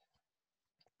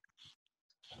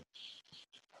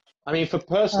 I mean,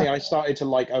 personally, I started to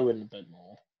like Owen a bit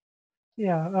more.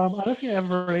 Yeah, I don't think I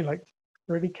ever really liked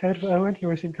really cared for Owen. He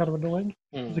always seemed kind of annoying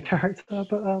as a character,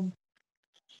 but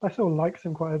I still liked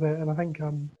him quite a bit, and I think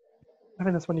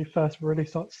that's when you first really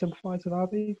start to sympathise with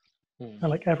Abby and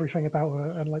like everything about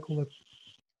her, and like all the.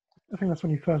 I think that's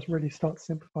when you first really start to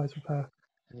sympathise with her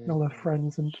and all her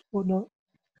friends and whatnot.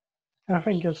 And I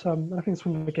think it's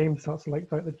when the game starts to like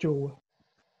the dual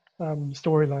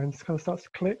storylines kind of starts to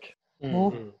click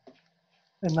more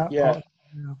in that Yeah, part.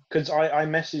 Yeah. because I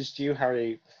messaged you,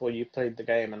 Harry, before you played the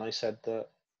game, and I said that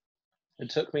it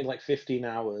took me like 15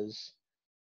 hours,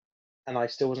 and I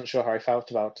still wasn't sure how I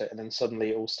felt about it, and then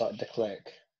suddenly it all started to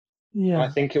click. And I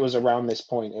Yeah. think it was around this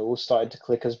point it all started to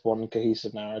click as one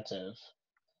cohesive narrative.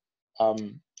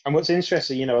 And what's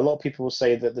interesting, a lot of people will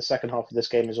say that the second half of this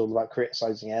game is all about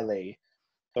criticizing Ellie,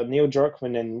 but Neil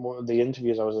Druckmann, in one of the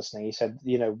interviews I was listening, he said,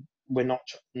 we're not,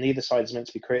 neither side is meant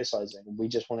to be criticizing. We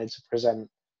just wanted to present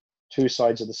two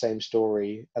sides of the same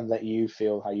story and let you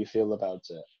feel how you feel about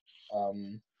it.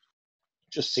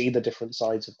 Just see the different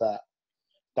sides of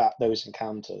those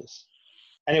encounters.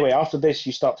 Anyway, after this,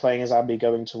 you start playing as Abby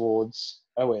going towards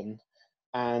Owen,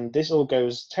 and this all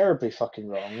goes terribly fucking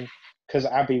wrong because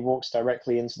Abby walks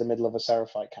directly into the middle of a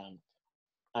Seraphite camp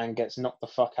and gets knocked the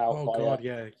fuck out Oh by God,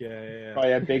 yeah. by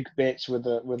a big bitch with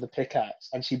a pickaxe,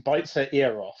 and she bites her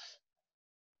ear off.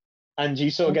 And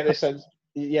you sort of get this sense,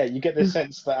 you get this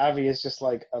sense that Abby is just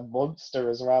like a monster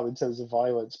as well in terms of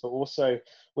violence, but also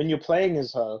when you're playing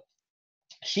as her,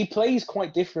 she plays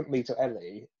quite differently to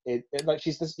Ellie. Like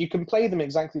she's this, you can play them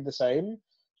exactly the same,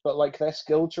 but like their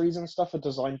skill trees and stuff are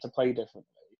designed to play differently.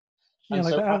 Yeah, And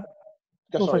like so,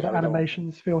 also sorry, the Harry, go on.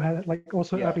 animations feel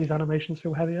Yeah. Abby's animations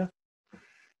feel heavier.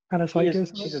 And it's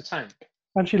She's a tank.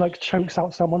 and she like chokes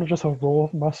out someone with just a raw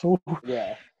muscle.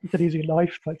 Yeah. You could use your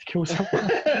knife to kill someone.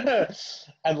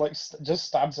 And like just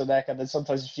stabs her neck, and then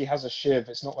sometimes if she has a shiv,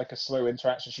 it's not like a slow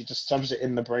interaction. She just shoves it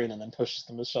in the brain and then pushes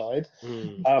them aside.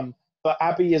 But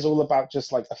Abby is all about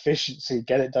just like efficiency,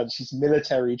 get it done. She's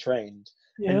military trained.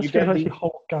 Yeah, and it's good how she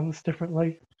hold guns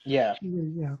differently. Yeah.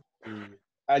 Yeah.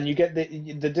 And you get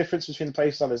the difference between the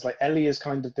playstyle is like Ellie is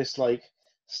kind of this like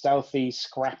stealthy,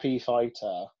 scrappy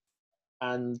fighter,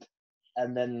 and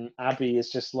then Abby is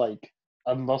just like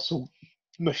a muscle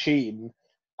machine,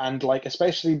 and like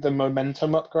especially the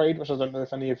momentum upgrade, which I don't know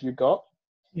if any of you got.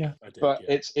 Yeah, I did, but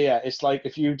yeah. it's like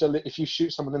if you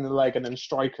shoot someone in the leg and then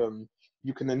strike them,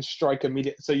 you can then strike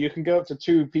immediately. So you can go up to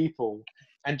two people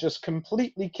and just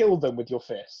completely kill them with your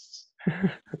fists.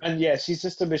 And yeah, she's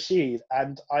just a machine,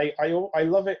 and I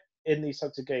love it in these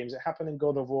types of games. It happened in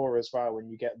God of War as well when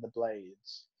you get the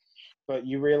blades, but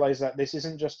you realize that this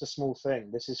isn't just a small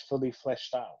thing. This is fully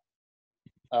fleshed out.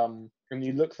 And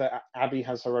you look that Abby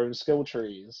has her own skill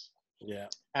trees,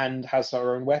 and has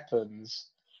her own weapons,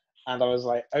 and I was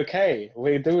like, okay,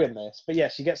 we're doing this. But yeah,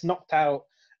 she gets knocked out,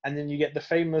 and then you get the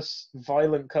famous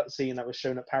violent cutscene that was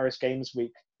shown at Paris Games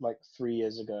Week like 3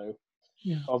 years ago,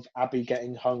 of Abby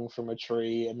getting hung from a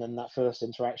tree, and then that first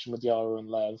interaction with Yara and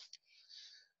Lev.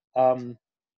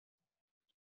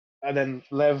 And then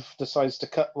Lev decides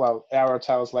to Yara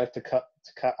tells Lev to cut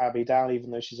Abby down, even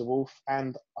though she's a wolf.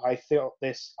 And I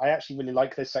actually really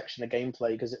like this section of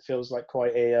gameplay because it feels like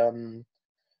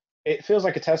it feels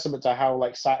like a testament to how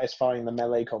like satisfying the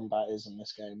melee combat is in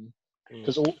this game.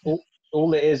 Because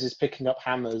all it is picking up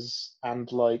hammers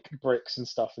and like bricks and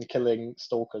stuff and killing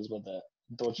stalkers with it,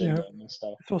 dodging them and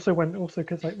stuff. It's also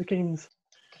because like the game's,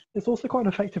 it's also quite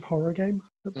an effective horror game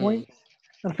at points.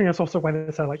 And I think it's also when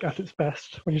it's like at its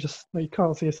best, when you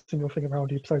can't see a single thing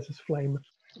around you besides this flame.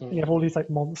 And you have all these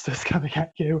like monsters coming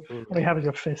at you, and you have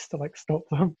your fist to like stop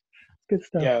them. Good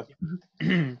stuff. Yeah.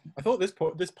 I thought this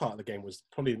part of the game was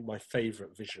probably my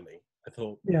favorite visually. I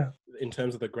thought, in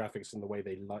terms of the graphics and the way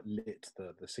they lit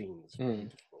the scenes,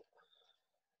 beautiful.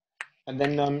 And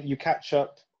then you catch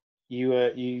up.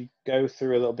 You go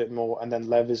through a little bit more, and then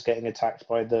Lev is getting attacked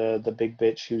by the big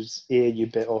bitch whose ear you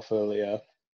bit off earlier.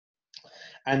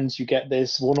 And you get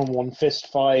this one-on-one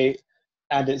fist fight,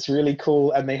 and it's really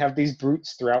cool. And they have these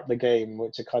brutes throughout the game,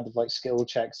 which are kind of like skill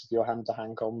checks of your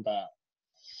hand-to-hand combat.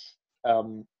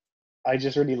 I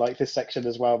just really like this section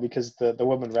as well because the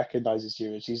woman recognizes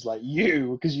you, and she's like,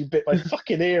 "You, because you bit my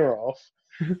fucking ear off."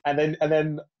 And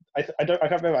then I can't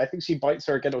remember. I think she bites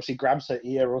her again, or she grabs her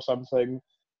ear or something.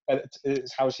 And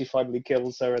it's how she finally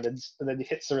kills her, and then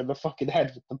hits her in the fucking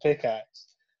head with the pickaxe.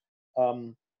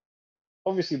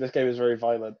 Obviously, this game is very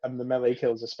violent, and the melee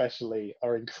kills especially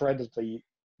are incredibly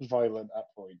violent at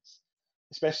points.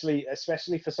 Especially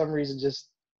for some reason, just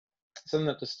something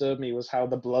that disturbed me was how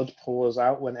the blood pours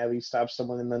out when Ellie stabs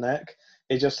someone in the neck.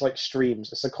 It just like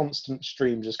streams. It's a constant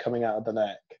stream just coming out of the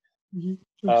neck.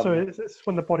 So it's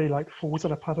when the body like falls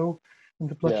in a puddle, and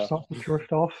the blush Yeah. starts to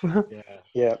drift off.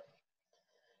 Yeah.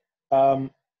 Yeah.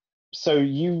 So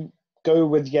you go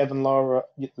with Yev and Lara,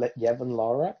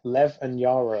 Lev and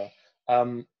Yara.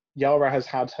 Yara has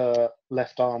had her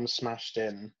left arm smashed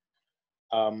in,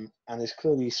 and is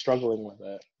clearly struggling with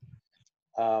it.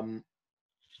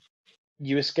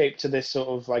 You escape to this sort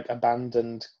of like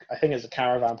abandoned, I think it's a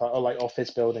caravan park or like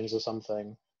office buildings or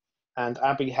something. And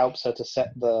Abby helps her to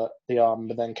set the arm,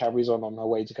 but then carries on her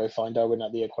way to go find Owen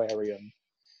at the aquarium.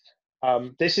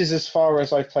 This is as far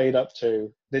as I've played up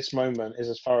to. This moment is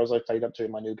as far as I've played up to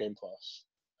in my New Game Plus.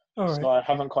 All So right. I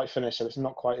haven't quite finished, so it's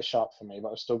not quite as sharp for me,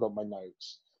 but I've still got my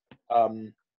notes.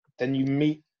 Then you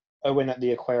meet Owen at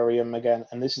the aquarium again,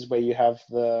 and this is where you have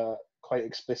the quite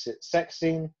explicit sex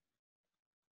scene.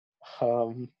 I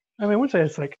mean, I would say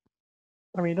it's like,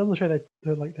 I mean, it doesn't show that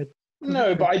they're like they.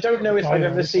 No, but I don't know if I've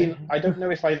ever seen. anything. I don't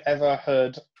know if I've ever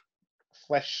heard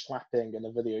flesh slapping in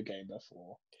a video game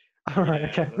before. All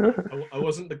right. Yeah, Okay. I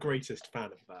wasn't the greatest fan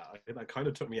of that. That kind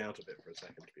of took me out of it for a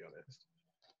second, to be honest.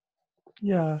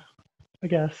 Yeah, I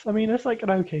guess. I mean, it's like an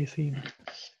okay scene.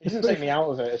 It didn't take me out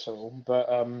of it at all, but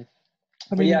I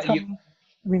mean, yeah,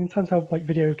 in terms of like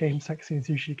video game sex scenes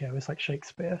usually go, it's like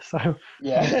Shakespeare. So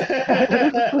yeah.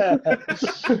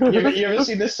 you ever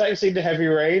seen this sex scene in Heavy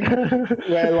Rain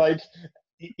where like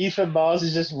Ethan Mars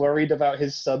is just worried about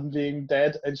his son being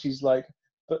dead, and she's like,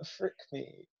 "But frick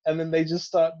me," and then they just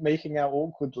start making out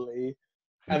awkwardly,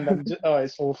 and then oh,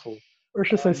 it's awful. or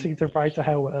it's just those scenes of Ride to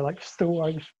Hell where they're like still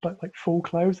wearing like full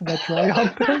clothes and they're dry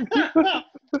humping.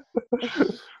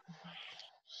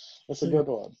 That's a good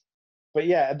one. But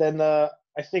yeah, then I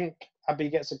think Abby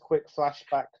gets a quick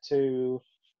flashback to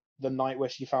the night where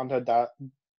she found her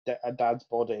dad's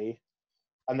body,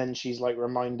 and then she's like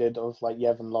reminded of like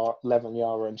Lev and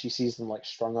Yara, and she sees them like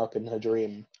strung up in her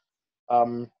dream.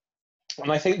 And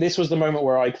I think this was the moment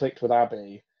where I clicked with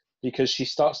Abby, because she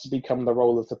starts to become the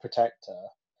role of the protector,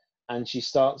 and she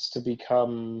starts to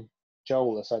become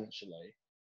Joel essentially.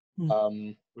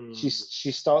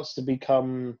 She starts to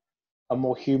become a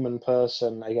more human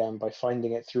person again by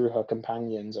finding it through her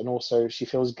companions, and also she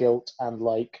feels guilt and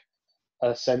like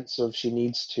a sense of she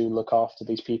needs to look after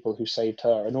these people who saved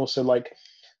her, and also like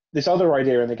this other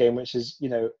idea in the game, which is, you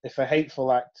know, if a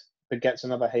hateful act begets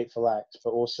another hateful act,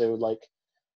 but also like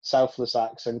selfless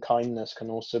acts and kindness can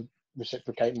also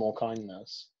reciprocate more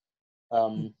kindness.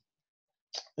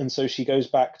 And so she goes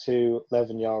back to Lev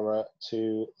and Yara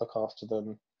to look after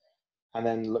them, and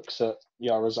then looks at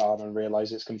Yara's arm and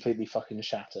realizes it's completely fucking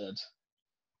shattered.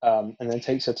 And then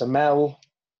takes her to Mel,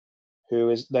 who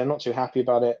is, they're not too happy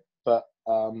about it, but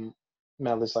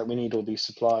Mel is like, we need all these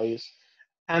supplies.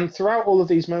 And throughout all of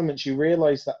these moments, you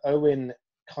realize that Owen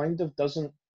kind of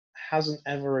hasn't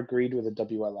ever agreed with the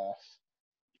WLF.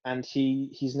 And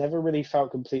he's never really felt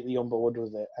completely on board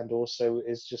with it, and also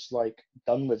is just like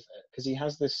done with it, because he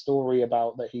has this story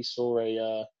about that he saw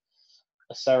a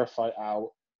Seraphite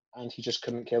out, and he just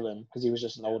couldn't kill him because he was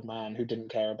just an old man who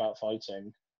didn't care about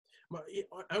fighting. Well,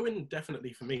 Owen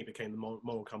definitely for me became the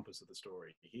moral compass of the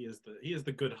story. He is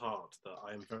the good heart that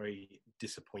I am very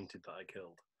disappointed that I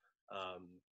killed.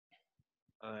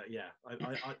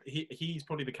 He's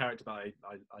probably the character that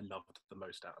I loved the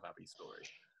most out of Abby's story.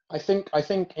 I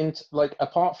think in like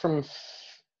apart from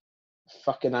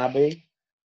fucking Abby,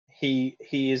 he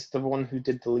is the one who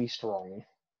did the least wrong.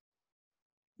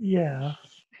 Yeah,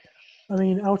 I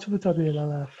mean, out of the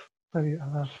WLF,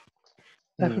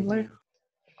 definitely.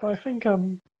 But I think I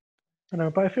know,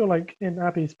 but I feel like in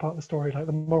Abby's part of the story, like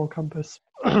the moral compass,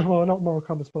 well, not moral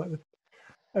compass, but like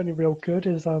the only real good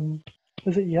is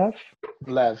it Yev?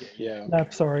 Lev, yeah.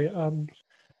 Lev, sorry.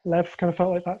 Lev kind of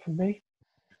felt like that for me.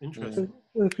 Interesting.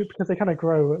 Because they kind of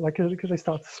grow, like, because they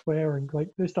start to swear and like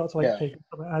they start to like take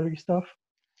some Abby stuff.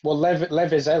 Well,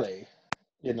 Lev is Ellie,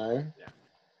 you know. Yeah.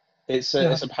 It's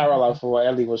a parallel for what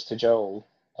Ellie was to Joel,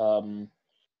 and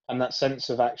that sense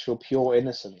of actual pure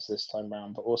innocence this time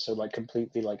round, but also like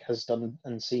completely like has done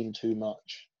and seen too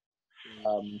much.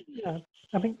 Yeah,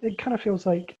 I think it kind of feels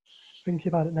like, thinking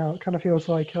about it now, it kind of feels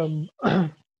like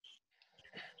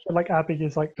like Abby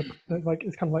is like like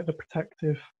it's kind of like the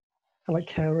protective and like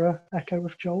carer echo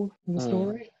of Joel in the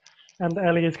story, and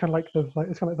Ellie is kind of like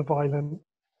it's kind of like the violent.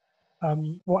 How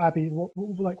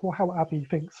Abby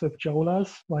thinks of Joel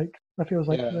as, like, that feels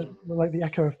like the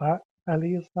echo of that.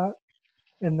 Ellie is that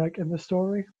in the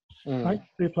story. Like,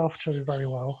 they play off each other very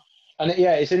well. And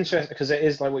it's interesting because it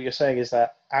is like what you're saying is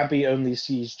that Abby only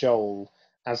sees Joel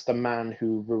as the man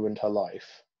who ruined her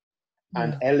life,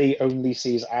 and Ellie only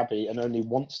sees Abby and only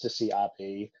wants to see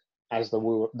Abby as the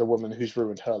woman who's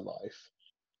ruined her life.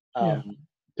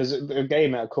 Because the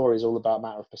game at core is all about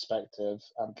matter of perspective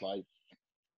and like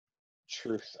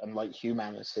truth and like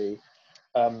humanity.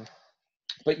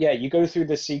 But yeah, you go through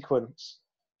this sequence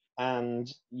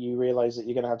and you realize that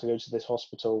you're going to have to go to this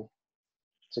hospital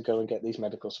to go and get these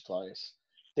medical supplies.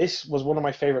 This was one of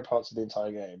my favorite parts of the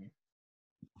entire game.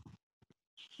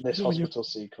 This hospital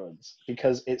sequence,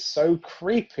 because it's so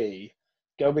creepy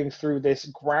going through this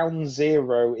ground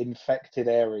zero infected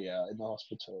area in the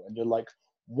hospital, and you're like,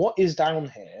 what is down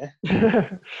here?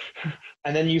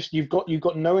 And then you've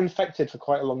got no infected for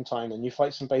quite a long time, and you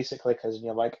fight some basic clickers, and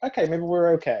you're like, okay, maybe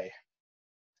we're okay.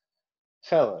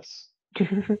 Fellas,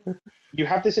 you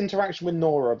have this interaction with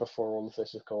Nora before all of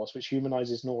this, of course, which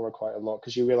humanizes Nora quite a lot,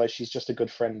 because you realize she's just a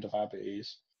good friend of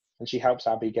Abby's, and she helps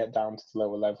Abby get down to the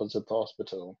lower levels of the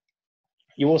hospital.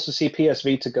 You also see PS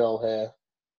Vita girl here,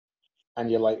 and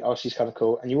you're like, oh, she's kind of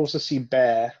cool. And you also see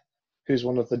Bear, who's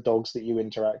one of the dogs that you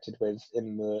interacted with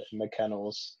in the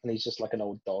kennels, and he's just like an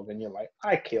old dog, and you're like,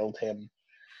 I killed him.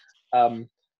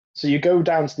 So you go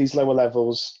down to these lower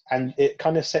levels, and it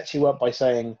kind of sets you up by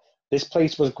saying, this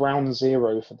place was ground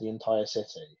zero for the entire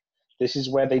city. This is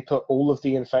where they put all of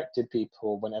the infected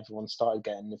people when everyone started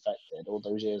getting infected all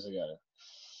those years ago.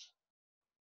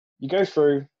 You go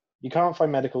through, you can't find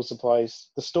medical supplies.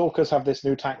 The stalkers have this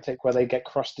new tactic where they get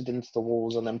crusted into the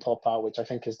walls and then pop out, which I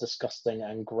think is disgusting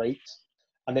and great.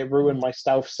 And it ruined my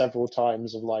stealth several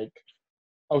times of like,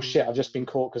 oh shit, I've just been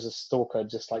caught because a stalker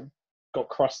just like got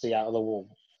crusty out of the wall.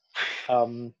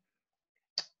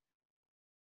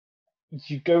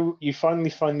 You finally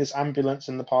find this ambulance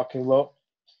in the parking lot.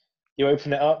 You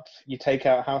open it up, you take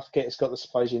out a health kit, it's got the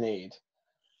supplies you need.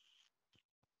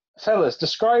 Fellas,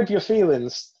 describe your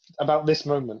feelings about this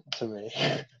moment to me.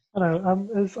 I don't know.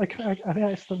 I think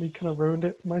I accidentally kind of ruined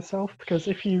it for myself, because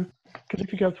if you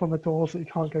go up to one of the doors that you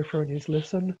can't go through and you just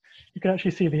listen, you can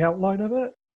actually see the outline of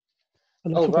it.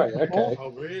 Oh right, okay. Oh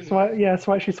really? So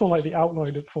I actually saw like the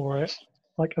outline for it,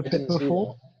 like a bit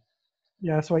before.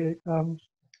 Yeah, so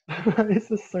it's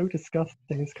just so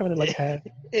disgusting. It's kind of like hair.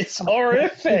 It's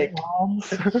horrific.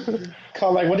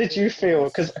 Carl, like, what did you feel?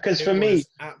 Because for me,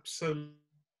 absolutely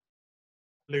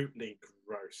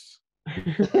gross.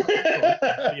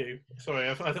 Sorry,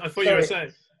 I thought you were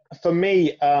saying. For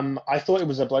me, I thought it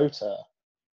was a bloater.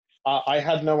 I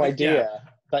had no idea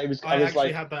that it was. I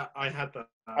had that.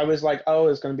 I was like, oh,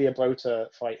 there's going to be a bloater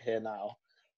fight here now.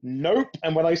 Nope.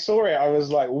 And when I saw it, I was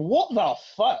like, what the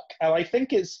fuck? And I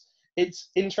think it's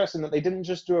interesting that they didn't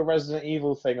just do a Resident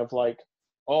Evil thing of like,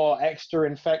 oh, extra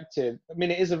infected. I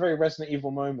mean, it is a very Resident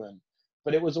Evil moment,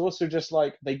 but it was also just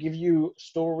like they give you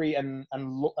story and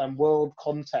world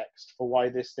context for why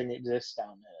this thing exists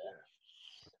down here.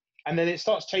 And then it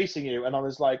starts chasing you, and I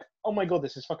was like, oh my god,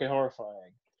 this is fucking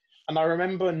horrifying. And I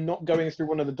remember not going through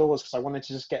one of the doors because I wanted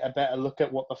to just get a better look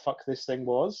at what the fuck this thing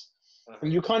was.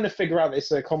 And you kind of figure out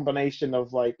it's a combination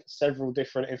of like several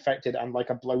different infected and like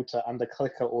a bloater and a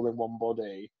clicker all in one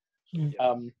body.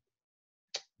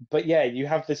 But yeah, you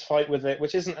have this fight with it,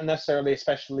 which isn't necessarily a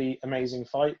especially amazing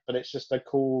fight, but it's just a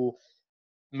cool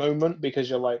moment because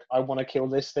you're like, I want to kill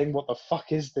this thing. What the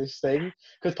fuck is this thing?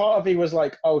 Because part of me was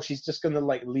like, oh, she's just gonna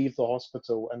like leave the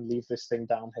hospital and leave this thing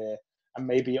down here, and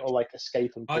maybe it'll like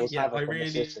escape and cause havoc on the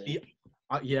city.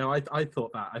 I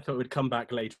thought that. I thought it would come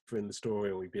back later in the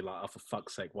story and we'd be like, oh, for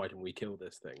fuck's sake, why didn't we kill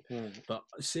this thing? But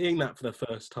seeing that for the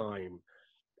first time,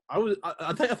 I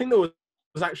think there was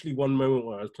actually one moment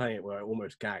where I was playing it where I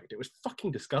almost gagged. It was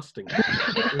fucking disgusting.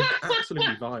 It was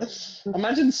absolutely vile.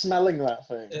 Imagine smelling that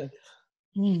thing.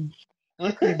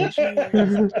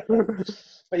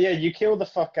 But yeah, you kill the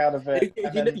fuck out of it.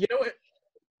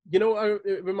 You know what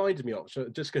it reminded me of? So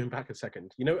just going back a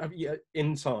second. You know,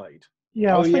 Inside?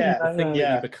 Yeah, the thing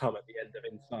that you become at the end of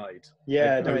Inside.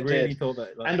 Yeah, I really thought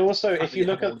that. Like, and also, if you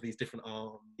look at all these different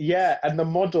arms. Yeah, and the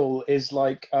model is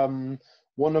like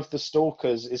one of the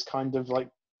stalkers is kind of like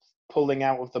pulling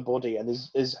out of the body and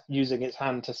is using its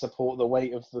hand to support the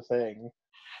weight of the thing.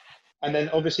 And then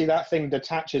obviously that thing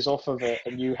detaches off of it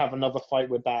and you have another fight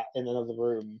with that in another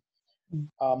room.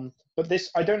 But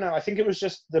this, I don't know, I think it was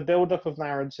just the build-up of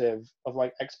narrative of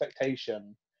like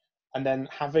expectation and then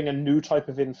having a new type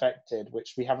of infected,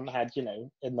 which we haven't had, you know,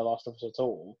 in The Last of Us at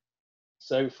all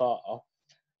so far.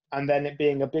 And then it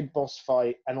being a big boss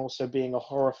fight and also being a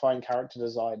horrifying character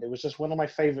design. It was just one of my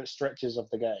favorite stretches of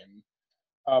the game.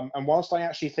 And whilst I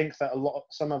actually think that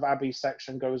some of Abby's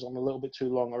section goes on a little bit too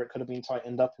long or it could have been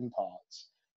tightened up in parts,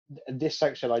 this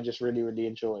section I just really, really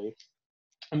enjoy.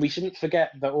 And we shouldn't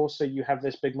forget that also you have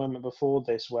this big moment before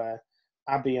this where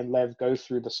Abby and Lev go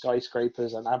through the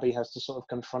skyscrapers and Abby has to sort of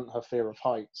confront her fear of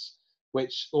heights,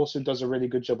 which also does a really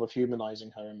good job of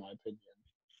humanizing her, in my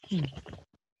opinion.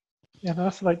 Yeah,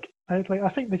 that's like I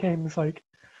think the game's like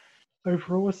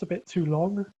overall it's a bit too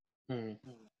long. Hmm.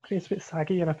 It's a bit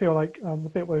saggy, and I feel like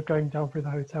the bit where we're going down through the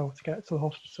hotel to get to the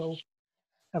hospital,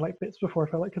 and like bits before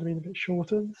I felt like could have been a bit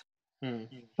shortened. Hmm.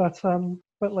 But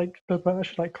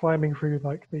actually like climbing through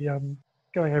like the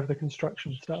going over the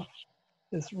construction stuff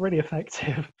is really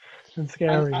effective and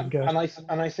scary and good. And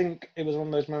I think it was one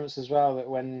of those moments as well that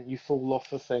when you fall off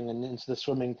the thing and into the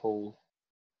swimming pool,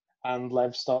 and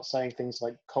Lev starts saying things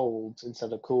like cold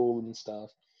instead of cool and stuff.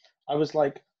 I was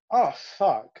like, oh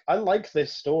fuck, I like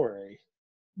this story.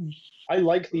 Mm. I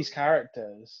like these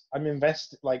characters. I'm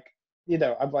invested. Like,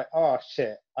 I'm like, oh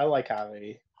shit, I like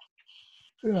Abby.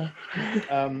 Yeah.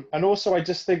 And also, I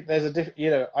just think there's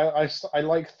a I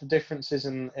like the differences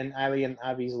in Ali and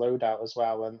Abby's loadout as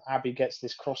well. And Abby gets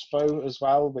this crossbow as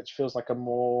well, which feels like a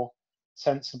more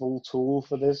sensible tool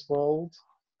for this world.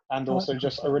 And I like also, the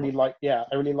just crossbow.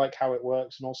 I really like how it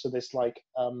works. And also this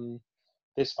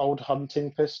this old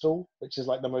hunting pistol, which is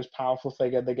like the most powerful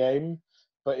thing in the game.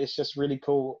 But it's just really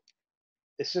cool.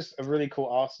 It's just a really cool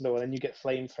arsenal, and then you get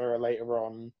flamethrower later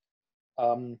on.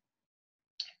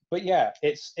 But yeah,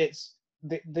 this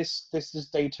is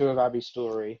day 2 of Abby's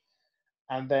story,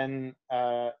 and then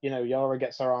Yara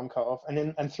gets her arm cut off,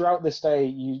 and throughout this day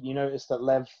you notice that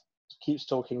Lev keeps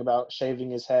talking about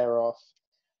shaving his hair off,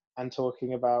 and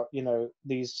talking about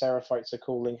these Seraphites are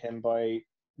calling him by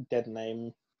dead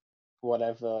name,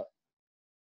 whatever,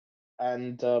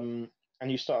 and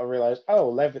you start to realize, oh,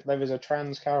 Lev is a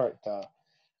trans character,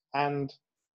 and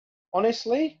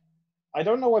honestly, I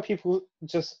don't know why people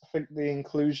just think the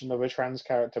inclusion of a trans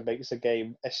character makes a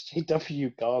game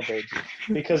SJW garbage,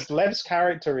 because Lev's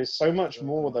character is so much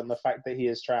more than the fact that he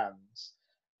is trans.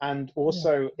 And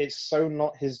also, it's so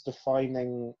not his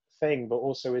defining thing, but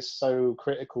also is so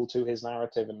critical to his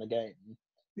narrative in the game.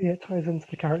 Yeah, it ties into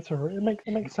the character. It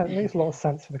makes sense. It makes a lot of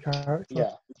sense for the character.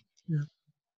 Yeah. Yeah.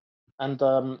 And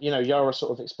Yara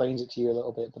sort of explains it to you a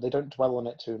little bit, but they don't dwell on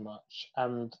it too much.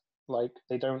 And like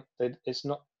it's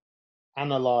not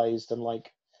analyzed and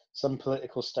like some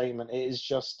political statement. It is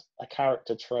just a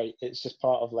character trait. It's just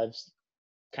part of Lev's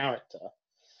character.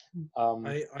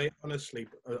 I honestly,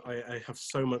 I have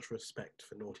so much respect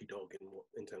for Naughty Dog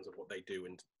in terms of what they do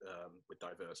with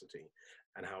diversity,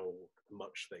 and how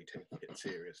much they take it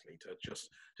seriously to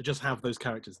just have those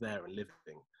characters there and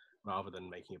living, rather than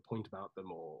making a point about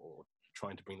them or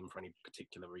trying to bring them for any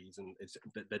particular reason.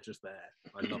 They're just there.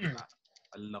 I love that.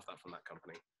 I love that from that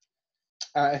company.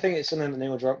 I think it's something that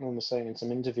Neil Druckmann was saying in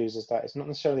some interviews, is that it's not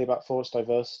necessarily about forced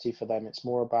diversity for them. It's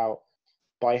more about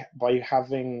by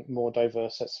having more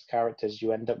diverse sets of characters,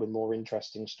 you end up with more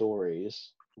interesting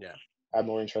stories. Yeah. And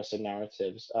more interesting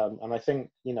narratives. And I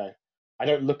think, I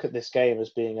don't look at this game as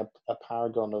being a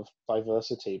paragon of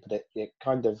diversity, but it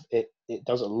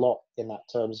does a lot in that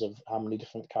terms of how many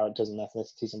different characters and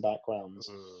ethnicities and backgrounds.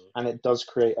 And it does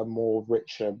create a more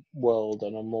richer world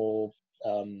and a more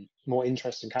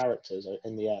interesting characters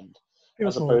in the end. It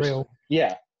was more real.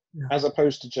 As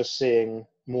opposed to just seeing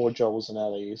more Joels and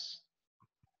Ellies.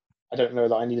 I don't know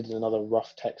that I needed another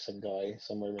rough Texan guy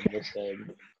somewhere in this game.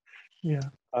 Yeah.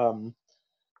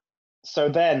 So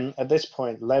then, at this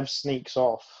point, Lev sneaks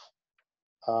off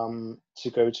to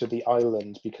go to the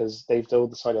island, because they've all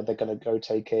decided they're going to go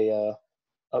take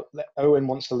Owen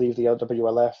wants to leave the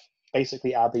WLF.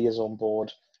 Basically, Abby is on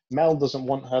board. Mel doesn't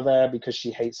want her there because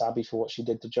she hates Abby for what she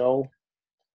did to Joel.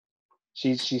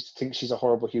 She thinks she's a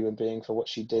horrible human being for what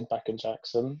she did back in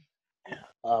Jackson.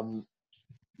 And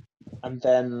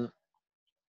then,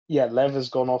 Lev has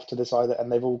gone off to this island,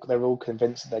 and they're all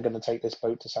convinced that they're going to take this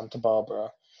boat to Santa Barbara.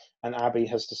 And Abby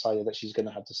has decided that she's going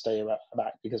to have to stay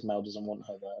back because Mel doesn't want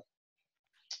her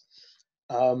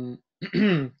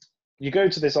there. You go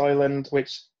to this island,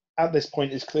 which at this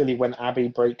point is clearly when Abby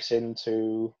breaks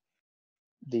into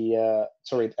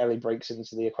Ellie breaks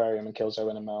into the aquarium and kills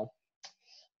Owen and Mel.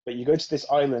 But you go to this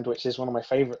island, which is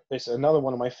it's another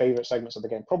one of my favorite segments of the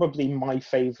game. Probably my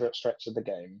favorite stretch of the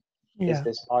game is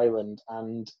this island,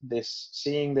 and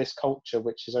seeing this culture,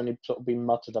 which has only sort of been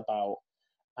muttered about,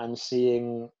 and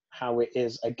seeing how it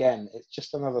is, again, it's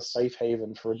just another safe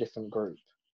haven for a different group.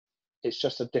 It's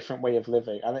just a different way of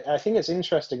living. And I think it's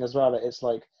interesting as well that it's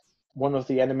like one of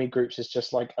the enemy groups is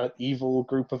just like an evil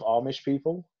group of Amish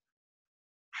people.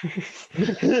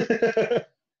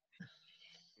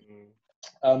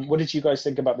 What did you guys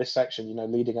think about this section,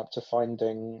 leading up to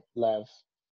finding Lev?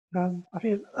 I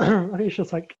think it's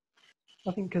just like,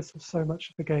 I think because so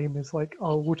much of the game is like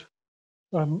old,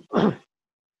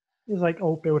 it's like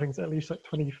old buildings at least like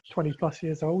 20 plus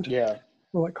years old. Yeah.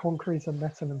 Or like concrete and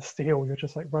metal and steel you're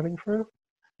just like running through.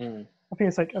 Mm. I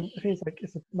think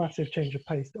it's a massive change of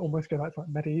pace to almost go back to like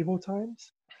medieval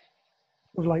times.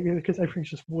 of like because everything's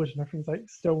just wood and everything's like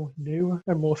still new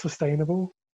and more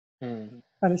sustainable. Mm.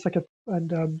 And it's like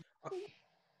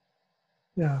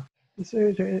yeah,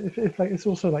 if like it's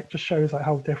also like just shows like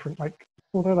how different like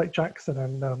although like Jackson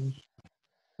and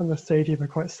the stadium are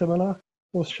quite similar,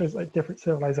 also shows like different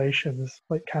civilizations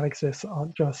like can exist that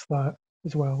aren't just that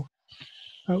as well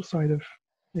outside of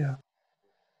yeah.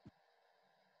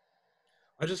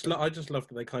 I just love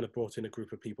that they kind of brought in a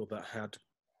group of people that had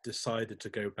decided to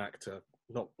go back to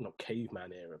not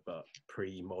caveman era, but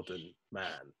pre-modern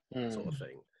man sort of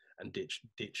thing, and ditch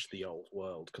the old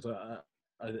world. Because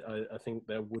I think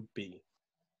there would be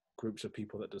groups of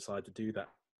people that decide to do that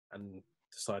and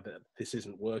decide that this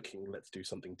isn't working. Let's do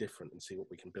something different and see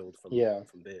what we can build from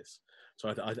this. So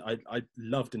I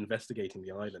loved investigating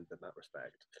the island in that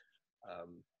respect.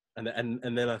 And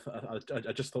then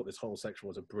I just thought this whole section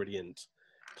was a brilliant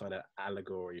kind of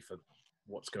allegory for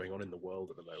what's going on in the world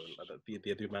at the moment. Like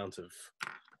the amount of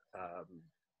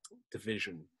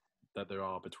division that there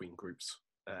are between groups,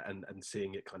 and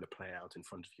seeing it kind of play out in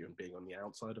front of you and being on the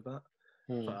outside of that.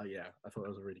 But yeah, I thought that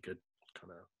was a really good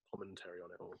kind of commentary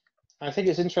on it all. I think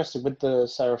it's interesting with the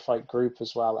Seraphite group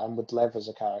as well, and with Lev as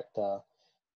a character.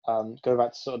 Go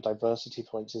back to sort of diversity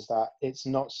points, is that it's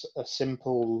not a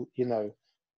simple,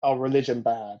 religion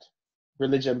bad,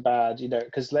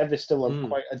 because Lev is still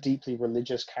quite a deeply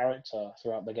religious character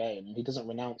throughout the game. He doesn't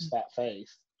renounce that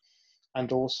faith,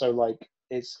 and also like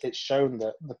it's shown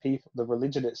that the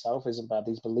religion itself isn't bad.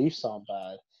 These beliefs aren't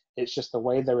bad. It's just the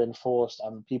way they're enforced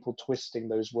and people twisting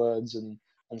those words and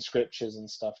scriptures and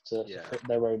stuff to fit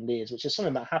their own needs, which is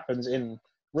something that happens in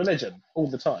religion all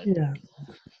the time.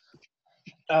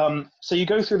 Yeah. So you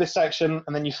go through this section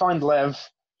and then you find Lev,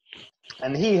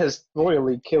 and he has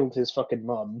royally killed his fucking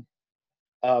mum.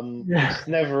 It's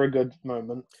never a good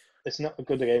moment. It's not a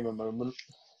good gamer moment.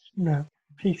 No,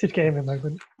 heated gamer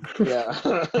moment. Yeah.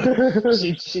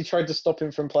 she tried to stop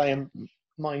him from playing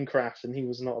Minecraft, and he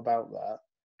was not about that.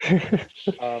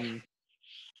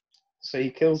 So he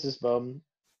kills his mum,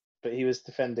 but he was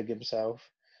defending himself.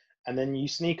 And then you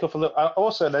sneak off a little.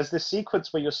 Also, there's this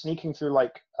sequence where you're sneaking through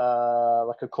like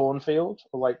a cornfield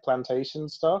or like plantation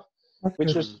stuff,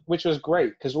 which was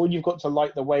great because all you've got to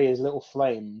light the way is little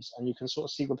flames, and you can sort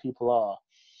of see where people are.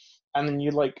 And then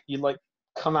you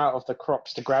come out of the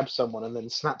crops to grab someone and then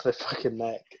snap their fucking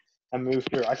neck and move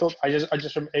through. I thought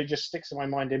it just sticks in my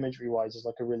mind imagery wise as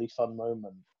like a really fun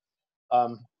moment.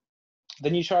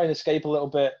 Then you try and escape a little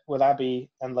bit with Abby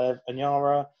and Lev and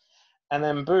Yara, and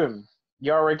then boom,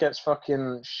 Yara gets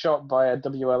fucking shot by a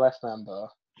WLF member,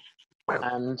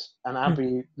 and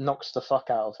Abby knocks the fuck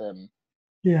out of him.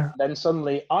 Yeah. Then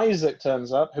suddenly Isaac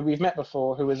turns up, who we've met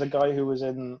before, who is a guy who was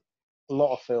in a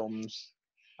lot of films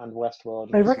and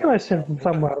Westworld. I recognise him from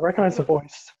somewhere. I recognise the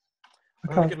voice.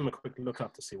 I'm going to give him a quick look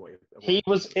up to see what he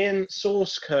was in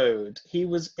Source Code. He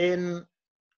was in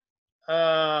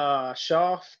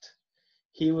Shaft.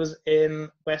 He was in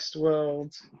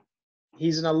Westworld.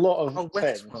 He's in a lot of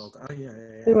things. Westworld. Oh, yeah.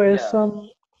 Anyways,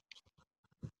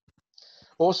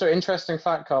 Also, interesting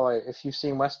fact, Carlo, if you've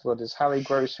seen Westworld, is Hallie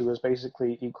Gross, who was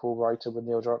basically equal writer with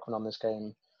Neil Druckmann on this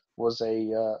game, was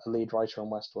a lead writer on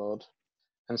Westworld.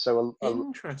 And so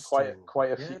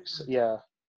quite a few, yeah.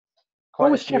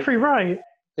 Oh, it's Jeffrey Wright.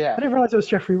 Yeah. I didn't realise it was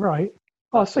Jeffrey Wright.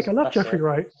 Oh, sick! I love Jeffrey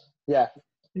Wright. Yeah.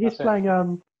 He's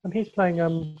playing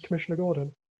Commissioner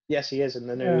Gordon. Yes, he is in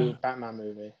the new Batman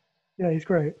movie. Yeah, he's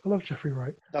great. I love Jeffrey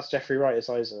Wright. That's Jeffrey Wright as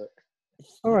Isaac.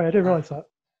 All right, I didn't realise that.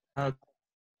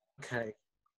 Okay.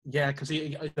 Yeah, because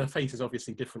the face is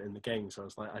obviously different in the game, so I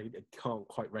was like, I can't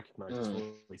quite recognise his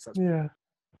voice. Yeah.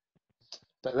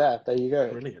 But there you go.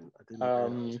 Brilliant. I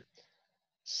didn't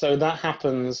so that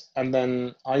happens, and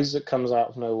then Isaac comes out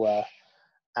of nowhere,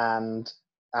 and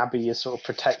Abby is sort of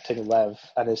protecting Lev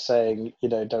and is saying,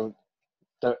 don't,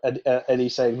 and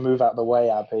he's saying, move out the way,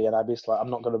 Abby, and Abby's like, I'm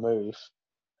not going to move.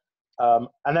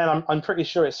 And then I'm pretty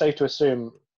sure it's safe to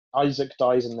assume Isaac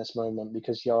dies in this moment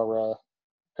because Yara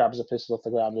grabs a pistol off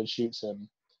the ground and shoots him,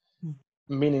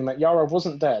 meaning that Yara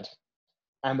wasn't dead.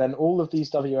 And then all of these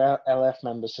WLF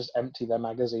members just empty their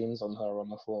magazines on her on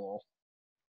the floor.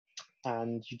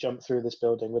 And you jump through this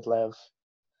building with Lev,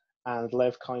 and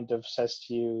Lev kind of says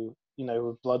to you,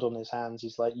 with blood on his hands,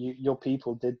 he's like, your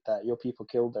people did that, your people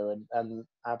killed her. And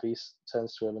Abby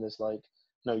turns to him and is like,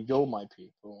 no, you're my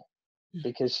people.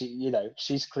 Because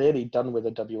she's clearly done with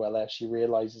the WLF. She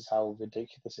realizes how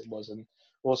ridiculous it was, and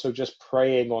also just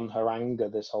preying on her anger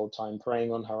this whole time,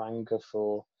 preying on her anger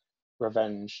for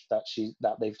revenge that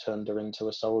they've turned her into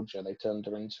a soldier, they've turned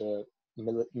her into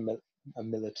a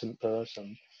militant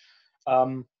person.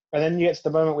 And then you get to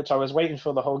the moment which I was waiting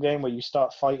for the whole game, where you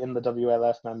start fighting the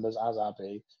WLF members as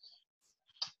Abby,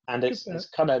 And it's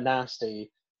kind of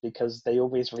nasty because they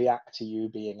always react to you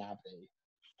being Abby.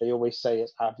 They always say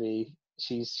it's Abby.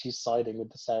 She's siding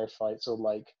with the Seraphites, or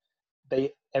like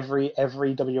every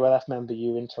WLF member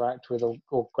you interact with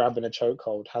or grab in a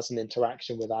chokehold has an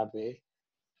interaction with Abby.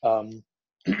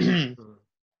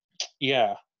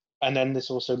 Yeah, and then this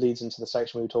also leads into the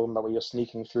section we were talking about where you're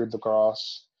sneaking through the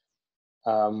grass,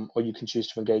 or you can choose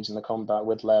to engage in the combat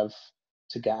with Lev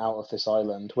to get out of this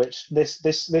island. Which this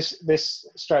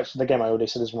stretch of the game I already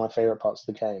said is one of my favorite parts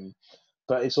of the game,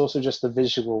 but it's also just the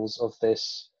visuals of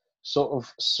this sort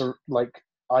of like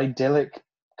idyllic,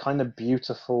 kind of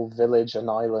beautiful village and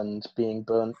island being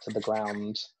burnt to the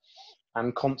ground,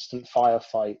 and constant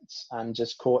firefights, and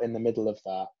just caught in the middle of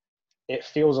that. It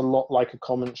feels a lot like a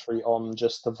commentary on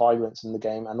just the violence in the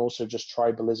game and also just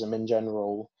tribalism in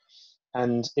general.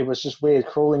 And it was just weird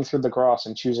crawling through the grass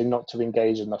and choosing not to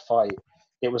engage in the fight.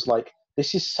 It was like,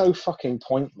 this is so fucking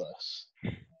pointless.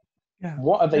 Yeah.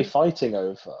 What are they fighting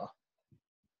over?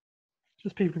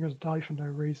 Just people going to die for no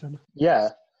reason. Yeah.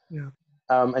 Yeah.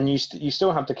 And you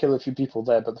still have to kill a few people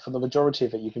there, but for the majority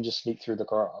of it, you can just sneak through the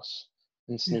grass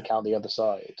and sneak out the other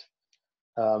side.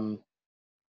 And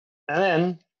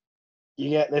then you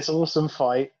get this awesome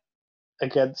fight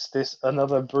against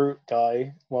another brute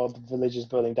guy while the village is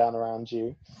burning down around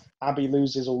you. Abby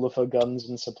loses all of her guns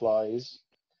and supplies,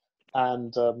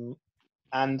 and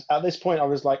at this point I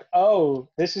was like, oh,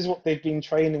 this is what they've been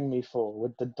training me for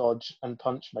with the dodge and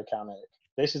punch mechanic.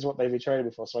 This is what they've been training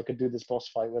me for, so I could do this boss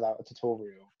fight without a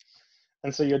tutorial.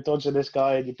 And so you're dodging this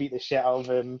guy and you beat the shit out of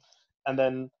him, and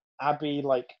then Abby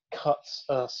like cuts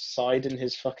a side in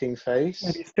his fucking face.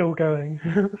 And he's still going.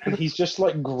 And he's just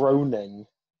like groaning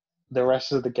the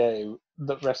rest of the game,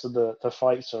 the rest of the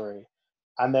fight, sorry.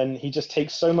 And then he just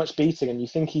takes so much beating and you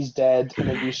think he's dead, and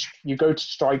then you go to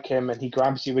strike him and he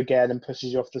grabs you again and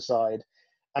pushes you off the side.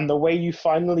 And the way you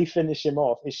finally finish him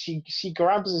off is she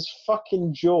grabs his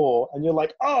fucking jaw and you're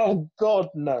like, oh god,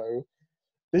 no.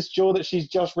 This jaw that she's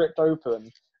just ripped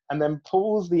open, and then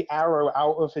pulls the arrow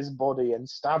out of his body and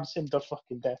stabs him to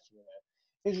fucking death with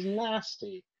it. It's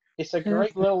nasty. It's a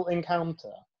great little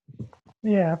encounter.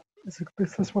 Yeah, it's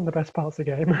one of the best parts of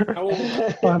the game.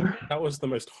 That was the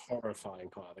most horrifying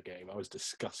part of the game. I was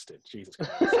disgusted. Jesus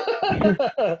Christ.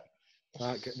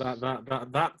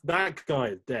 that guy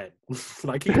is dead.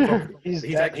 Like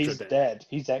he's dead.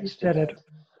 He's extra dead.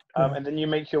 And then you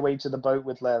make your way to the boat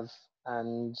with Lev,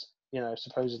 and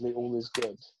supposedly all is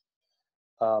good.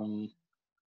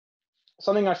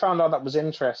 Something I found out that was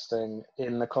interesting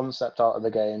in the concept art of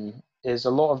the game is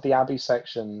a lot of the Abbey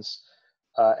sections.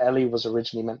 Ellie was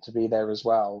originally meant to be there as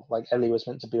well. Like Ellie was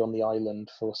meant to be on the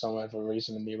island for some other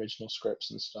reason in the original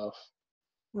scripts and stuff.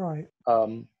 Right.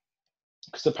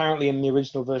 Because apparently in the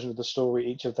original version of the story,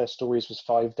 each of their stories was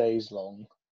 5 days long,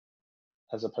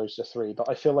 as opposed to 3. But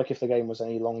I feel like if the game was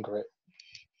any longer, it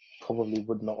probably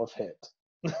would not have hit.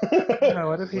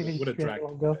 No, I don't think it would have dragged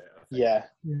longer. Yeah.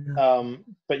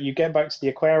 But you get back to the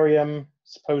aquarium.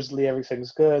 Supposedly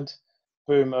everything's good.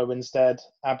 Boom, Owen's dead.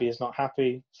 Abby is not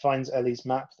happy. Finds Ellie's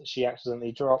map that she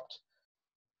accidentally dropped.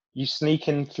 You sneak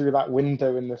in through that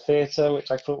window in the theatre, which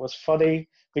I thought was funny,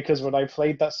 because when I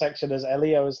played that section as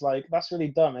Ellie, I was like, that's really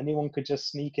dumb. Anyone could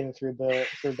just sneak in through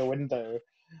the window.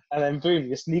 And then boom,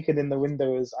 you're sneaking in the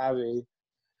window as Abby.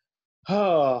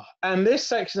 Oh, and this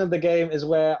section of the game is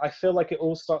where I feel like it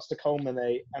all starts to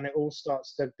culminate, and it all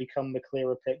starts to become the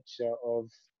clearer picture of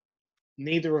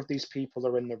neither of these people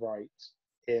are in the right.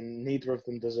 Neither of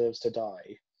them deserves to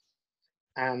die.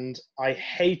 And I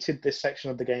hated this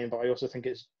section of the game, but I also think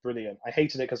it's brilliant. I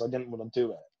hated it because I didn't want to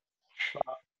do it.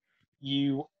 But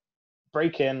you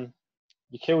break in,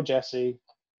 you kill Jesse,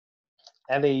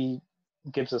 Ellie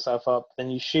gives herself up, then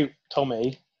you shoot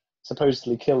Tommy,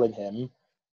 supposedly killing him,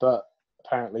 but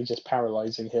apparently just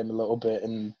paralyzing him a little bit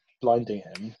and blinding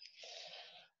him.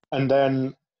 And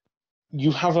then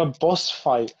you have a boss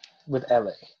fight with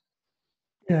Ellie.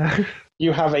 Yeah.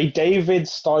 You have a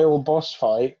David-style boss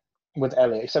fight with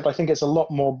Ellie, except I think it's a lot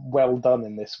more well done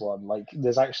in this one. Like,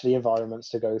 there's actually environments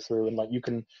to go through, and like you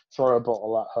can throw a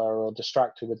bottle at her or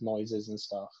distract her with noises and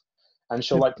stuff. And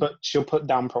she'll put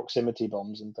down proximity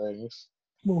bombs and things.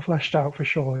 More fleshed out for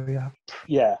sure, yeah.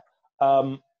 Yeah.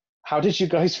 How did you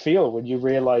guys feel when you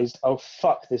realised, oh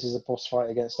fuck, this is a boss fight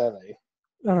against Ellie?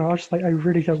 I don't know, I was just like, I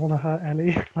really don't want to hurt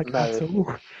Ellie, like, at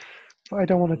all. But I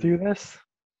don't want to do this.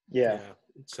 Yeah,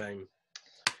 same.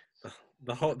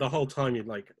 The whole time you're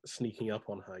like sneaking up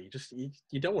on her, you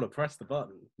don't want to press the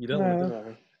button. You don't want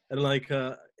to, and like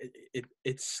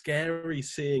it's scary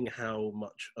seeing how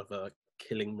much of a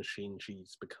killing machine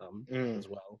she's become as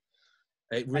well.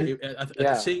 It really,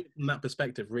 Yeah. seeing it from that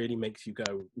perspective really makes you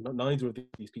go, neither of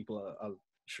these people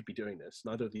should be doing this.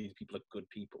 Neither of these people are good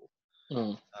people.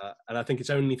 Mm. And I think it's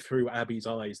only through Abby's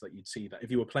eyes that you'd see that.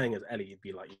 If you were playing as Ellie, you'd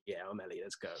be like, yeah, I'm Ellie,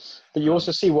 let's go. But you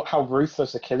also see how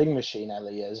ruthless a killing machine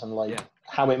Ellie is, and like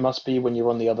how it must be when you're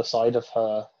on the other side of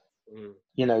her,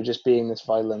 you know, just being this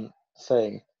violent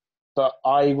thing. But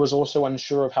I was also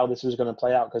unsure of how this was going to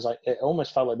play out, because it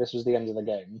almost felt like this was the end of the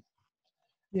game.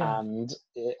 Yeah. And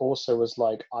it also was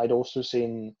like, I'd also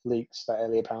seen leaks that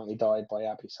Ellie apparently died by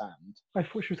Abby's hand. I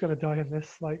thought she was going to die in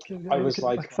this. Like, I was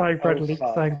like, I read leaks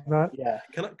saying that. Yeah.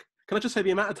 Can I just say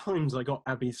the amount of times I got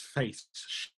Abby's face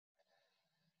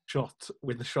shot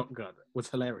with the shotgun was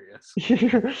hilarious.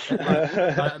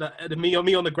 And me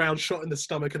on the ground, shot in the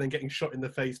stomach, and then getting shot in the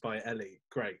face by Ellie.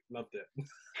 Great, loved it.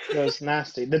 It was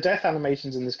nasty. The death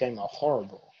animations in this game are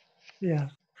horrible. Yeah.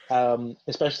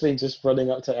 Especially just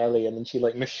running up to Ellie and then she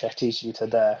like machetes you to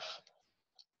death.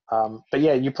 But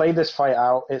yeah, you play this fight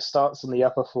out. It starts on the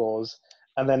upper floors,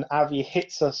 and then Abby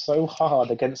hits her so hard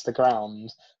against the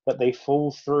ground that they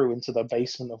fall through into the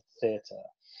basement of the theater.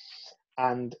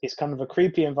 And it's kind of a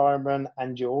creepy environment,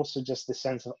 and you're also just this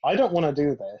sense of, I don't want to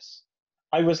do this.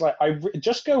 I was like,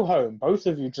 just go home. Both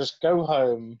of you just go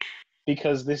home,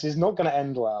 because this is not going to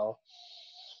end well.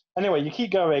 Anyway, you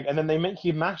keep going, and then they make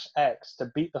you mash X to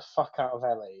beat the fuck out of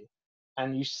Ellie,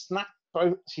 and you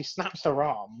she snaps her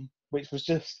arm, which was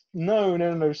just,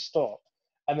 no, stop,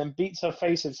 and then beats her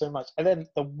face in so much. And then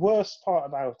the worst part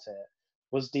about it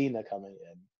was Dina coming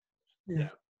in. Yeah.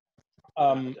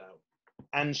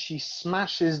 And she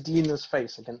smashes Dina's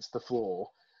face against the floor,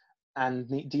 and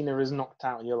Dina is knocked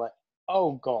out, and you're like,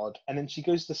 oh god. And then she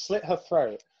goes to slit her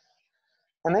throat.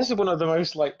 And this is one of the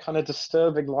most like kind of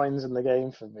disturbing lines in the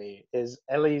game for me, is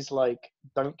Ellie's like,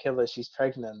 don't kill her, she's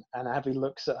pregnant. And Abby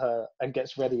looks at her and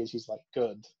gets ready, and she's like,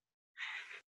 good.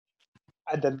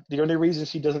 And then the only reason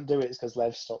she doesn't do it is because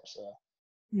Lev stops her.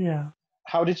 Yeah.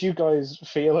 How did you guys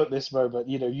feel at this moment?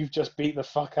 You know, you've just beat the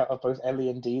fuck out of both Ellie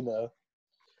and Dina.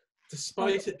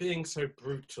 Despite it being so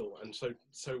brutal and so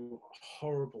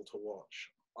horrible to watch,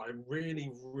 I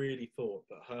really, really thought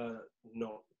that her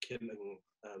not killing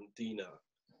Dina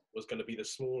was going to be the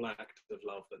small act of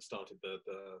love that started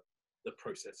the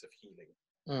process of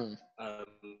healing.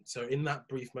 So in that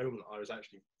brief moment, I was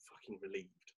actually fucking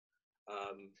relieved.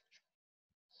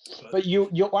 But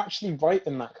you're actually right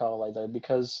in that, Carly, though,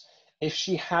 because if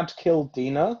she had killed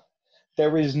Dina,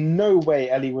 there is no way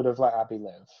Ellie would have let Abby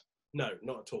live. No,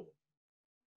 not at all.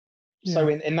 So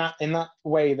in that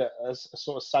way, that a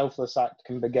sort of selfless act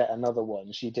can beget another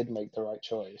one, she did make the right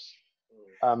choice.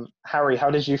 Harry, how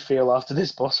did you feel after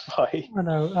this boss fight? I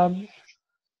know.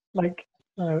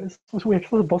 It was weird.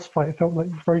 For the boss fight, it felt like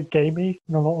very gamey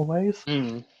in a lot of ways.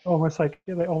 Almost like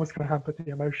they almost kind of hampered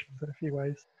the emotions in a few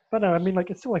ways. But no, I mean, like,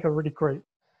 it's still like a really great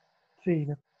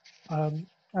scene. And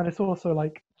it's also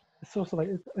like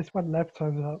it's when Lev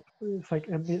turns up. It's like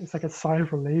a sigh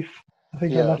of relief. I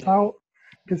think they let out,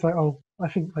 because like, oh, I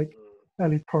think like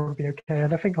Ellie's probably okay,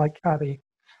 and I think like Abby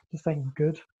just saying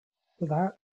good to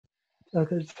that. They're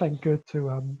just saying good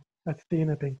to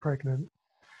Dina being pregnant.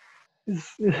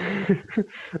 It's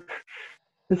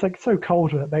like so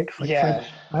cold that it makes like so much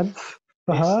sense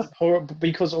for her. Horrible,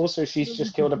 because also she's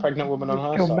just killed a pregnant woman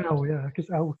on her side. Mel, yeah,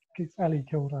 because Ellie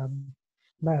killed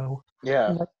Mel.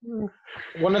 Yeah.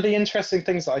 One of the interesting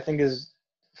things that I think is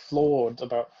flawed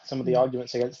about some of the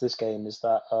arguments against this game is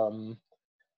that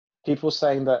people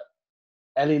saying that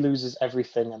Ellie loses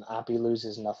everything and Abby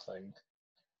loses nothing.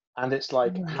 And it's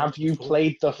like, have you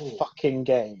played the fucking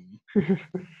game?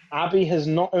 Abby has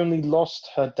not only lost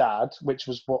her dad, which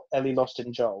was what Ellie lost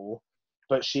in Joel,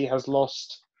 but she has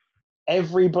lost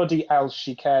everybody else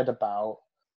she cared about,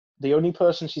 the only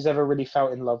person she's ever really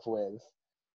felt in love with,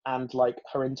 and like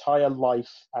her entire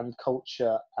life and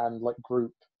culture and like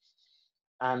group.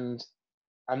 And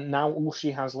now all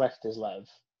she has left is Lev.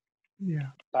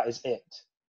 Yeah. That is it.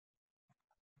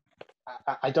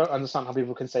 I don't understand how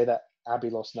people can say that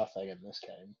Abby lost nothing in this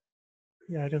game.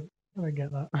 Yeah, I don't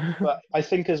get that. But I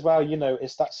think as well, you know,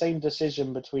 it's that same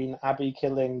decision between Abby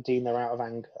killing Dina out of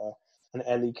anger and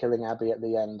Ellie killing Abby at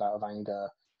the end out of anger.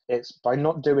 It's by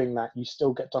not doing that, you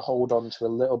still get to hold on to a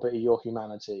little bit of your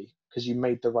humanity because you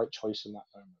made the right choice in that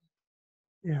moment.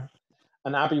 Yeah.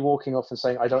 And Abby walking off and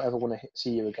saying, I don't ever want to see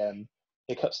you again,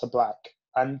 it cuts to black.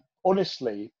 And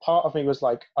honestly, part of me was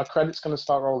like, our credit's going to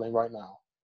start rolling right now.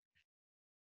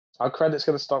 Our credit's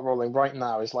going to start rolling right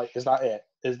now. Is that it?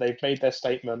 Is they've made their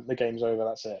statement, the game's over,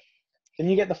 that's it. Then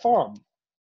you get the farm.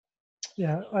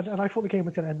 Yeah, and I thought the game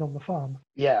was going to end on the farm.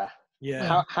 Yeah.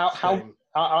 Yeah. How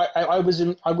I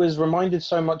was reminded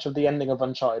so much of the ending of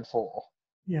Uncharted 4.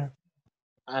 Yeah.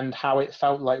 and how it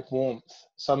felt like warmth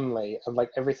suddenly, and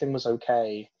like everything was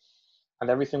okay, and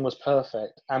everything was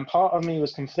perfect. And part of me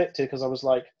was conflicted because I was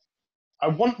like, I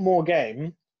want more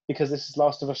game because this is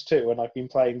Last of Us 2, and I've been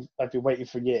waiting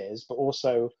for years, but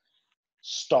also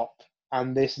stop,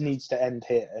 and this needs to end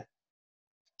here.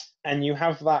 And you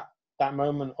have that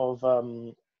moment of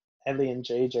Ellie and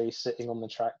JJ sitting on the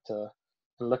tractor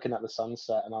and looking at the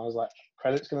sunset, and I was like,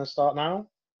 credits gonna start now?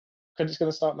 Credits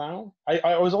gonna start now?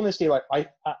 I was honestly like,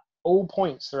 at all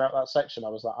points throughout that section, I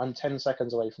was like, I'm 10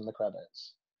 seconds away from the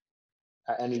credits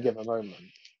at any given moment.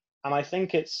 And I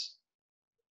think it's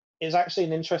actually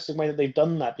an interesting way that they've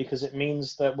done that, because it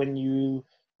means that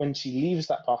when she leaves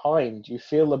that behind, you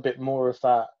feel a bit more of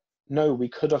that, no, we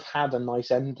could have had a nice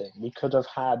ending. We could have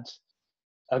had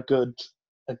a good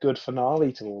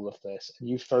finale to all of this, and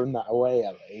you've thrown that away,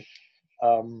 Ellie.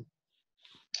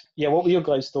 What were your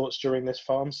guys' thoughts during this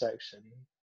farm section?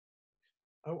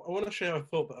 I want to share a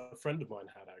thought that a friend of mine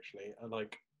had actually, and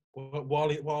like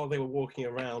while they were walking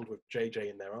around with JJ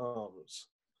in their arms,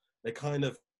 they kind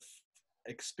of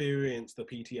experienced the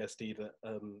PTSD that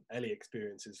Ellie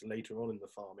experiences later on in the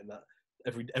farm. In that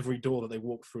every door that they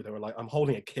walked through, they were like, "I'm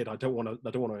holding a kid. I don't want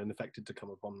an infected to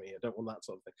come upon me. I don't want that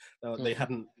sort of thing." They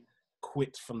hadn't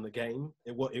quit from the game.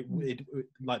 It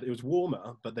was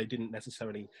warmer, but they didn't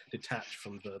necessarily detach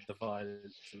from the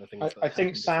violence and the things. I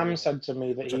think Sam said to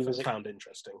me that he was found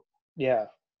interesting. Yeah,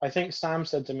 I think Sam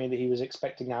said to me that he was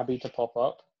expecting Abby to pop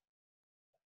up,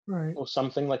 right, or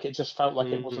something. Like, it just felt like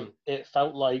it wasn't. It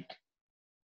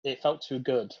felt too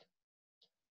good.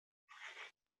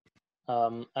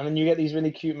 And then you get these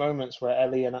really cute moments where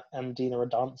Ellie and Dina are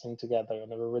dancing together,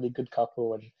 and they're a really good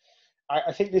couple. And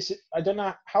I think this. I don't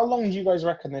know how long do you guys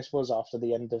reckon this was after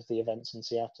the end of the events in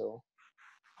Seattle?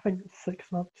 I think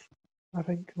 6 months. I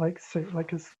think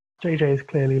because JJ is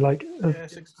clearly like a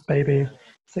baby,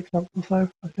 6 months or so.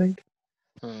 I think.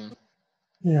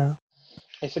 Yeah.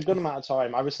 It's a good amount of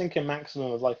time. I was thinking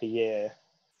maximum of like a year.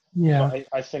 Yeah. But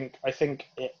I think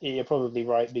you're probably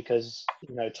right, because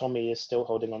Tommy is still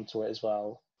holding on to it as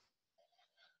well.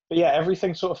 But yeah,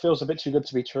 everything sort of feels a bit too good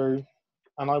to be true,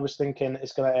 and I was thinking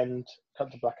it's going to end,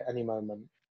 cut to black at any moment,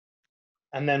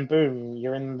 and then boom,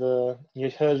 you're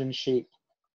herding sheep,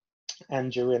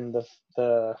 and you're in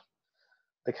the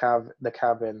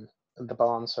cabin, the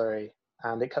barn, sorry,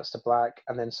 and it cuts to black,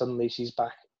 and then suddenly she's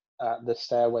back at the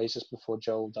stairways just before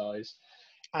Joel dies,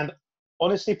 and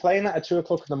honestly, playing that at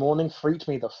 2:00 in the morning freaked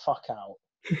me the fuck out.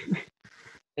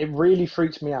 It really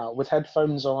freaked me out with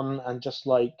headphones on, and just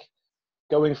like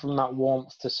going from that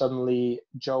warmth to suddenly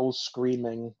Joel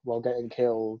screaming while getting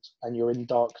killed, and you're in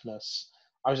darkness.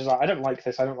 I was just like, I don't like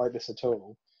this. I don't like this at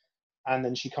all. And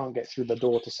then she can't get through the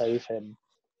door to save him.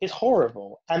 It's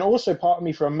horrible. And also, part of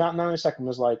me for a nanosecond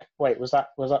was like, wait, was that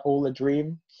all a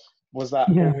dream? Was that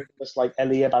all just like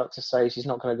Ellie about to say she's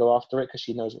not going to go after it because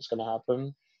she knows what's going to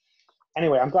happen?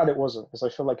 Anyway, I'm glad it wasn't, because I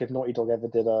feel like if Naughty Dog ever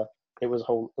did it was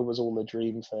all a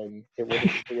dream thing,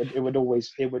 it would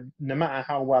always, no matter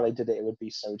how well they did it, it would be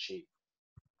so cheap.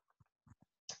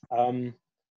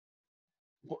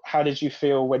 How did you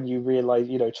feel when you realized,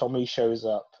 Tommy shows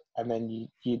up, and then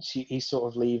he sort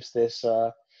of leaves this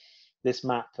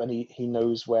map, and he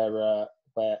knows where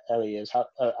Ellie is,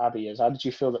 Abby is. How did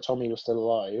you feel that Tommy was still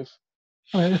alive?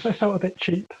 I felt a bit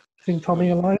cheap seeing Tommy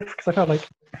alive, because I felt like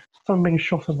someone being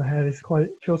shot in the head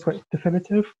feels quite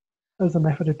definitive as a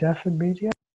method of death in media.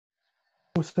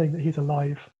 Or saying that he's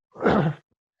alive.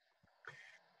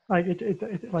 I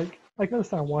can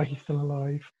understand why he's still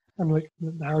alive, and like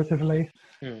narratively,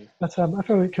 but I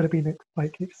feel it could have been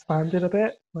like expanded a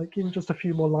bit, like even just a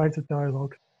few more lines of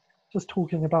dialogue, just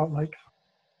talking about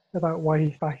why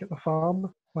he's back at the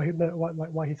farm, why he's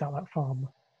at that farm.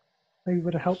 Maybe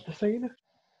would have helped the scene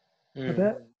a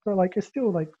bit, but like it's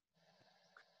still like.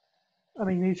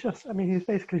 He's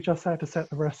basically just there to set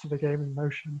the rest of the game in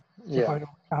motion for the final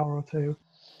hour or two.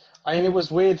 I mean, it was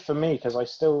weird for me, because I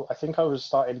think I was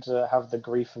starting to have the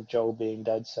grief of Joel being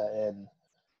dead set in.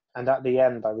 And at the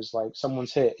end, I was like,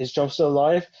 someone's here. Is Joel still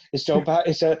alive? Is Joel back?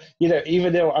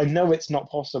 Even though I know it's not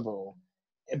possible.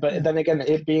 But then again,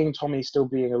 it being Tommy still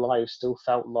being alive still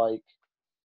felt like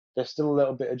there's still a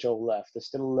little bit of Joel left. There's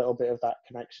still a little bit of that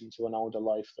connection to an older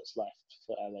life that's left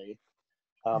for Ellie.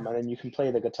 And then you can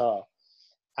play the guitar.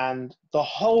 And the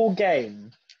whole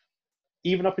game,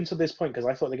 even up until this point, because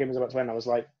I thought the game was about to end, I was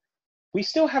like, we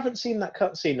still haven't seen that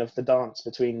cutscene of the dance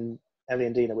between Ellie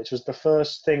and Dina, which was the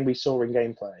first thing we saw in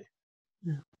gameplay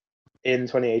in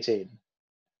 2018.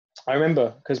 I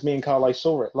remember, because me and Carl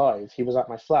saw it live. He was at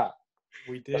my flat.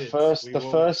 We did. The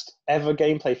first ever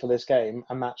gameplay for this game,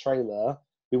 and that trailer,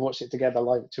 we watched it together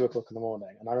live at 2:00 in the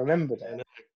morning, and I remembered it.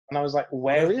 And I was like,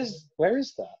 What where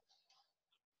is that?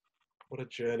 a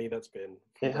journey that's been.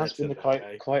 It has been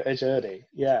quite a journey,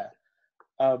 yeah.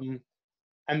 And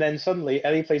then suddenly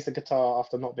Ellie plays the guitar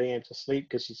after not being able to sleep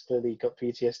because she's clearly got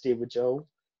PTSD with Joel,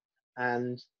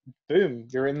 and boom,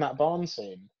 you're in that barn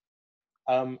scene.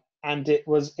 And it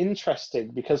was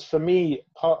interesting because for me,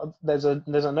 there's a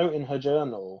note in her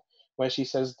journal where she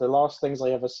says the last things I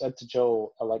ever said to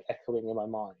Joel are like echoing in my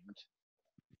mind,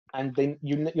 and then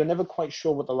you're never quite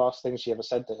sure what the last thing she ever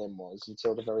said to him was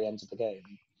until the very end of the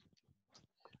game.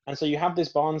 And so you have this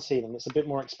barn scene, and it's a bit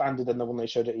more expanded than the one they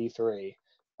showed at E3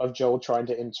 of Joel trying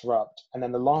to interrupt. And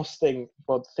then the last thing,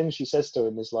 well, the thing she says to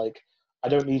him is like, "I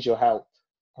don't need your help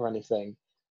or anything."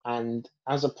 And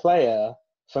as a player,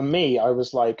 for me, I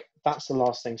was like, that's the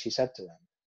last thing she said to him.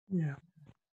 Yeah.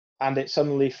 And it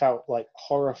suddenly felt like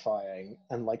horrifying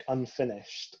and like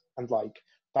unfinished, and like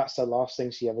that's the last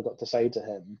thing she ever got to say to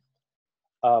him.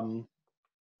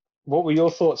 What were your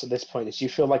thoughts at this point? Did you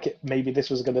feel like maybe this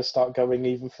was going to start going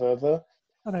even further?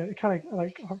 I don't know, it kind of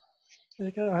like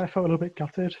I felt a little bit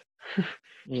gutted,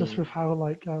 just with how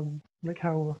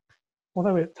how,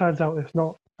 although it turns out it's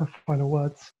not the final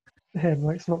words to him,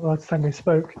 like it's not the last time they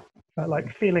spoke, but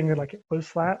like feeling like it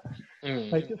was that,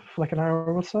 like for like an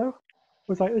hour or so,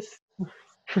 was like this,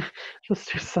 just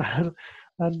too sad,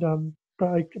 and but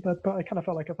I kind of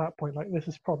felt like at that point like this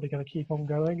is probably going to keep on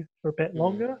going for a bit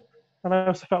longer, and I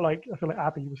also felt like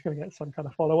Abby was going to get some kind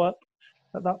of follow up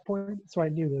at that point, so I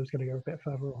knew they was going to go a bit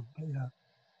further on, but yeah.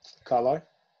 Carlo?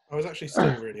 I was actually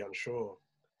still really unsure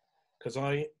because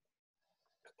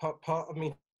part of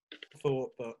me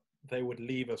thought that they would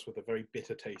leave us with a very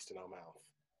bitter taste in our mouth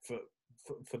for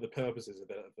the purposes of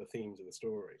the themes of the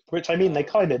story. Which I mean, they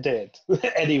kind of did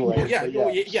anyway. Well,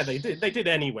 yeah, they did. They did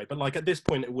anyway, but like at this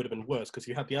point, it would have been worse because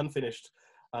you had the unfinished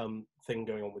thing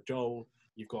going on with Joel.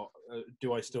 You've got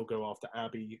do I still go after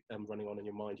Abby running on in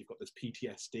your mind? You've got this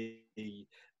PTSD.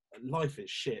 Life is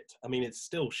shit. I mean, it's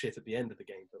still shit at the end of the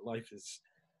game, but life is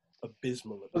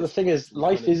abysmal. But the thing is,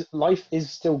 life is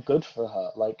still good for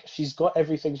her. Like she's got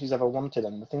everything she's ever wanted,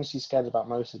 and the thing she's scared about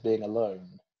most is being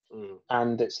alone.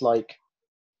 And it's like,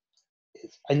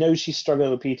 I know she's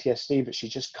struggling with PTSD, but she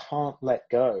just can't let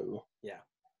go. Yeah.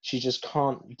 She just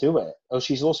can't do it. Or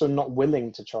she's also not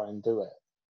willing to try and do it,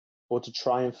 or to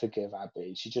try and forgive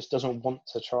Abby. She just doesn't want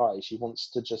to try. She wants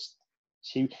to just.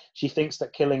 She thinks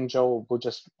that killing Joel will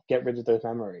just get rid of those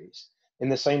memories. In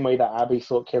the same way that Abby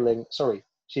thought she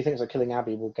thinks that killing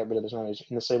Abby will get rid of those memories.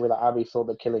 In the same way that Abby thought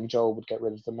that killing Joel would get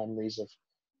rid of the memories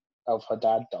of her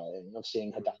dad dying, of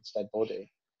seeing her dad's dead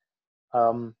body.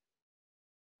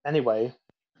 Anyway,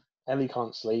 Ellie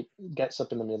can't sleep, gets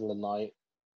up in the middle of the night,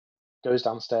 goes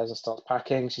downstairs and starts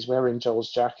packing. She's wearing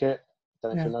Joel's jacket.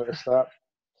 Don't know if you noticed that.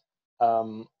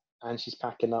 And she's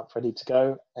packing up, ready to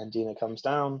go, and Dina comes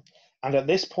down. And at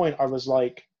this point, I was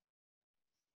like,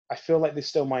 I feel like this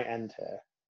still might end here.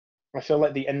 I feel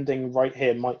like the ending right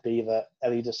here might be that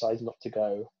Ellie decides not to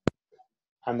go.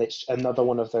 And it's another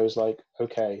one of those, like,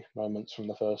 okay moments from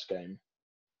the first game.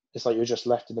 It's like you're just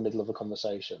left in the middle of a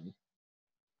conversation.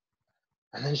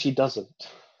 And then she doesn't.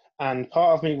 And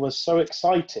part of me was so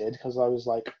excited because I was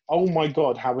like, oh my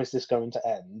God, how is this going to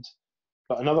end?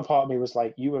 But another part of me was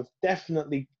like, you have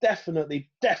definitely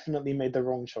made the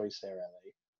wrong choice there,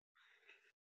 Ellie.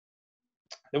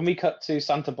 Then we cut to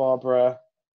Santa Barbara,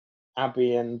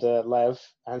 Abby and Lev,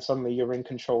 and suddenly you're in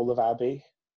control of Abby.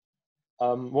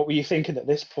 What were you thinking at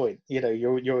this point? You know,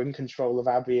 you're in control of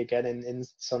Abby again in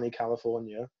sunny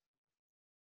California.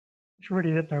 I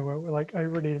really didn't know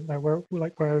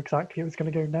where exactly it was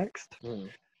going to go next. Yeah,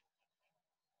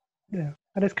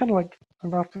 and it's kind of like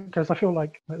because I feel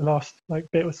like the last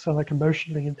bit was so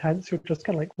emotionally intense. You're just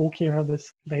kind of walking around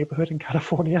this neighborhood in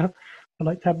California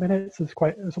for 10 minutes. It's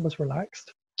almost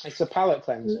relaxed. It's a palate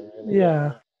cleanser, really.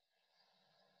 Yeah.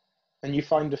 And you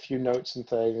find a few notes and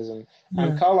things, and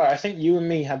Carla, I think you and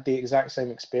me had the exact same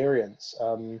experience.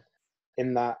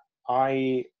 In that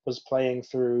I was playing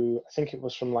through, I think it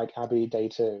was from Abbey Day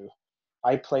 2.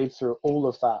 I played through all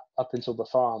of that up until the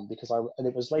farm and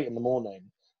it was late in the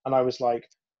morning, and I was like,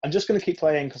 I'm just going to keep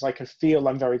playing because I can feel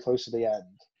I'm very close to the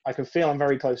end.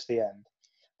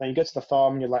 Then you get to the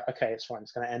farm and you're like, okay, it's fine,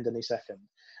 it's going to end any second.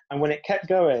 And when it kept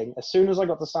going, as soon as I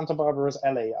got to Santa Barbara's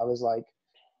Ellie, I was like,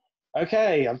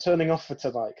 okay, I'm turning off for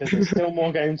tonight because there's still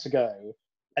more game to go.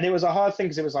 And it was a hard thing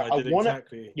because it was like, I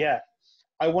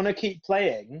want to keep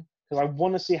playing because I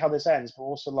want to see how this ends, but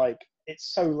also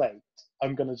it's so late,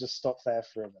 I'm going to just stop there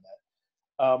for a minute.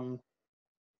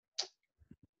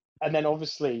 And then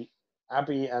obviously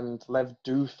Abby and Lev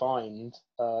do find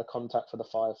contact for the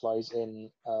Fireflies in,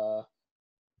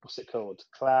 what's it called?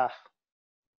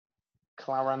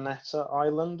 Clarinetta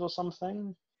Island or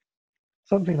something.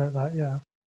 Something like that, yeah.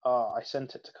 Oh, I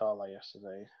sent it to Carla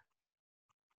yesterday.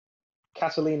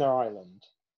 Catalina Island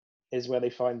is where they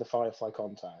find the Firefly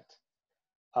contact.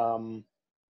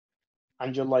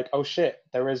 And you're like, oh shit,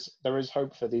 there is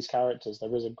hope for these characters.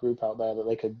 There is a group out there that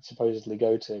they could supposedly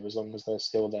go to as long as they're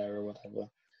still there or whatever.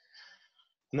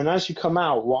 And then as you come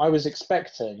out, what I was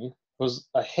expecting was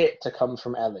a hit to come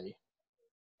from Ellie.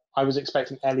 I was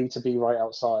expecting Ellie to be right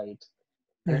outside,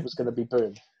 and it was going to be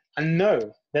Boom. And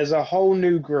no, there's a whole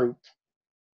new group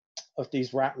of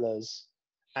these rattlers,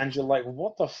 and you're like,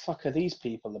 what the fuck are these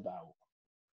people about?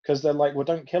 Because they're like, well,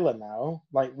 don't kill her now.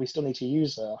 Like, we still need to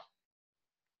use her.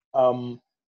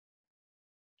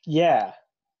 Yeah.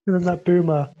 And then that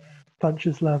Boomer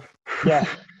punches Lev. Yeah.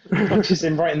 Punches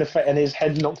him right in the face, and his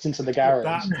head knocked into the garage.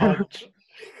 That punch.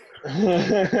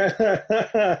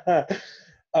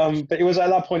 But it was at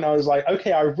that point I was like,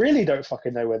 okay, I really don't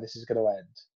fucking know where this is going to end.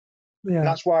 Yeah. And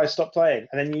that's why I stopped playing.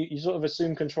 And then you sort of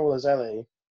assume control as Ellie.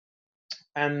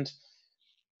 And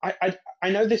I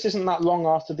know this isn't that long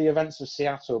after the events of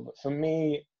Seattle, but for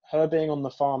me, her being on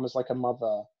the farm as like a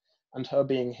mother and her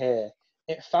being here,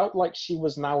 it felt like she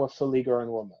was now a fully grown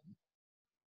woman.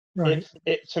 Right.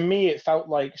 It to me, it felt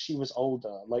like she was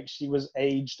older. Like she was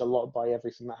aged a lot by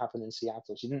everything that happened in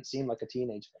Seattle. She didn't seem like a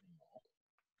teenager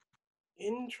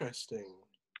anymore. Interesting.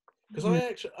 Because I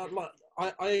actually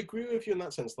I agree with you in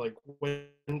that sense. Like when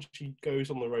she goes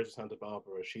on the road to Santa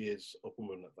Barbara, she is a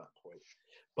woman at that point.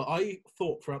 But I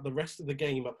thought throughout the rest of the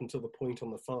game, up until the point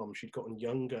on the farm, she'd gotten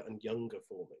younger and younger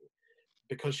for me,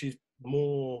 because she's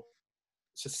more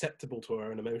susceptible to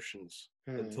her own emotions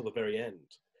until the very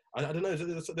end. I don't know.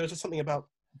 There's just something about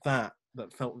that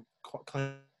felt quite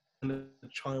kind of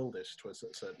childish to a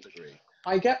certain degree.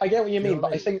 I get what you mean, know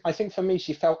but what I mean? I think for me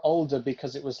she felt older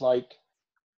because it was like,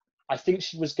 I think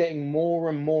she was getting more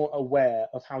and more aware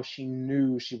of how she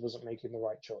knew she wasn't making the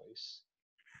right choice.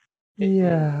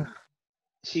 Yeah.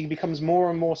 She becomes more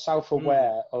and more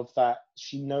self-aware of that.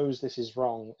 She knows this is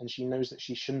wrong, and she knows that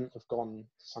she shouldn't have gone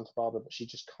to Santa Barbara, but she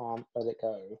just can't let it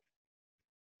go.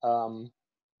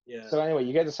 Yeah. So anyway,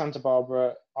 you get to Santa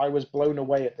Barbara. I was blown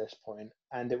away at this point,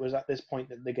 and it was at this point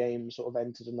that the game sort of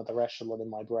entered another echelon in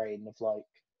my brain of like,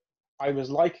 I was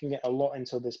liking it a lot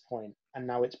until this point, and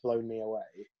now it's blown me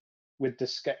away with the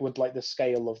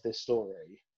scale of this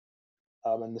story,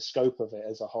 and the scope of it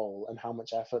as a whole, and how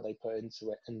much effort they put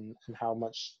into it, and how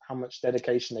much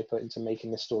dedication they put into making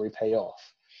this story pay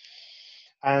off.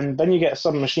 And then you get a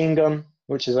submachine gun,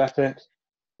 which is epic,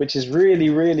 which is really,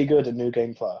 really good at New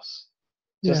Game Plus.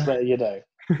 Just letting you know.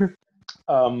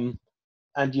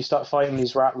 And you start fighting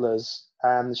these rattlers,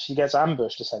 and she gets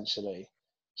ambushed, essentially.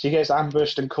 She gets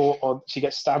ambushed and caught, or she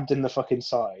gets stabbed in the fucking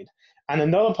side. And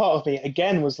another part of me,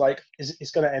 again, was like,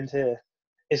 it's going to end here.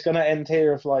 It's going to end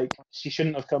here of like, she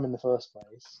shouldn't have come in the first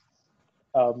place.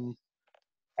 And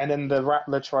then the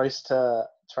rattler tries to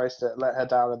let her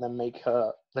down and then make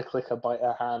the clicker bite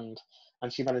her hand,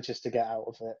 and she manages to get out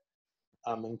of it,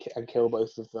 and kill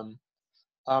both of them.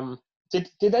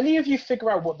 Did any of you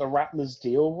figure out what the rattlers'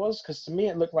 deal was? Because to me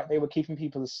it looked like they were keeping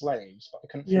people as slaves, but I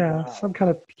couldn't figure it out. Some kind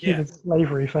of human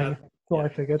slavery thing. I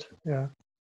figured. Yeah.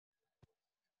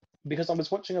 Because I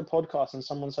was watching a podcast and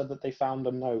someone said that they found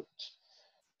a note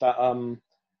that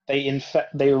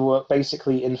they were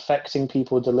basically infecting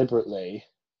people deliberately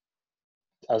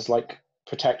as like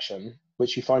protection,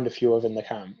 which you find a few of in the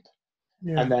camp.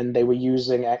 Yeah. And then they were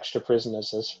using extra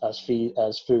prisoners as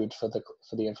food for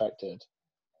the infected.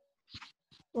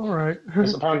 All right.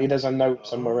 Because apparently there's a note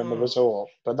somewhere in the resort,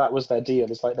 but that was their deal.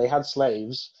 It's like they had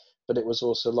slaves, but it was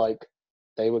also like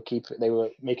they were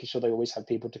making sure they always had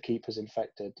people to keep as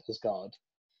infected as guard.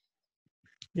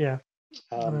 Yeah.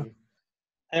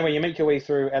 Anyway, you make your way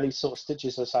through. Ellie sort of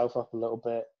stitches herself up a little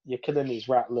bit. You're killing these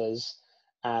rattlers,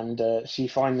 and she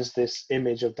finds this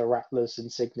image of the rattlers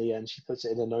insignia, and she puts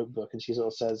it in a notebook, and she sort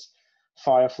of says,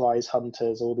 "Fireflies,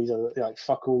 hunters, all these other, like,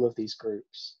 fuck all of these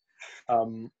groups."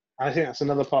 I think that's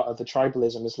another part of the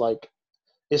tribalism, is like,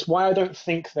 it's why I don't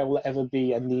think there will ever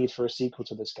be a need for a sequel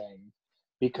to this game,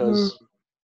 because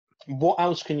what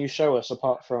else can you show us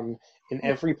apart from in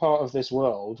every part of this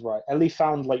world, right? Ellie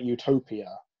found like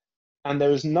utopia, and there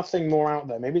is nothing more out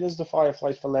there. Maybe there's the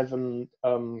Fireflies for Lev and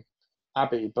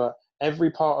Abby, but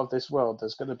every part of this world,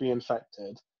 there's going to be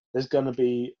infected. There's going to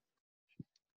be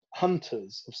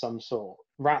hunters of some sort,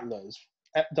 rattlers,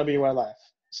 WLF,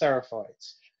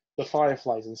 Seraphites, the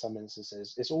Fireflies in some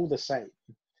instances. It's all the same.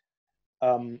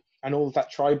 And all of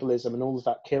that tribalism and all of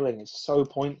that killing is so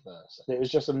pointless. It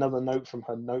was just another note from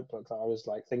her notebook that I was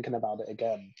like thinking about it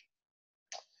again.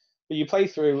 But you play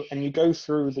through and you go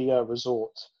through the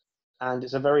resort, and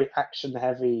it's a very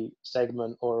action-heavy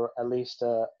segment, or at least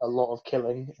a lot of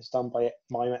killing is done by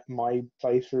my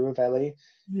playthrough of Ellie.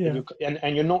 Yeah.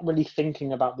 And you're not really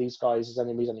thinking about these guys as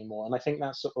enemies anymore. And I think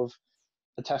that's sort of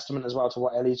a testament as well to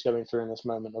what Ellie's going through in this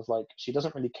moment of like, she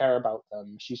doesn't really care about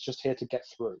them. She's just here to get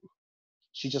through.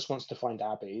 She just wants to find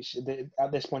Abby.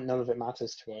 At this point, none of it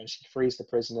matters to her. And she frees the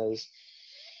prisoners.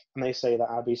 And they say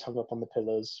that Abby's hung up on the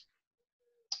pillars.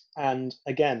 And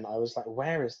again, I was like,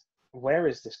 where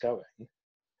is this going?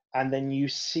 And then you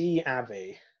see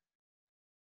Abby.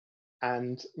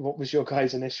 And what was your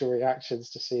guys' initial reactions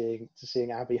to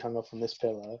seeing Abby hung up on this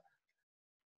pillar?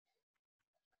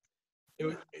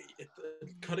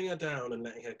 Cutting her down and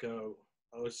letting her go.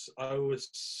 I was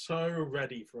so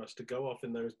ready for us to go off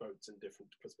in those boats in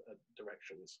different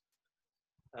directions,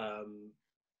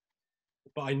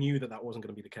 but I knew that wasn't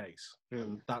going to be the case,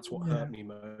 and that's what hurt me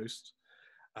most.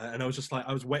 And I was just like,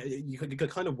 you're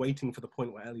kind of waiting for the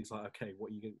point where Ellie's like, okay,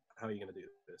 how are you going to do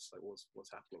this? Like,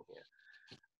 what's happening here?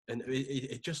 And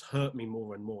it just hurt me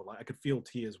more and more. Like, I could feel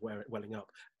tears welling up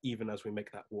even as we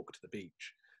make that walk to the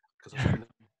beach, because I was like,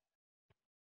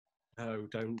 no,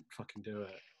 don't fucking do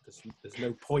it. There's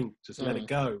no point. Just let it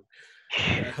go.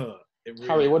 It hurt.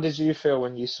 Harry, what did you feel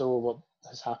when you saw what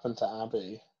has happened to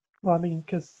Abby? Well, I mean,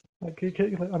 because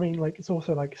it's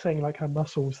also like saying like her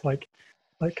muscles,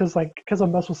 because her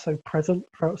muscles so present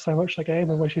throughout so much the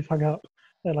game, and when she's hung up,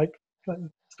 they're like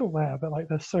still there, but like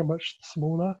they're so much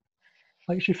smaller.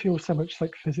 Like she feels so much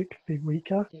like physically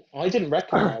weaker. I didn't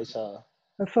recognize her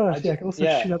at first. She has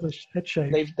a head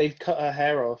shape. They've cut her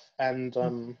hair off, and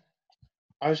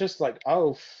I was just like,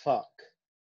 oh fuck,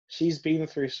 she's been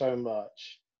through so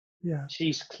much. Yeah,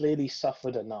 she's clearly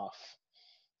suffered enough.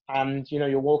 And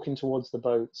you're walking towards the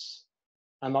boats,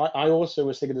 and I also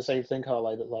was thinking the same thing,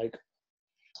 Carly, that like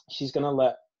she's gonna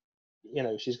let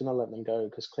them go,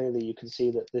 because clearly you can see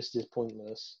that this is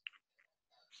pointless.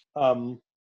 And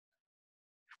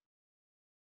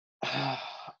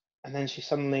then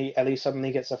Ellie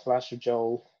suddenly gets a flash of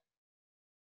Joel's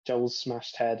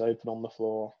smashed head open on the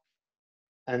floor,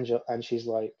 and she's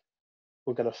like,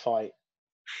 we're gonna fight.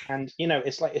 And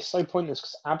it's so pointless,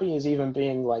 because Abby is even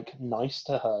being like nice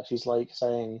to her. She's like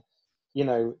saying,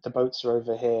 the boats are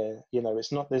over here.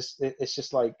 It's not this. It's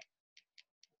just like,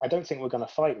 I don't think we're gonna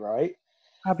fight, right?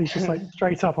 Abby's just like,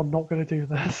 straight up, I'm not gonna do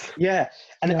this. Yeah,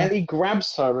 and Ellie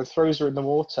grabs her and throws her in the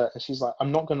water, and she's like,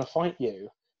 I'm not gonna fight you.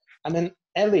 And then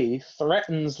Ellie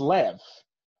threatens Lev,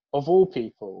 of all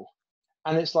people,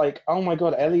 and it's like, oh my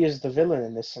god, Ellie is the villain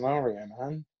in this scenario,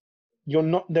 man.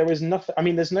 There is nothing. I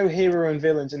mean, there's no hero and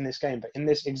villains in this game, but in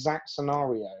this exact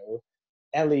scenario,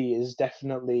 Ellie is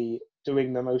definitely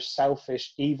doing the most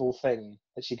selfish, evil thing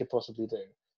that she could possibly do,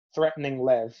 threatening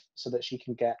Lev so that she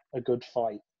can get a good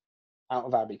fight out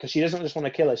of Abby, because she doesn't just want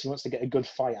to kill her; she wants to get a good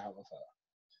fight out of her.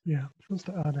 Yeah, she wants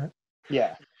to earn it.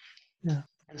 Yeah.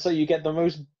 And so you get the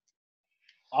most.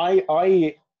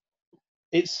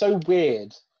 It's so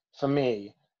weird for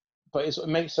me, but it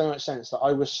makes so much sense that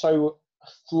I was so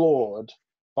floored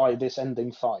by this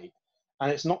ending fight.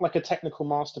 And it's not like a technical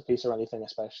masterpiece or anything,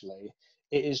 especially.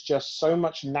 It is just so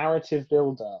much narrative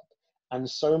build-up and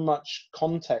so much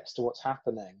context to what's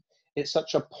happening. It's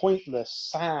such a pointless,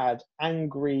 sad,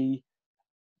 angry,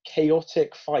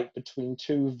 chaotic fight between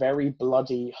two very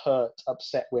bloody, hurt,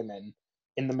 upset women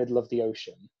in the middle of the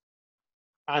ocean.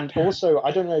 And also,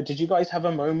 I don't know, did you guys have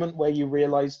a moment where you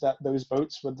realized that those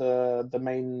boats were the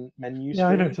main menu screen?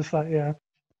 Yeah, I noticed that, yeah.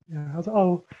 I was like,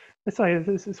 oh, it's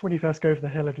when you first go over the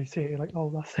hill and you see it, you're like,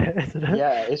 oh, that's it, isn't it?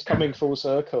 Yeah, it's coming full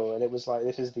circle, and it was like,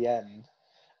 this is the end.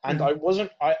 And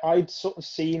I'd sort of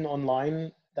seen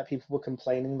online that people were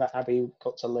complaining that Abby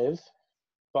got to live,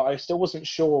 but I still wasn't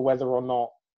sure whether or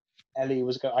not Ellie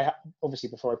was going. Obviously,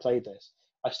 before I played this,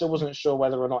 I still wasn't sure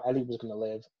whether or not Ellie was going to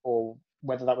live, or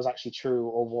whether that was actually true,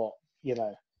 or what.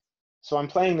 So I'm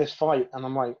playing this fight, and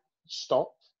I'm like,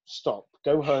 stop,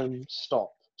 go home,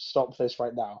 stop this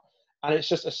right now. And it's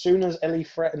just, as soon as Ellie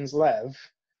threatens Lev,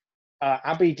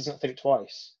 Abby doesn't think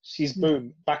twice. She's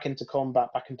boom, back into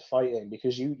combat, back into fighting,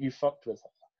 because you fucked with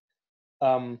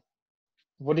her.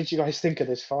 What did you guys think of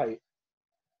this fight?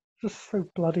 Just so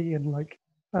bloody, and like,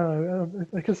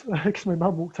 because my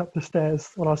mum walked up the stairs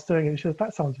when I was doing it, and she said,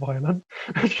 that sounds violent.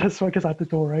 Just because I had the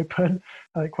door open,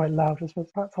 quite loud. Just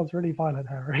that sounds really violent,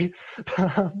 Harry.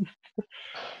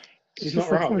 She's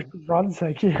not wrong.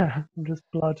 Grunting, yeah, and just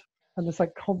blood, and it's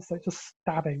like constant, just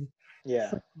stabbing.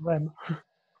 Yeah. Them.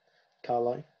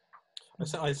 Carlo?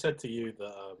 I said to you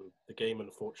that the game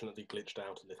unfortunately glitched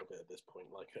out a little bit at this point.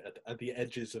 Like at the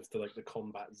edges of the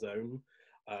combat zone,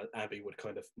 Abby would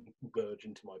kind of merge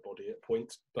into my body at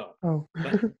points. But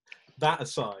that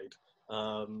aside,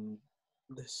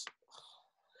 this.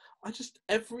 I just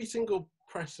every single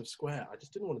press of square, I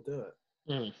just didn't want to do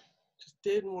it. Just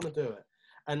didn't want to do it,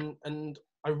 and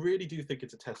I really do think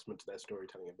it's a testament to their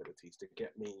storytelling abilities to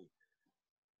get me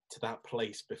to that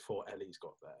place before Ellie's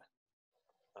got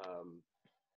there.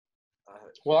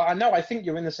 Well, I know. I think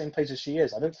you're in the same place as she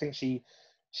is. I don't think she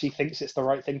thinks it's the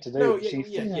right thing to do.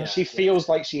 No, She feels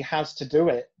like she has to do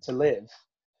it to live.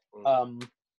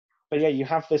 But yeah, you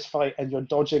have this fight and you're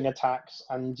dodging attacks,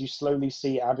 and you slowly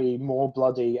see Abby more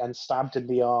bloody and stabbed in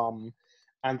the arm,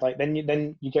 and like then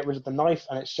you get rid of the knife,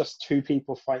 and it's just two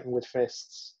people fighting with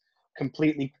fists,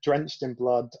 completely drenched in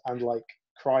blood and like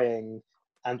crying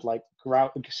and like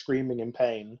screaming in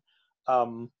pain.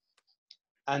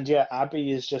 And yeah,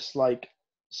 Abby is just like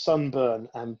sunburn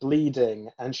and bleeding,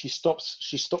 and she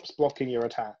stops blocking your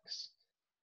attacks,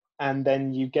 and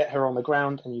then you get her on the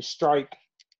ground and you strike,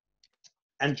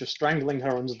 and you're strangling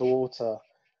her under the water.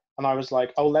 And I was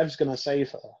like, oh, Lev's gonna save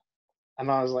her, and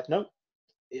I was like, nope,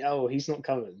 oh, he's not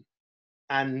coming.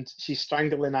 And she's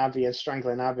strangling Abby,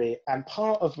 and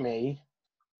part of me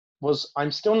was,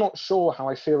 I'm still not sure how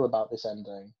I feel about this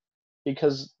ending,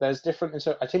 because there's different.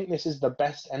 So I think this is the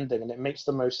best ending and it makes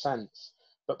the most sense.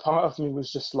 But part of me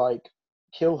was just like,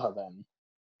 kill her then.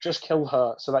 Just kill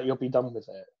her so that you'll be done with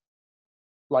it.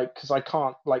 Like, because I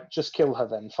can't, like, just kill her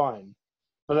then, fine.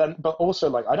 But also,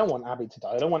 like, I don't want Abby to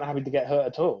die. I don't want Abby to get hurt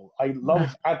at all. I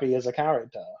love Abby as a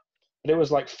character. But it was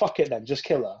like, fuck it then, just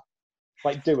kill her.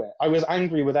 Like, do it. I was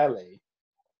angry with Ellie.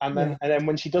 And then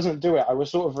when she doesn't do it, I was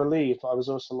sort of relieved. But I was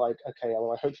also like, okay,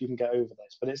 well, I hope you can get over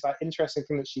this. But it's that interesting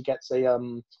thing that she gets a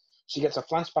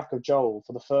flashback of Joel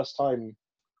for the first time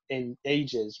in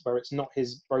ages, where it's not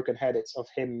his broken head, it's of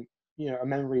him, a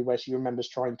memory where she remembers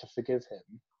trying to forgive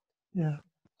him. Yeah.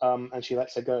 And she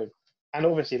lets her go. And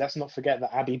obviously, let's not forget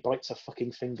that Abby bites her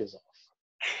fucking fingers off,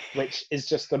 which is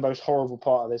just the most horrible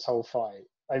part of this whole fight.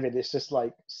 I mean, it's just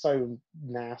like so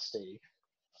nasty.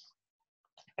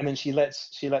 And then she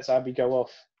lets Abby go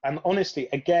off. And honestly,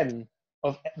 again,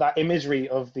 of that imagery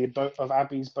of the boat, of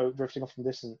Abby's boat drifting off in the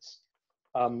distance,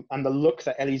 and the look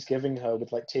that Ellie's giving her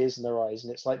with like tears in her eyes,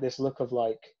 and it's like this look of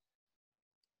like,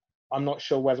 I'm not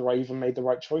sure whether I even made the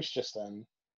right choice just then.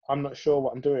 I'm not sure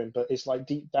what I'm doing, but it's like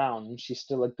deep down, she's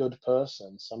still a good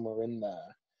person somewhere in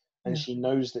there, and she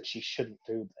knows that she shouldn't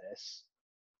do this.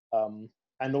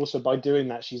 And also by doing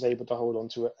that, she's able to hold on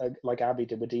to it, like Abby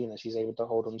did with Dina. She's able to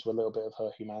hold on to a little bit of her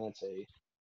humanity.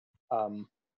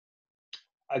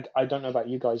 I don't know about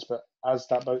you guys, but as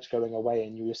that boat's going away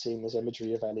and you were seeing this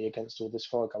imagery of Ellie against all this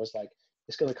fog, I was like,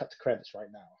 it's going to cut to credits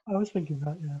right now. I was thinking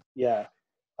that, yeah.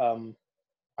 Yeah.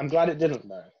 I'm glad it didn't,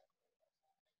 though,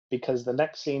 because the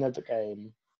next scene of the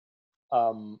game,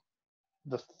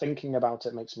 the thinking about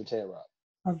it makes me tear up.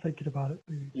 I'm thinking about it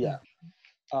too. Yeah.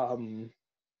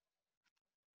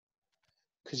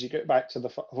 Because you go back to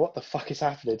what the fuck is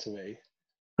happening to me?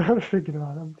 I'm thinking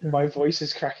about it. My voice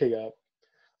is cracking up.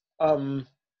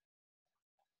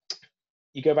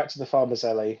 You go back to the farmer's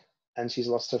Ellie, and she's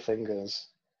lost her fingers.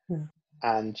 Yeah.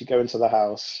 And you go into the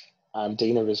house, and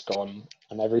Dina is gone,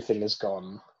 and everything is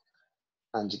gone.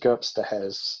 And you go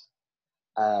upstairs,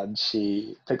 and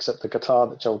she picks up the guitar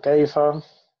that Joel gave her,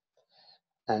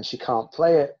 and she can't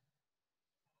play it.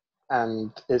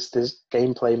 And it's this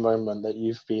gameplay moment that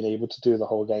you've been able to do the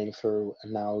whole game through,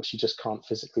 and now she just can't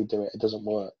physically do it. It doesn't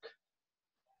work.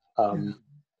 And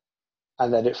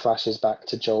then it flashes back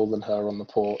to Joel and her on the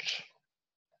porch.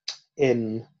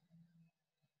 I'm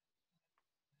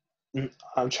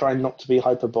trying not to be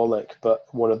hyperbolic, but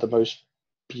one of the most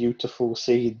beautiful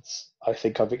scenes I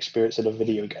think I've experienced in a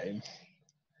video game.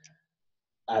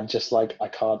 And just like, I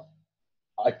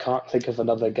can't think of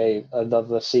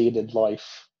another scene in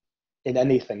life, in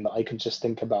anything that I can just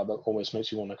think about that almost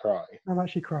makes you want to cry. I'm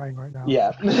actually crying right now.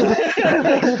 Yeah.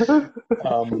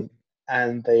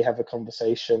 And they have a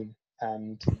conversation,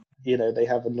 and they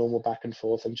have a normal back and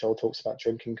forth, and Joel talks about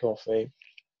drinking coffee.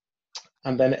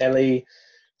 And then Ellie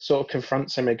sort of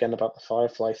confronts him again about the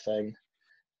Firefly thing,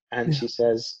 and she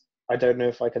says, I don't know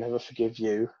if I can ever forgive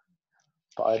you,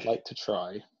 but I'd like to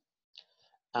try.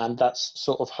 And that's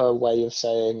sort of her way of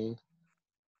saying,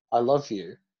 I love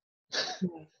you.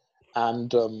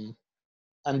 And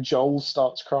Joel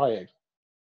starts crying.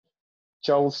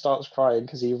 Joel starts crying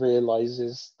because he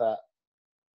realizes that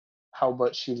how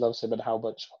much she loves him and how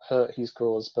much hurt he's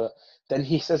caused. But then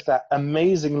he says that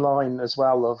amazing line as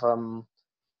well of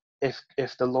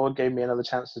if the Lord gave me another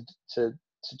chance to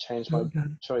change my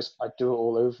choice, I'd do it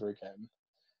all over again.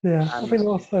 Yeah, I think it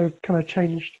also kind of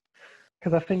changed,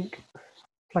 because I think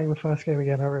playing the first game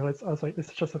again, I realized, I was like, this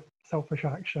is just a selfish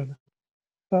action.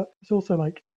 But it's also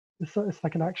like, it's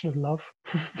like an action of love.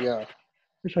 Yeah.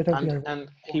 which I don't think I And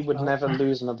he would never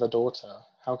lose another daughter.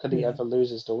 How could he ever lose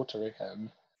his daughter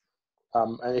again?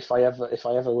 And if I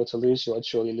ever were to lose you, I'd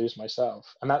surely lose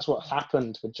myself. And that's what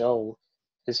happened with Joel,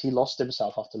 is he lost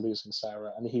himself after losing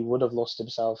Sarah, and he would have lost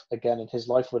himself again, and his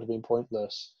life would have been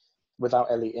pointless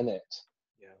without Ellie in it.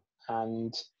 Yeah.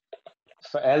 And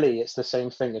for Ellie, it's the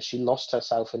same thing. As she lost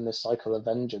herself in this cycle of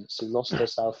vengeance, she lost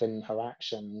herself in her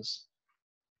actions,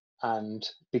 and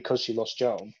because she lost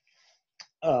Joel.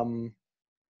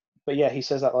 But yeah, he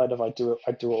says that line of "I'd do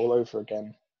it all over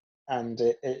again," and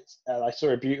I saw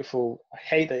a beautiful. I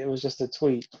hate that it was just a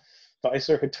tweet, but I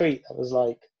saw a tweet that was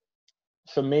like,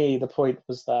 for me, the point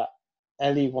was that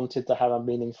Ellie wanted to have a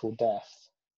meaningful death,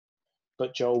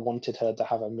 but Joel wanted her to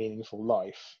have a meaningful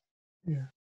life. Yeah.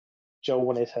 Joel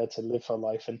wanted her to live her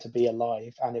life and to be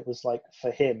alive, and it was like,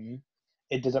 for him,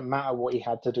 it didn't matter what he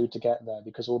had to do to get there,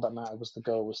 because all that mattered was the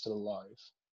girl was still alive.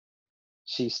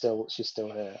 She's still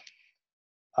here.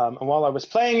 And while I was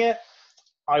playing it,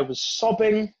 I was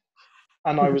sobbing,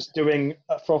 and I was doing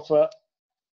a proper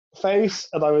face,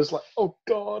 and I was like, oh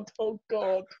God.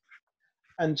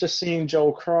 And just seeing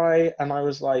Joel cry, and I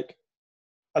was like,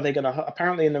 are they going to...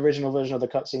 Apparently in the original version of the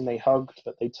cutscene they hugged,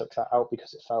 but they took that out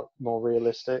because it felt more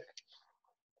realistic.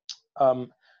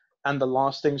 And the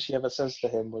last thing she ever says to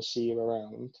him was, see you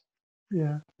around.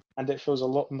 Yeah. And it feels a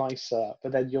lot nicer,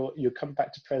 but then you come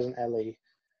back to present Ellie,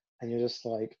 and you're just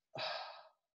like, oh,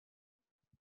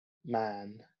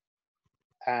 man.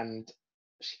 And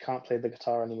she can't play the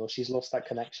guitar anymore. She's lost that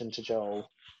connection to Joel.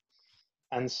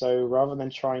 And so rather than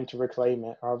trying to reclaim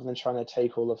it, rather than trying to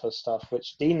take all of her stuff,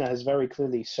 which Dina has very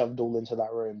clearly shoved all into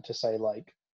that room to say,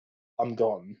 like, I'm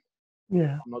gone.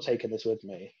 Yeah. I'm not taking this with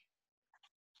me.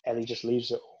 Ellie just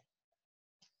leaves it all.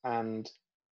 And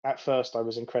at first I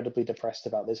was incredibly depressed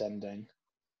about this ending,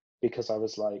 because I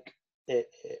was like,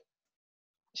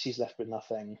 she's left with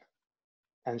nothing,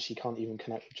 and she can't even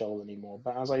connect with Joel anymore.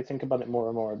 But as I think about it more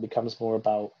and more, it becomes more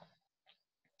about,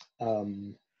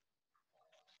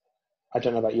 I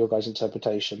don't know about your guys'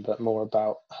 interpretation, but more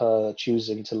about her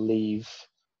choosing to leave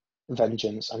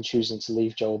vengeance and choosing to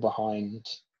leave Joel behind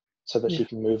so that she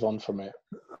can move on from it.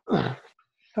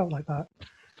 Felt like that.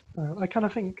 I kind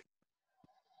of think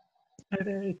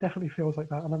it definitely feels like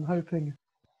that, and I'm hoping.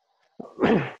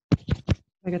 Like,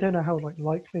 I don't know how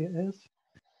likely it is.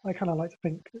 I kind of like to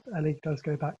think Ellie does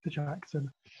go back to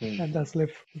Jackson and does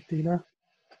live with Dina.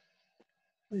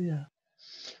 But yeah.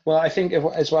 Well, I think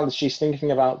as well as she's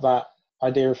thinking about that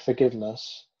idea of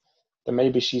forgiveness, then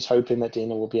maybe she's hoping that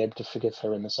Dina will be able to forgive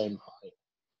her in the same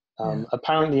way.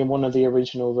 Apparently, in one of the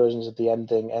original versions of the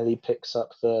ending, Ellie picks up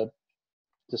the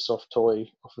soft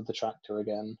toy off of the tractor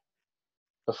again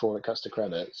before it cuts to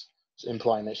credits,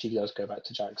 implying that she does go back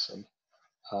to Jackson.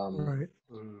 Right.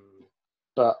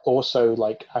 But also,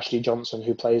 like, Ashley Johnson,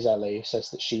 who plays Ellie, says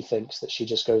that she thinks that she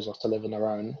just goes off to live on her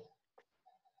own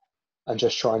and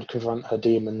just try and confront her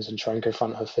demons and try and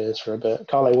confront her fears for a bit.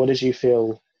 Carlo, what did you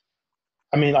feel?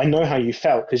 I mean, I know how you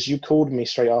felt, because you called me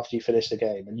straight after you finished the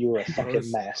game, and you were a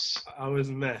fucking mess. I was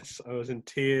a mess. I was in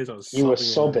tears. I was sobbing. You were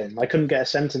sobbing. I couldn't get a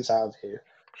sentence out of you.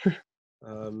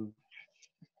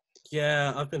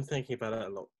 Yeah, I've been thinking about it a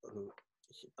lot.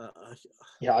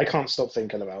 Yeah, I can't stop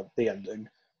thinking about the ending.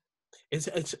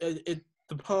 The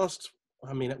past.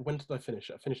 I mean, when did I finish?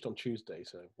 I finished on Tuesday,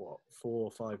 so what, 4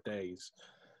 or 5 days.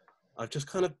 I've just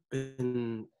kind of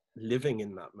been living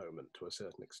in that moment to a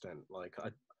certain extent. Like,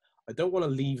 I don't want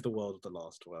to leave the world of The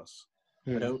Last of Us.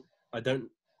 I don't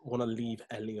want to leave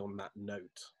Ellie on that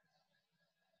note.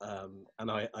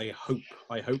 And I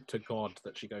hope to God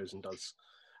that she goes and does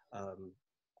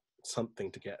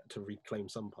something to reclaim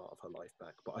some part of her life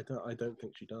back. But I don't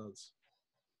think she does.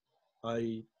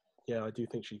 I do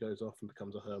think she goes off and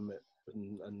becomes a hermit,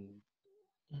 and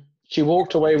she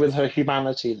walked away with her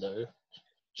humanity, though.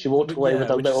 She walked away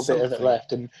with a little bit of it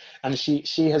left, and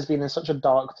she has been in such a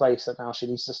dark place that now she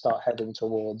needs to start heading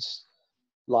towards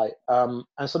light. And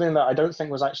something that I don't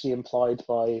think was actually implied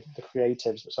by the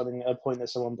creatives, but a point that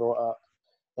someone brought up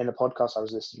in a podcast I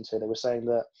was listening to. They were saying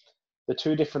that the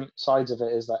two different sides of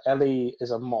it is that Ellie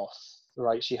is a moth,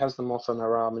 right? She has the moth on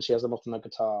her arm and she has the moth on her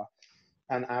guitar,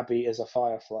 and Abby is a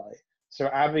firefly. So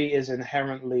Abby is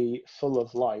inherently full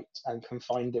of light and can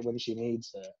find it when she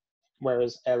needs it,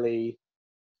 whereas Ellie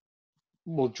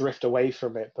will drift away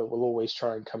from it, but will always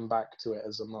try and come back to it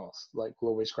as a moth. Like, will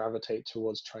always gravitate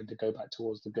towards trying to go back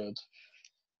towards the good.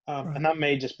 Right. And that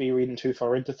may just be reading too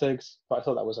far into things, but I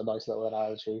thought that was a nice little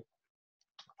analogy.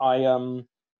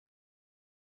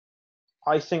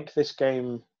 I think this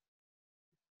game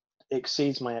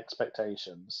exceeded my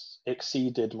expectations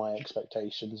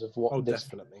of what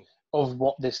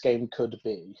this game could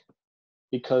be.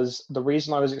 because the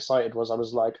reason I was excited was I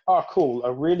was like, oh, cool,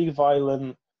 a really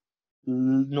violent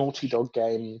Naughty Dog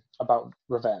game about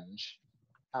revenge.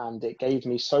 And it gave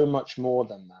me so much more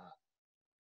than that.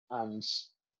 And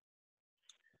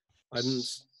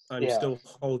I'm yeah. still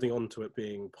holding on to it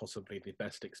being possibly the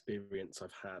best experience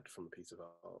I've had from a piece of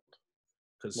art.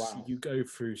 Because Wow. you go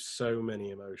through so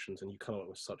many emotions and you come up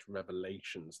with such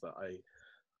revelations that I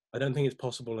don't think it's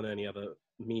possible in any other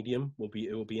medium.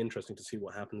 It will be interesting to see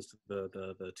what happens to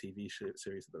the TV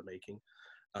series that they're making.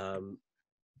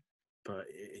 But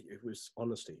it was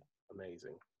honestly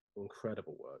amazing,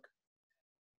 incredible work.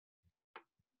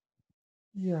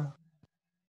 Yeah,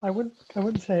 I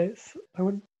wouldn't say I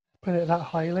wouldn't put it that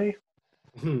highly.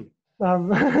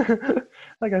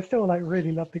 Like I still like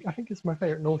really love I think it's my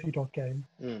favorite Naughty Dog game.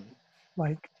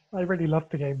 Like I really love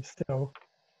the game still.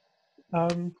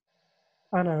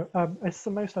 I know. It's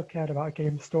the most I've cared about a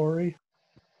game story,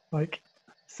 like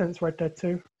since Red Dead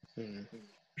 2, for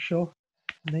sure.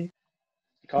 Me.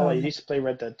 Carl, you used to play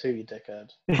Red Dead 2, you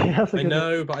dickhead. Yeah, that's a I good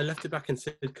know, one. but I left it back in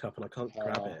Sid Cup and I can't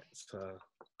grab it. So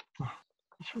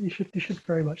You should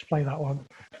very much play that one.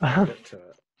 get to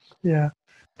it. Yeah,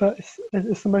 but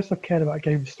it's the most I've cared about a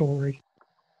game story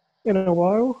in a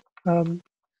while.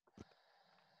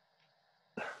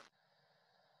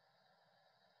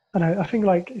 I think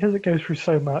like because it goes through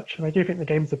so much, and I do think the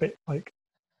game's a bit like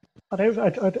I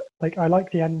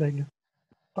like the ending,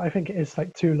 but I think it is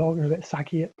like too long and a bit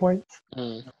saggy at points.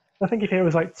 I think if it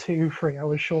was like 2-3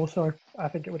 hours shorter, I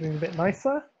think it would have been a bit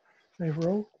nicer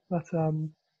overall. But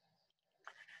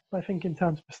I think in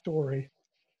terms of story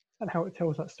and how it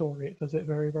tells that story, it does it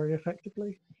very, very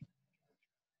effectively,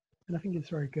 and I think it's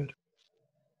very good,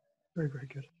 very, very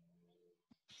good.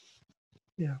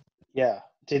 Yeah. Yeah.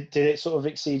 Did it sort of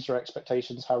exceed your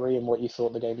expectations, Harry, and what you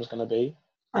thought the game was going to be?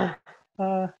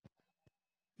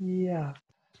 Yeah.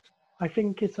 I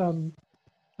think it's I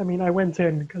mean, I went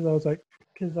in because I was like,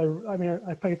 because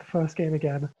I played the first game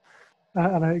again,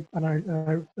 and I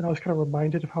was kind of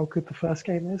reminded of how good the first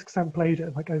game is because I haven't played it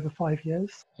in like over 5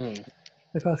 years.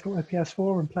 I first got my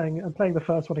PS4 and playing the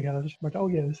first one again. I was just like, oh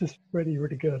yeah, this is really,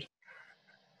 really good.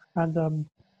 And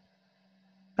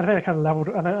I think I kind of leveled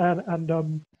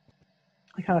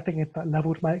I kind of think that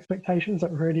leveled my expectations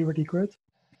like really, really good.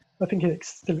 I think it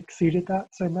still exceeded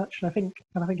that so much, and I think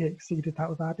it exceeded that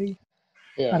with Abby.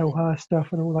 Yeah. And all her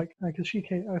stuff and all like because I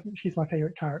think she's my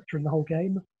favorite character in the whole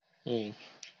game. And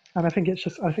I think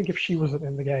if she wasn't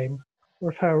in the game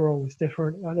or if her role was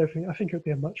different, I think it would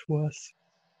be a much worse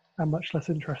and much less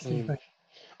interesting thing.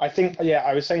 I think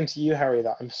I was saying to you, Harry,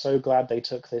 that I'm so glad they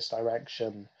took this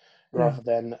direction rather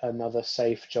than another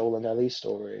safe Joel and Ellie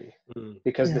story,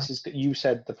 because this is, you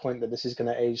said the point that this is going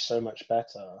to age so much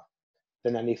better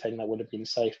than anything that would have been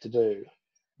safe to do.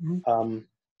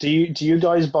 Do you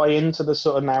guys buy into the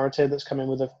sort of narrative that's coming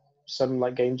with some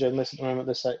like game journalists at the moment?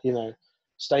 This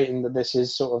stating that this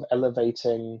is sort of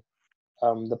elevating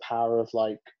the power of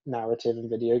like narrative in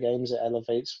video games. It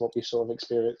elevates what we sort of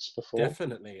experienced before.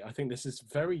 Definitely, I think this is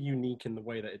very unique in the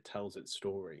way that it tells its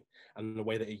story and the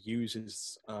way that it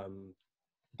uses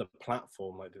the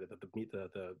platform, like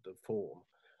the form,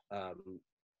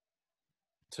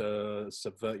 to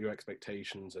subvert your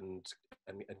expectations and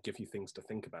give you things to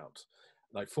think about,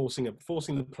 like forcing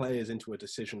the players into a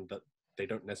decision that they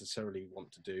don't necessarily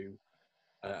want to do,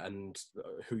 and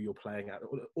who you're playing at,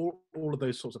 all of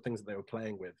those sorts of things that they were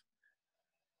playing with.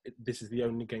 This is the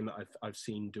only game that I've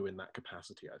seen doing that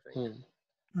capacity, I think.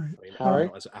 Right. I mean, I'm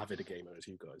not as avid a gamer as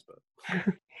you guys, but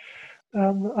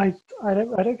I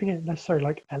don't think it necessarily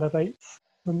like elevates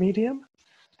the medium.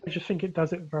 I just think it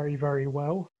does it very, very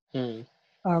well.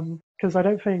 Because I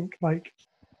don't think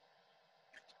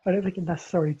it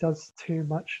necessarily does too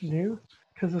much new.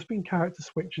 Because there's been character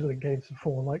switches in games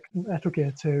before, like Metal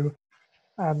Gear 2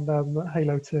 and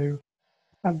Halo 2,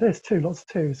 and there's lots of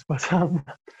twos, but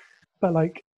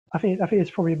like I think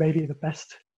it's probably maybe the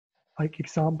best like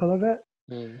example of it.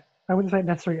 I wouldn't say it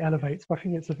necessarily elevates, but I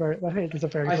think it is a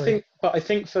very. I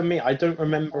think for me, I don't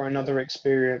remember another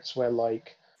experience where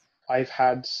like I've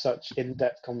had such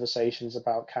in-depth conversations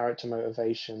about character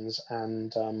motivations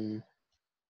and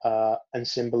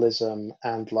symbolism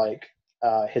and like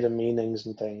hidden meanings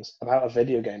and things about a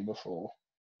video game before.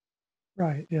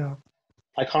 Right. Yeah.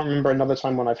 I can't remember another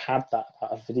time when I've had that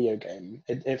about a video game.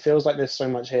 It feels like there's so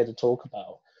much here to talk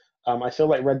about. I feel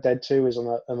like Red Dead 2 is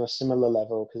on a similar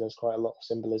level because there's quite a lot of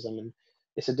symbolism, and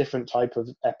it's a different type of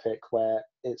epic where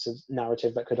it's a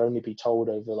narrative that could only be told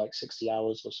over like 60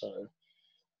 hours or so.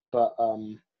 But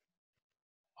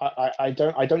I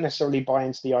don't necessarily buy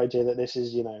into the idea that this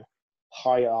is,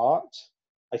 high art.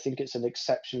 I think it's an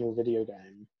exceptional video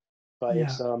game, but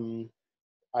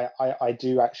I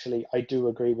do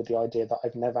agree with the idea that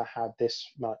I've never had this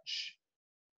much.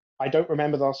 I don't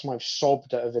remember the last time I've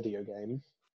sobbed at a video game.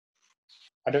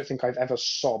 I don't think I've ever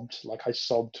sobbed like I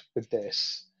sobbed with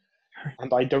this.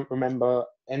 And I don't remember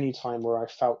any time where I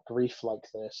felt grief like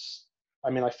this.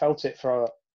 I mean, I felt it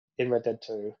in Red Dead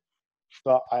 2,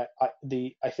 but I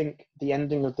think the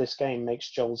ending of this game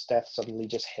makes Joel's death suddenly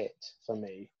just hit for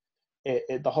me.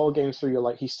 The whole game through, you're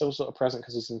like, he's still sort of present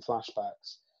because he's in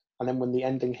flashbacks. And then when the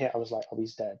ending hit, I was like, oh,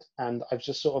 he's dead. And I've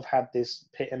just sort of had this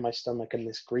pit in my stomach and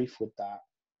this grief with that,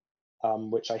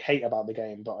 which I hate about the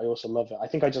game, but I also love it. I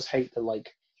think I just hate that,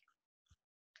 like,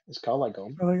 is Carly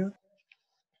gone?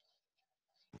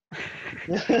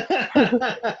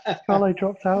 Carly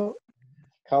dropped out.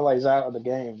 Carly's out of the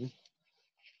game.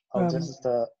 I'll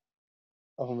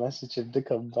I'll message him to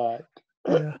come back.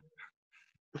 Yeah.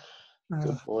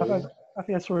 Good boy. I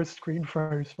think I saw his screen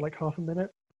froze for like half a minute.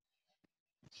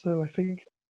 So I think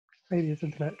maybe his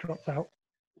internet dropped out.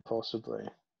 Possibly.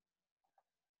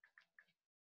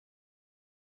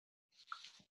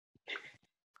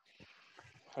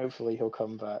 Hopefully he'll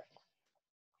come back.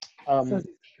 Says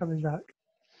he's coming back.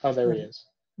 Oh, there he is.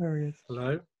 There he is.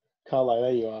 Hello? Carlo,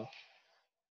 there you are.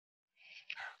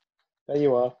 There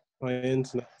you are. My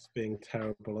internet's being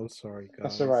terrible. I'm sorry, guys.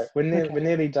 That's all right. We're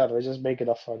nearly done. We're just making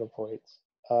our final points.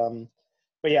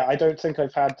 But yeah, I don't think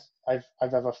I've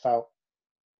ever felt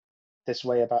this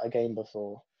way about a game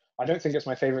before. I don't think it's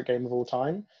my favorite game of all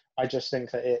time. I just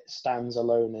think that it stands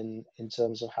alone in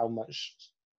terms of how much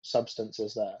substance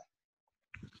is there.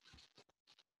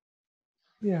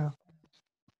 Yeah.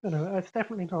 I don't know, it's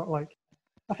definitely not like,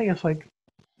 I think it's like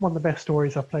one of the best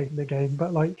stories I've played in the game,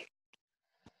 but like,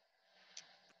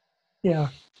 yeah.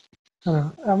 I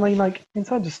don't know. I mean, like, in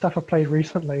terms of stuff I've played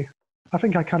recently, I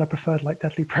think I kind of preferred like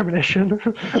Deadly Premonition.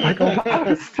 Like,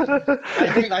 almost.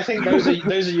 I think those are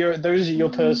your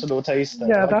personal tastes. Though.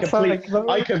 Yeah, that's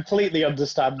I completely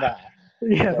understand that.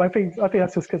 Yeah, but I think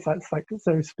that's just because that's like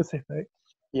so specific.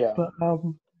 Yeah. But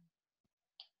no,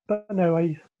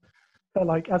 but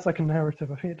like as like a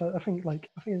narrative, I think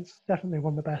it's definitely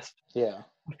one of the best. Yeah.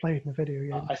 I've played in a video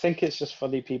game. I think it's just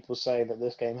funny people say that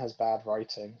this game has bad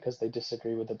writing because they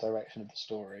disagree with the direction of the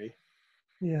story.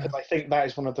 Yeah. Because I think that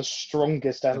is one of the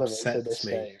strongest elements of this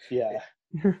game. Yeah.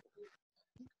 I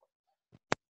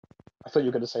thought you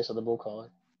were going to say something more, Colin.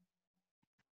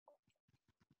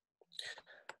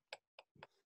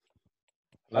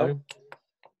 Hello?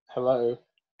 Hello.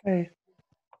 Hey.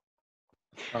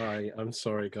 Hi, I'm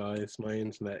sorry, guys. My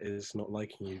internet is not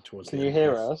liking you towards the Can you end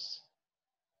hear of this. us?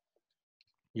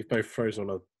 You've both frozen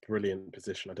on a brilliant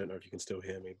position. I don't know if you can still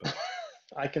hear me, but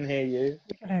I can hear you.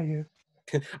 I can hear you.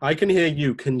 I can hear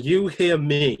you. Can you hear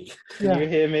me? Can you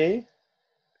hear me?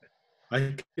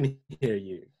 I can hear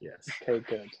you. Yes. Okay,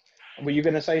 good. Were you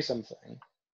going to say something?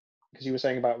 Because you were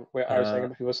saying about I was saying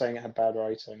people were saying it had bad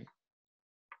writing.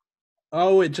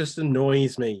 Oh, it just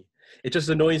annoys me. It just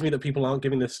annoys me that people aren't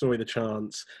giving this story the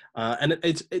chance. And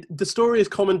the story is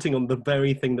commenting on the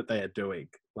very thing that they are doing.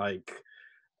 Like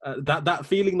that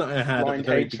feeling that I had at the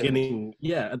very beginning.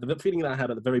 Yeah, the feeling that I had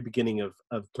at the very beginning of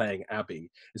playing Abby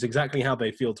is exactly how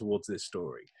they feel towards this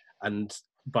story. And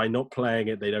by not playing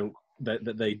it, they don't.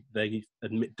 They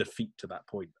admit defeat to that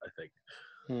point. I think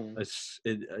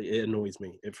it annoys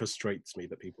me. It frustrates me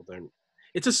that people don't.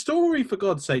 It's a story, for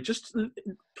God's sake. Just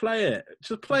play it.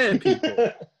 Just play it,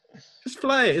 people. Just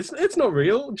play it. It's not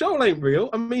real. Joel ain't real.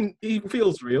 I mean, he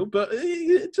feels real, but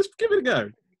just give it a go.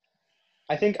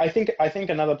 I think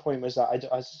another point was that I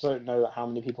just don't know how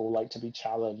many people like to be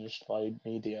challenged by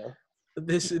media.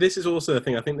 This is also a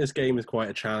thing. I think this game is quite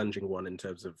a challenging one in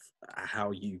terms of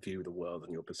how you view the world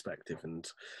and your perspective. And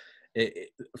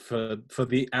for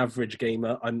the average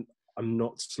gamer, I'm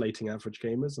not slating average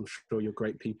gamers. I'm sure you're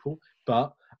great people,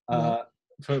 but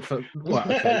for what?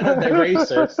 Okay. They're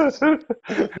racist.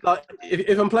 Like,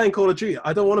 if I'm playing Call of Duty,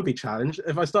 I don't want to be challenged.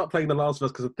 If I start playing The Last of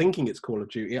Us because I'm thinking it's Call of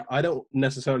Duty, I don't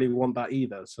necessarily want that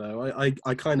either. So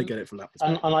I kind of get it from that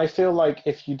perspective. And I feel like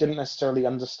if you didn't necessarily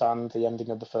understand the ending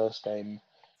of the first game,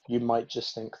 you might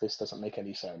just think this doesn't make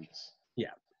any sense. Yeah.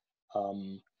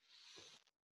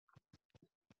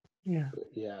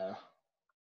 Yeah.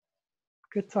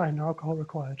 Good time, no alcohol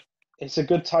required. It's a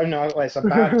good time, no. It's a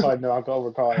bad time, no alcohol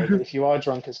required. If you are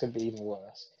drunk, it's going to be even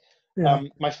worse. Yeah.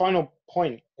 My final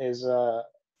point is,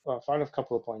 final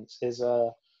couple of points is,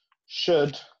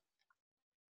 should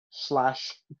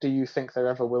 / do you think there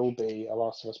ever will be a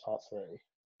Last of Us Part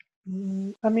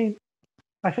 3? I mean,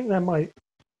 I think there might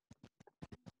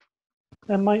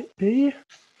be,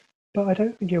 but I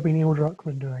don't think it'll be Neil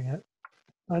Druckmann doing it.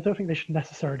 I don't think they should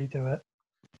necessarily do it.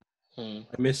 I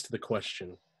missed the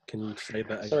question. Can you say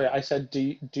that Sorry, again? I said,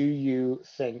 do you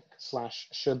think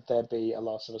 / should there be a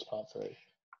Last of Us Part 3?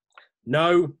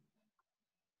 No.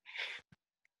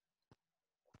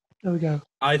 There we go.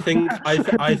 I think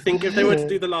if they were to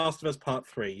do The Last of Us Part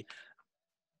 3,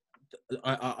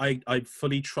 I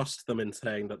fully trust them in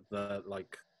saying that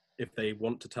if they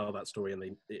want to tell that story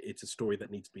and it's a story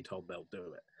that needs to be told, they'll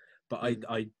do it.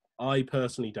 But I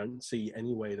personally don't see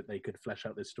any way that they could flesh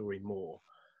out this story more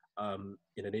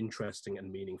in an interesting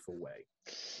and meaningful way.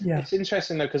 Yeah. It's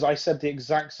interesting though, because I said the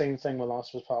exact same thing when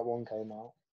Last of Us Part 1 came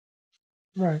out.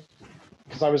 Right.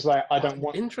 Because I was like, I don't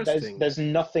want. Interesting. There's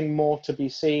nothing more to be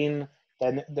seen.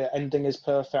 Then the ending is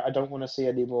perfect. I don't want to see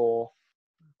any more.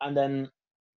 And then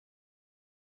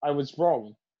I was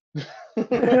wrong.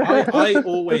 I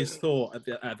always thought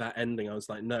at that ending, I was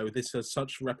like, no, this has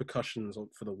such repercussions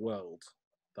for the world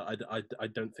that I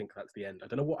don't think that's the end. I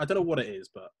don't know what it is,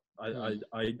 but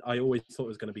I always thought it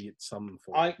was going to be some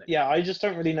form. I just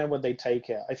don't really know where they take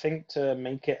it. I think to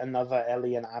make it another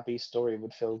Ellie and Abby story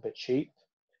would feel a bit cheap.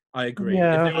 I agree.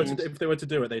 Yeah. If they were to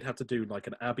do it, they'd have to do like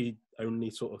an Abby only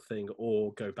sort of thing,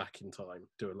 or go back in time,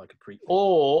 do it like a prequel.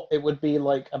 Or it would be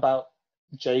like about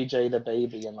JJ the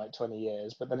baby in like 20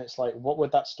 years, but then it's like, what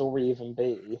would that story even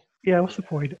be? Yeah, what's the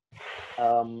point?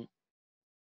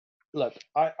 Look,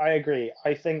 I agree.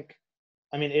 I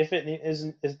mean, if it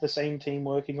is the same team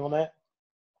working on it,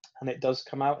 and it does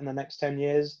come out in the next 10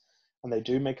 years, and they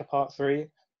do make a part 3,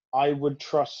 I would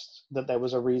trust that there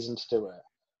was a reason to do it.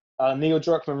 Neil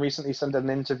Druckmann recently sent an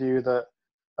interview that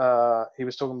he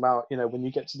was talking about, when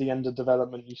you get to the end of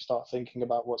development, you start thinking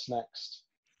about what's next.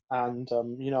 And,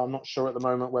 I'm not sure at the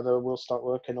moment whether we'll start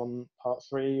working on part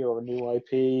 3 or a new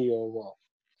IP or what.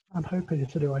 I'm hoping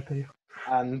it's a new IP.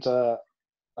 And,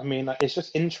 I mean, it's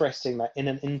just interesting that in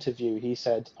an interview he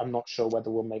said, I'm not sure whether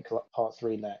we'll make part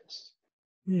 3 next.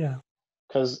 Yeah.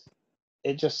 Because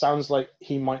it just sounds like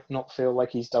he might not feel like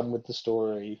he's done with the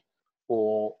story,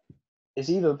 or it's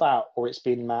either that or it's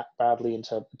been badly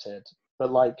interpreted.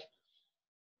 But like,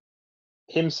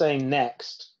 him saying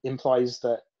next implies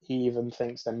that he even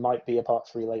thinks there might be a part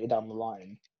 3 later down the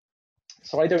line.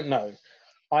 So I don't know.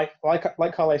 Like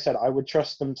Carl said, I would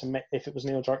trust them to make, if it was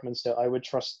Neil Druckmann still, I would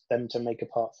trust them to make a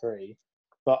part 3.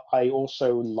 But I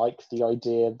also like the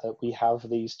idea that we have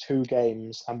these 2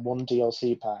 games and 1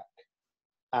 DLC pack,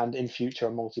 and in future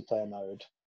a multiplayer mode.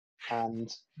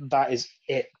 And that is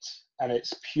it. And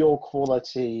it's pure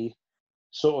quality,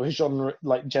 sort of genre,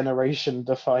 like generation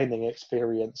defining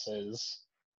experiences.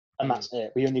 And that's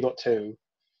it. We only got 2.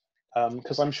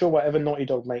 Because I'm sure whatever Naughty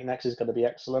Dog make next is going to be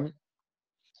excellent.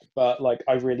 But like,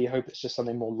 I really hope it's just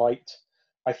something more light.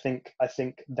 I think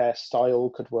their style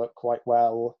could work quite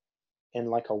well in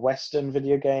like a Western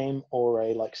video game or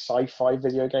a like sci-fi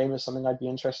video game is something I'd be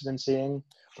interested in seeing.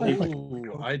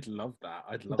 I'd love that.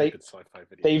 I'd love a good sci-fi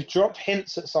video. They've dropped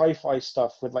hints at sci-fi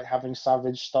stuff with like having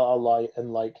Savage Starlight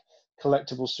and like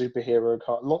collectible superhero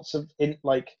card, lots of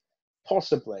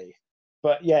possibly.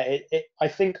 But yeah, I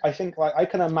think like I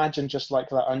can imagine just like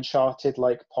that Uncharted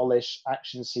like polished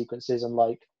action sequences and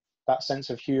like that sense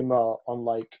of humor on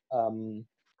like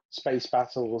space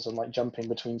battles and like jumping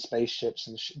between spaceships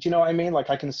and do you know what I mean? Like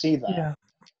I can see that. Yeah.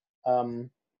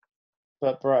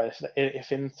 But bro,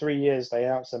 if in 3 years they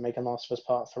announce they're making Last of Us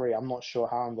Part 3, I'm not sure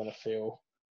how I'm gonna feel.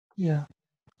 Yeah.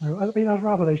 I mean, I'd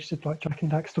rather they just did like Jack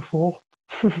and Daxter 4.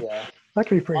 Yeah. That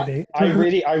could be pretty neat.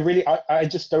 I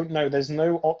just don't know. There's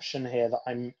no option here that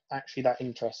I'm actually that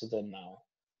interested in now,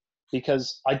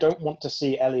 because I don't want to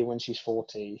see Ellie when she's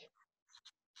 40.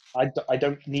 I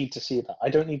don't need to see that. I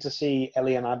don't need to see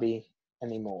Ellie and Abby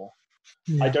anymore.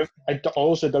 Yeah. I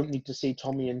also don't need to see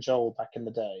Tommy and Joel back in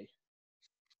the day.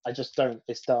 I just don't.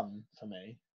 It's done for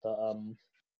me.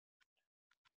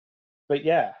 But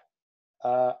yeah,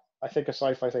 I think a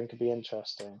sci-fi thing could be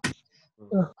interesting.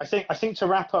 I think to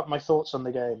wrap up my thoughts on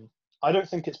the game, I don't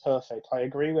think it's perfect. I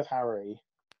agree with Harry,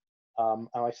 and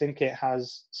I think it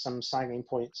has some sagging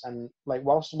points. And like,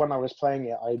 whilst when I was playing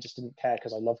it, I just didn't care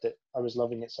because I loved it. I was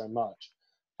loving it so much.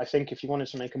 I think if you wanted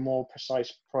to make a more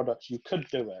precise product, you could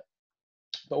do it.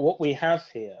 But what we have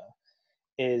here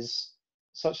is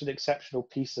such an exceptional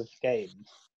piece of game.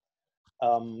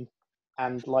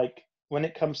 And like, when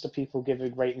it comes to people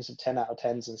giving ratings of 10 out of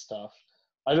 10s and stuff,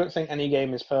 I don't think any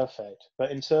game is perfect,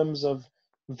 but in terms of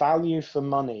value for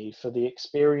money, for the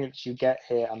experience you get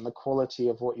here and the quality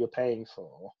of what you're paying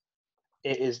for,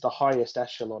 it is the highest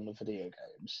echelon of video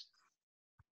games.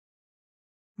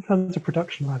 In terms of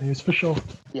production values, for sure.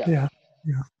 Yeah.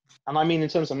 And I mean, in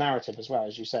terms of narrative as well,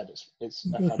 as you said, it's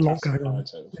a fantastic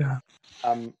narrative. Yeah.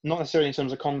 Not necessarily in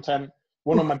terms of content.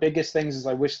 One of my biggest things is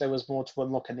I wish there was more to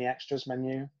unlock in the extras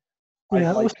menu.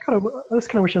 Yeah, I just kind of wish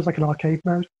there was like an arcade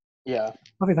mode. Yeah,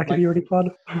 I think that could be really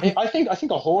fun. I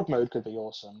think a horde mode could be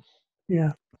awesome.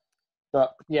 Yeah.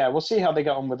 But yeah, we'll see how they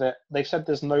get on with it. They've said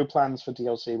there's no plans for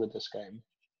DLC with this game.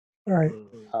 All right.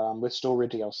 With story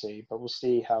DLC, but we'll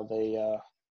see how they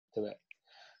do it.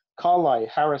 Carly,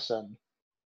 Harrison,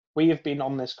 we have been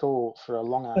on this call for a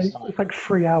long ass time. It's like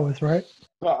 3 hours, right?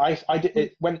 But I did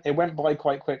it went by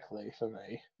quite quickly for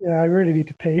me. Yeah, I really need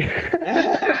to pee.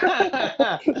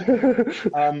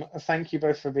 Thank you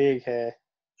both for being here.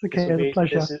 It's okay, it's a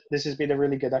pleasure. This has been a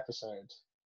really good episode.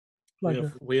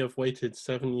 We have waited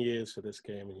 7 years for this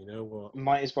game, and you know what?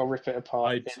 Might as well rip it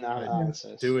apart in our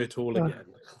analysis. Do it all again.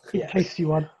 In case you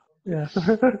want. Yeah.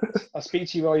 I'll speak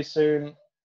to you guys soon.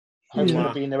 Hopefully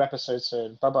there'll be a new episode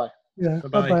soon. Bye bye. Yeah.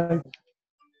 Bye bye.